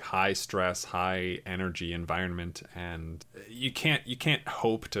this like high stress, high energy environment, and you can't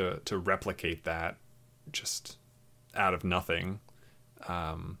hope to replicate that just out of nothing.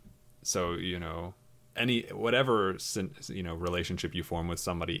 So whatever relationship you form with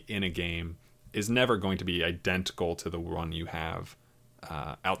somebody in a game is never going to be identical to the one you have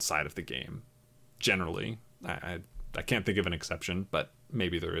outside of the game. Generally, I can't think of an exception, but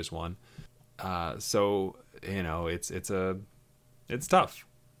maybe there is one. So it's tough.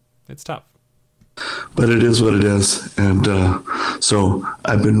 It's tough. But it is what it is, and so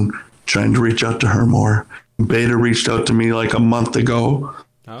I've been trying to reach out to her more. Beta reached out to me like a month ago.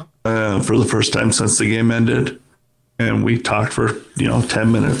 Oh. For the first time since the game ended, and we talked for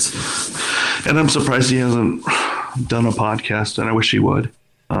 10 minutes. And I'm surprised he hasn't done a podcast, and I wish he would.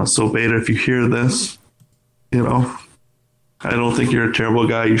 So Beta, if you hear this, I don't think you're a terrible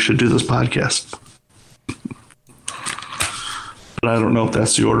guy. You should do this podcast. But I don't know if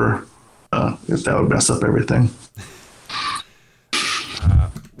that's the order. If that would mess up everything.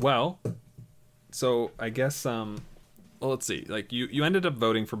 Well, so I guess let's see. Like you ended up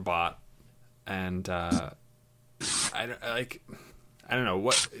voting for bot, and I don't know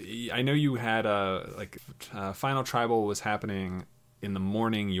what. I know you had Final Tribal was happening in the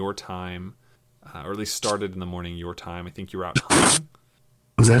morning your time, or at least started in the morning your time. I think you were out hunting.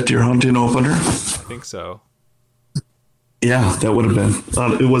 Was that your hunting opener? I think so. Yeah, that would have been.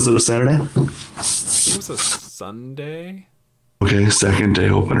 Was it a Saturday? It was a Sunday. Okay, second day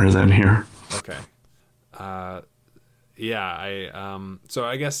opener then here. Okay. Yeah, so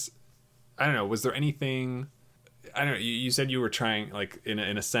I guess, I don't know, was there anything, I don't know, you said you were trying, like, in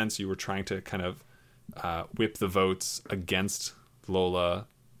a sense, you were trying to kind of whip the votes against Lola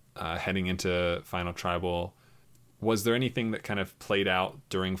heading into Final Tribal. Was there anything that kind of played out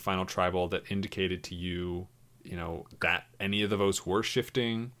during Final Tribal that indicated to you, that any of the votes were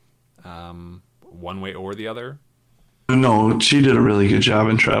shifting one way or the other? No, she did a really good job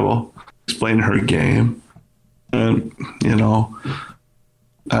in Tribal, explaining her game. And, and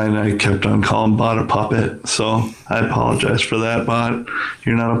I kept on calling Bot a puppet. So I apologize for that, Bot.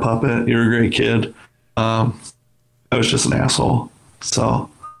 You're not a puppet. You're a great kid. I was just an asshole. So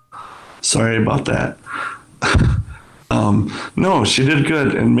sorry about that. No, she did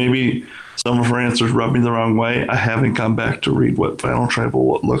good. And maybe some of her answers rubbed me the wrong way. I haven't gone back to read what Final Tribal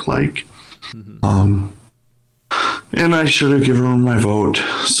would look like. Mm-hmm. And I should have given her my vote.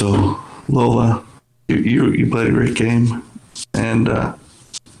 So Lola, you played a great game, and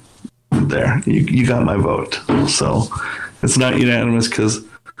there you got my vote. So it's not unanimous because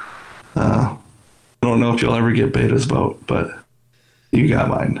I don't know if you'll ever get Beta's vote, but you got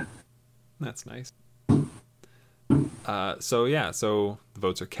mine. That's nice. So the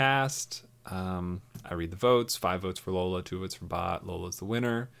votes are cast. I read the votes. 5 votes for Lola, 2 votes for Bot. Lola's the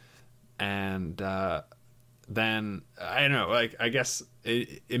winner, and then I don't know. Like, I guess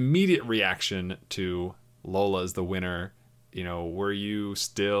immediate reaction to Lola as the winner. Were you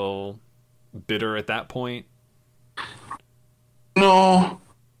still bitter at that point? No,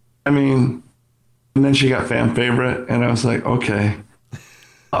 I mean, and then she got fan favorite, and I was like, okay,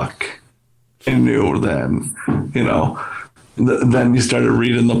 fuck. I knew then, then you started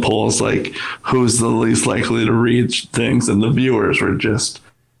reading the polls, like who's the least likely to read things, and the viewers were just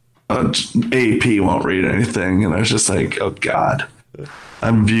AP won't read anything, and I was just like, oh God,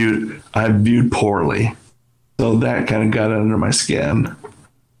 I'm viewed poorly, so that kind of got under my skin.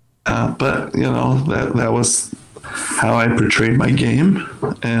 But that was how I portrayed my game,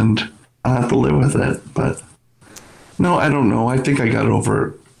 and I have to live with it. But no, I don't know. I think I got over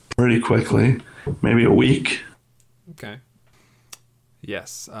it pretty quickly, maybe a week. Okay.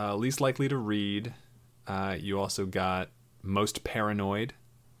 Yes. Least likely to read. You also got most paranoid,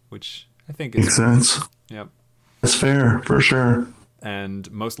 which I think is... Makes sense. Yep. That's fair, for sure.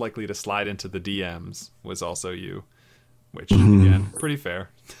 And most likely to slide into the DMs was also you, which, again, pretty fair.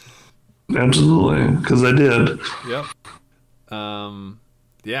 Absolutely, because I did. Yep.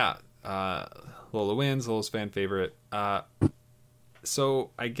 Yeah. Lola wins. Lola's fan favorite. So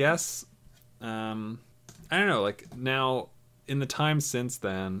I guess, I don't know, like now in the time since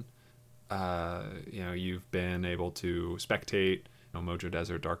then, you've been able to spectate, Mojo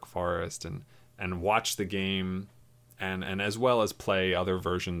Desert, Dark Forest, and watch the game, and as well as play other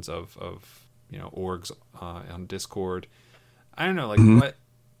versions of orgs on Discord. I don't know, like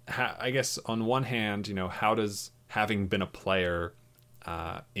I guess on one hand, how does having been a player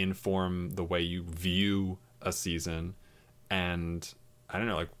inform the way you view a season? And I don't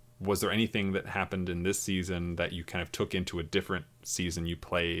know, like, was there anything that happened in this season that you kind of took into a different season you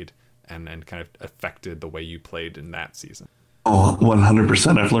played and kind of affected the way you played in that season? Oh,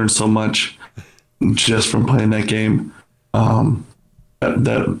 100%. I've learned so much just from playing that game.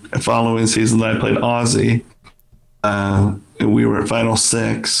 That following season that I played Aussie, we were at Final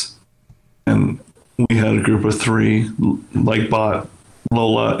Six, and we had a group of three, like Bot,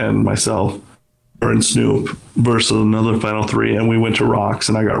 Lola, and myself, or in Snoop, versus another Final Three, and we went to Rocks,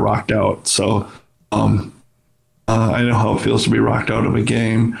 and I got rocked out. So I know how it feels to be rocked out of a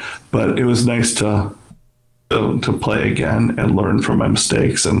game, but it was nice to play again and learn from my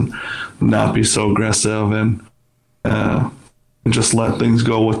mistakes and not be so aggressive and just let things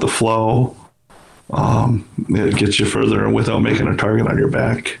go with the flow. It gets you further without making a target on your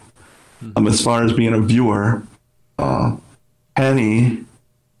back. As far as being a viewer, Penny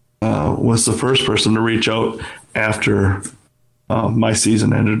was the first person to reach out after my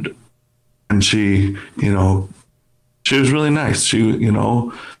season ended, and she was really nice. She,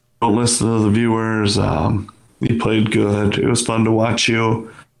 don't listen to the viewers. You played good. It was fun to watch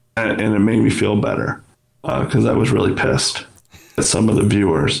you, and it made me feel better because I was really pissed at some of the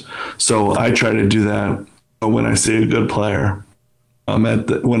viewers. So I try to do that when I see a good player.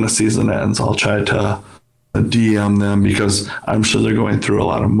 When the season ends, I'll try to DM them because I'm sure they're going through a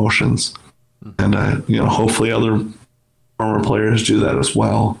lot of emotions, and hopefully other former players do that as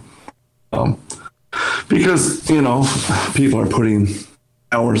well. Because people are putting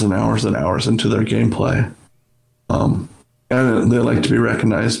hours and hours and hours into their gameplay, and they like to be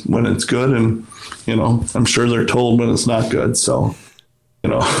recognized when it's good, and I'm sure they're told when it's not good. So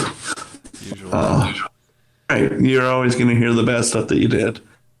Usually. Right, you're always going to hear the bad stuff that you did.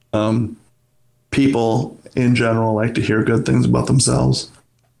 People in general like to hear good things about themselves,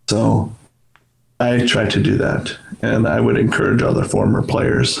 so I try to do that, and I would encourage other former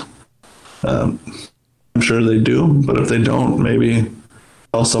players. I'm sure they do, but if they don't, maybe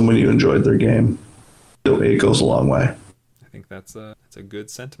tell someone you enjoyed their game. It goes a long way. I think that's a good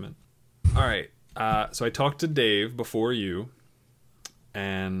sentiment. All right, so I talked to Dave before you,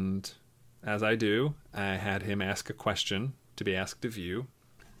 and as I do, I had him ask a question to be asked of you.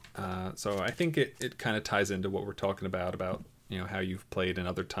 So I think it kind of ties into what we're talking about how you've played in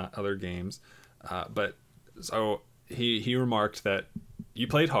other games. But so he remarked that you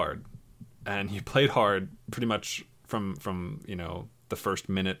played hard, and you played hard pretty much from the first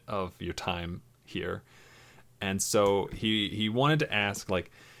minute of your time here. And so he wanted to ask,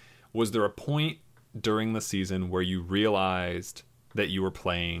 like, was there a point during the season where you realized that you were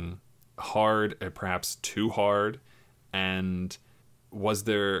playing hard, or perhaps too hard? And was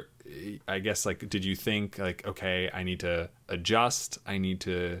there, I guess, like, did you think, like, okay, I need to adjust, I need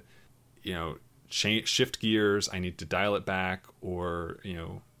to shift gears, I need to dial it back, or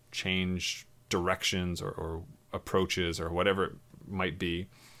change directions or approaches or whatever it might be,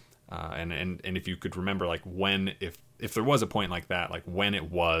 and if you could remember, like, when, if there was a point like that, like when it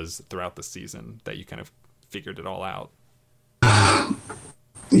was throughout the season that you kind of figured it all out.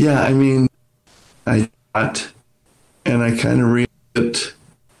 Yeah, I mean, I thought, and I kind of read it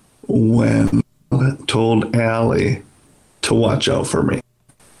when I told Allie to watch out for me.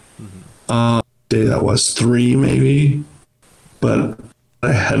 Day that was 3 maybe, but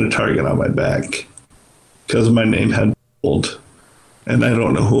I had a target on my back because my name had pulled, and I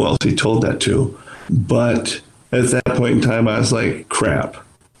don't know who else he told that to, but at that point in time I was like, crap,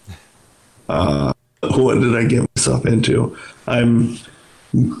 what did I get myself into? I'm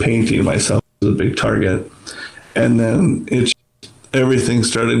painting myself as a big target, and then everything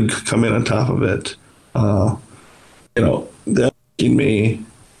started coming on top of it. That making me,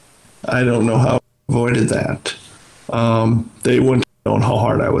 I don't know how I avoided that. They wouldn't have known how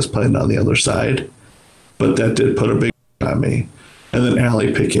hard I was playing on the other side, but that did put a big on me. and then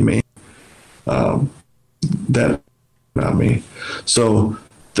Allie picking me. That not me. So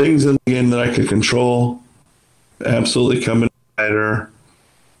things in the game that I could control absolutely come in later.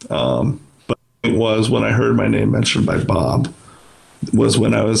 But it was when I heard my name mentioned by Bob, was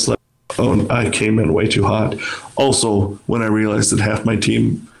when I was like, oh, I came in way too hot. Also, when I realized that half my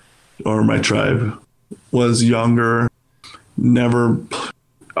team or my tribe was younger, never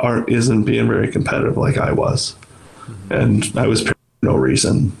isn't being very competitive like I was. And I was for no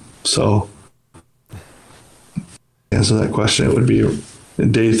reason. So, answer that question, it would be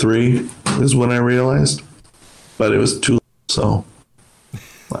day 3 is when I realized, but it was too late, so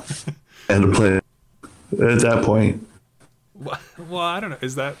I had to play at that point. Well, I don't know.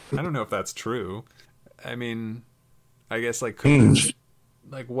 I don't know if that's true. I mean, I guess like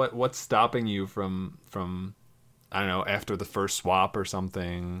what's stopping you from I don't know, after the first swap or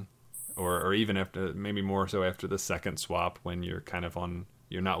something, or even after, maybe more so after the second swap, when you're kind of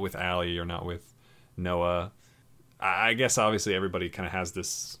you're not with Allie, you're not with Noah. I guess obviously everybody kind of has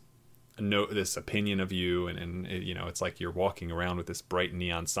this opinion of you, and you know, it's like you're walking around with this bright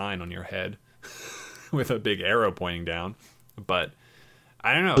neon sign on your head with a big arrow pointing down. But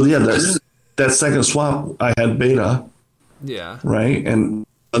I don't know. Well, yeah, that second swap, I had Beta. Yeah. Right, and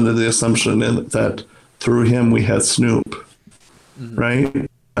under the assumption that through him we had Snoop. Mm-hmm. Right.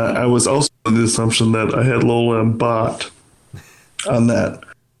 I was also under the assumption that I had Lola and Bot on that.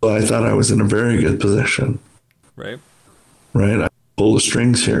 So I thought I was in a very good position. Right. Right. I pulled the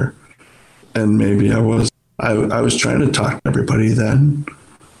strings here, and maybe I was trying to talk to everybody then.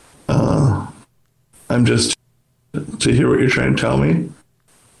 I'm just to hear what you're trying to tell me.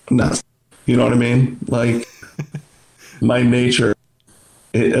 Not, you know what I mean? Like my nature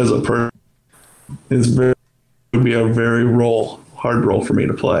as a person would be a very hard role for me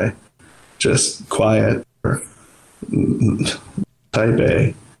to play. Just quiet or type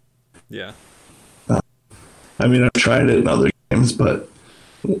A. Yeah. I mean, I've tried it in other games, but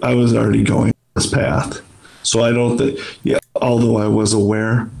I was already going this path. So I don't think, although I was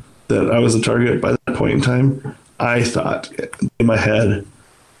aware that I was a target by that point in time, I thought in my head,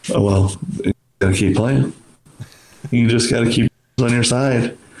 oh, well, you gotta keep playing. You just gotta keep on your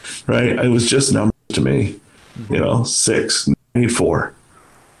side, right? It was just numbers to me, 6, I need 4.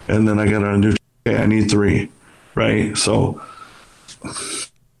 And then I got a new, I need 3, right? So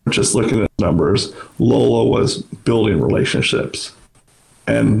just looking at numbers, Lola was building relationships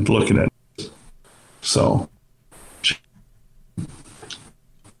and looking at it. So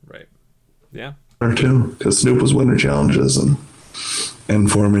right. Yeah. Or too, because Snoop was winning challenges and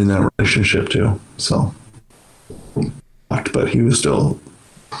forming that relationship too. So, but he was still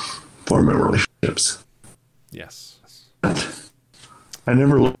forming relationships. Yes. I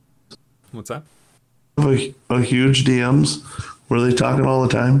never. What's that? A huge DMs. Were they talking all the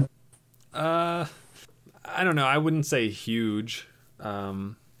time? I don't know. I wouldn't say huge,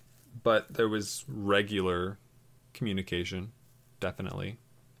 but there was regular communication, definitely.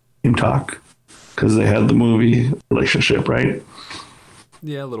 Team talk, because they had the movie relationship, right?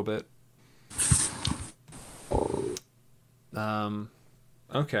 Yeah, a little bit.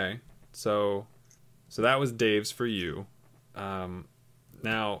 Okay. So that was Dave's for you.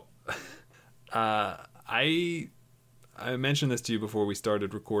 Now, I mentioned this to you before we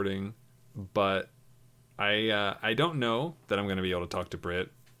started recording, but I don't know that I'm going to be able to talk to Britt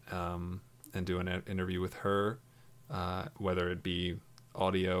and do an interview with her, whether it be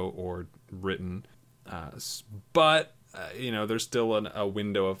audio or written. But there's still a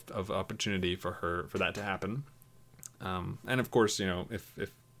window of opportunity for that to happen. And of course,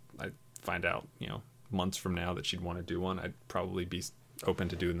 if I find out, months from now that she'd want to do one, I'd probably be open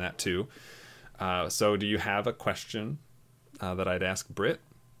to doing that too. So do you have a question that I'd ask Britt?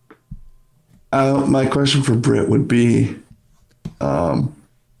 My question for Britt would be,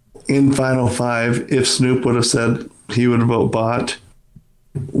 in Final 5, if Snoop would have said he would vote Bot,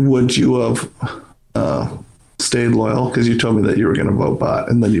 would you have stayed loyal? Because you told me that you were going to vote Bot,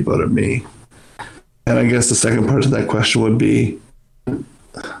 and then you voted me. And I guess the second part of that question would be,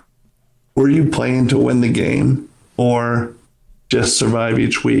 were you playing to win the game or just survive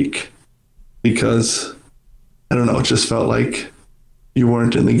each week? Because, I don't know, it just felt like you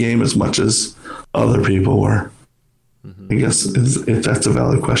weren't in the game as much as other people were. Mm-hmm. I guess if that's a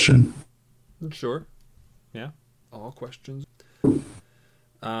valid question. Sure. Yeah. All questions.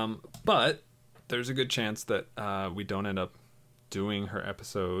 But there's a good chance that we don't end up doing her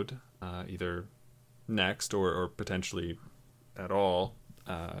episode either next or potentially at all.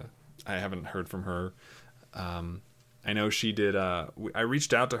 I haven't heard from her. I know she did. I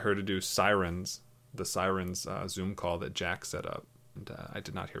reached out to her to do the Sirens Zoom call that Jack set up. And I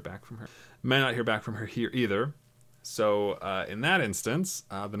did not hear back from her. May not hear back from her here either. So in that instance,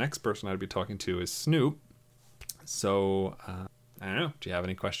 the next person I'd be talking to is Snoop. So I don't know. Do you have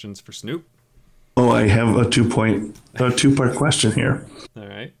any questions for Snoop? Oh, I have a two-part question here. All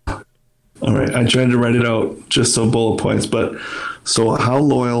right. I tried to write it out just so bullet points, but so how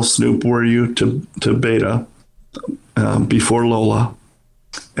loyal, Snoop, were you to Beta before Lola?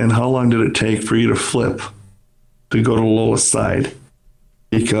 And how long did it take for you to flip to go to Lola's side?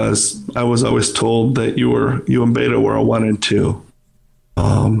 Because I was always told that you and Beta were a 1 and 2.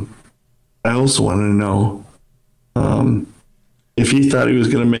 I also wanted to know if he thought he was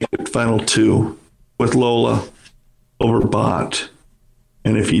going to make it final 2 with Lola over Bot.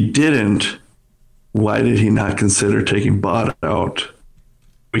 And if he didn't, why did he not consider taking Bot out?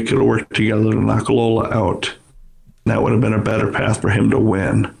 We could have worked together to knock Lola out. That would have been a better path for him to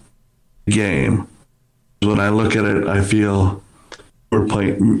win the game. When I look at it, I feel we're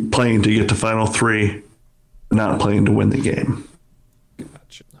playing to get to final 3, not playing to win the game.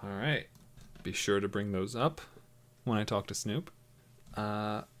 Gotcha. All right. Be sure to bring those up when I talk to Snoop.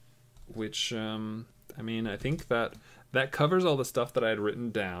 Which, I mean, I think that covers all the stuff that I had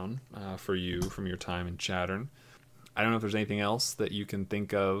written down for you from your time in Chattern. I don't know if there's anything else that you can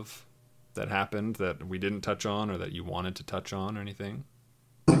think of that happened that we didn't touch on or that you wanted to touch on or anything.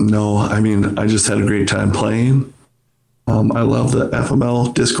 No, I mean, I just had a great time playing. I love the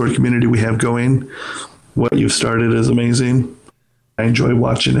FML Discord community we have going. What you've started is amazing. I enjoy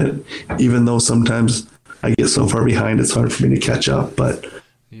watching it, even though sometimes I get so far behind it's hard for me to catch up. But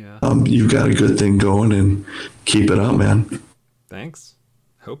yeah, you've got a good thing going, and keep it up, man. Thanks.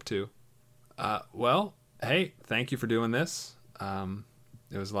 Hope to. Well, hey, thank you for doing this.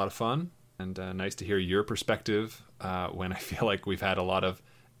 It was a lot of fun and nice to hear your perspective when I feel like we've had a lot of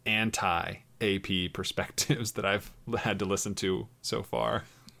anti-AP perspectives that I've had to listen to so far.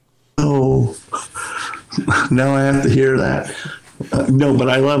 Oh, now I have to hear that. No, but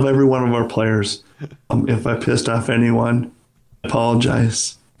I love every one of our players. If I pissed off anyone, I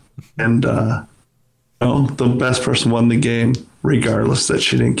apologize. And the best person won the game, regardless that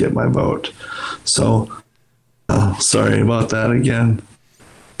she didn't get my vote. So sorry about that again.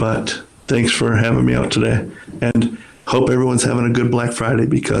 But thanks for having me out today. And hope everyone's having a good Black Friday,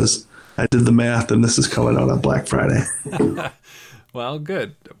 because I did the math and this is coming out on Black Friday. Well,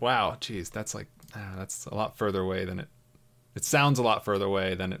 good. Wow. Geez, that's that's a lot further away than it sounds a lot further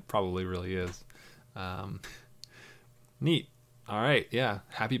away than it probably really is. Neat. All right. Yeah.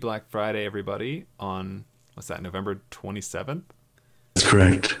 Happy Black Friday, everybody, on, what's that, November 27th? That's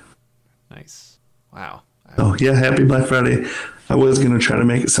correct. Nice. Wow. Oh, yeah. Happy Black Friday. I was going to try to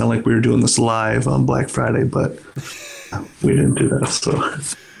make it sound like we were doing this live on Black Friday, but we didn't do that. So,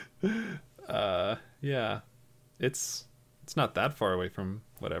 yeah, it's not that far away from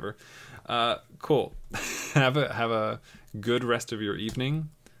whatever. Cool. Have a good rest of your evening,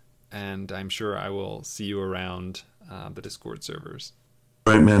 and I'm sure I will see you around the Discord servers.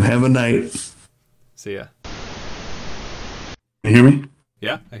 All right, man. Have a night. See ya. You hear me?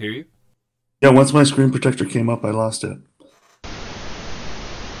 Yeah, I hear you. Yeah, once my screen protector came up, I lost it.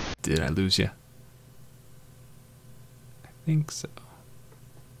 Did I lose you? I think so.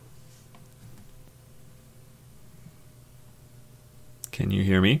 Can you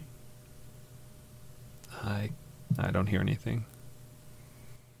hear me? I don't hear anything.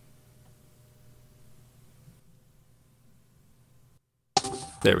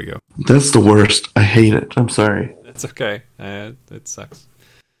 There we go. That's the worst. I hate it. I'm sorry. It's okay. It sucks.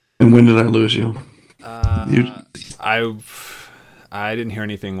 And when did I lose you? I didn't hear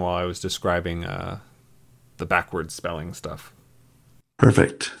anything while I was describing the backwards spelling stuff.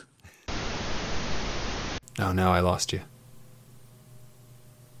 Perfect. Oh no, I lost you.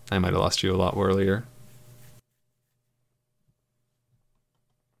 I might have lost you a lot earlier.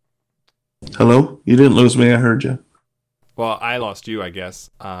 Hello? You didn't lose me. I heard you. Well, I lost you, I guess.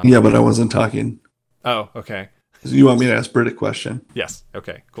 Yeah, but I wasn't talking. Oh, okay. You want me to ask Britt a question? Yes.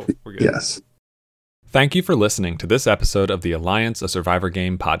 Okay, cool. We're good. Yes. Thank you for listening to this episode of the Alliance, a Survivor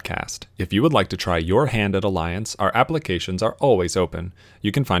Game podcast. If you would like to try your hand at Alliance, our applications are always open.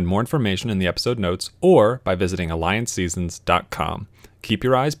 You can find more information in the episode notes or by visiting allianceseasons.com. Keep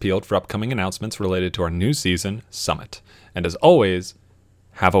your eyes peeled for upcoming announcements related to our new season, Summit. And as always,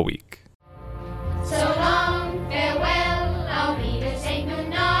 have a week. So long, farewell, I'll be to say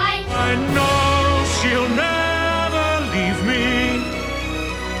goodnight. I know she'll never leave me,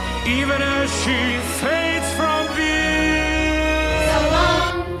 even as she fades from view. So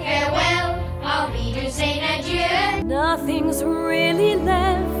long, farewell, I'll be to say adieu. Nothing's really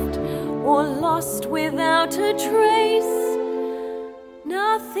left or lost without a trace.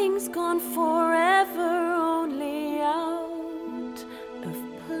 nothing's gone forever, only out of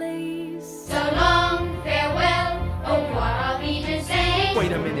place. So long, farewell, oh, what are we to say?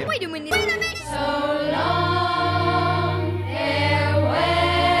 Wait a minute. Wait a minute.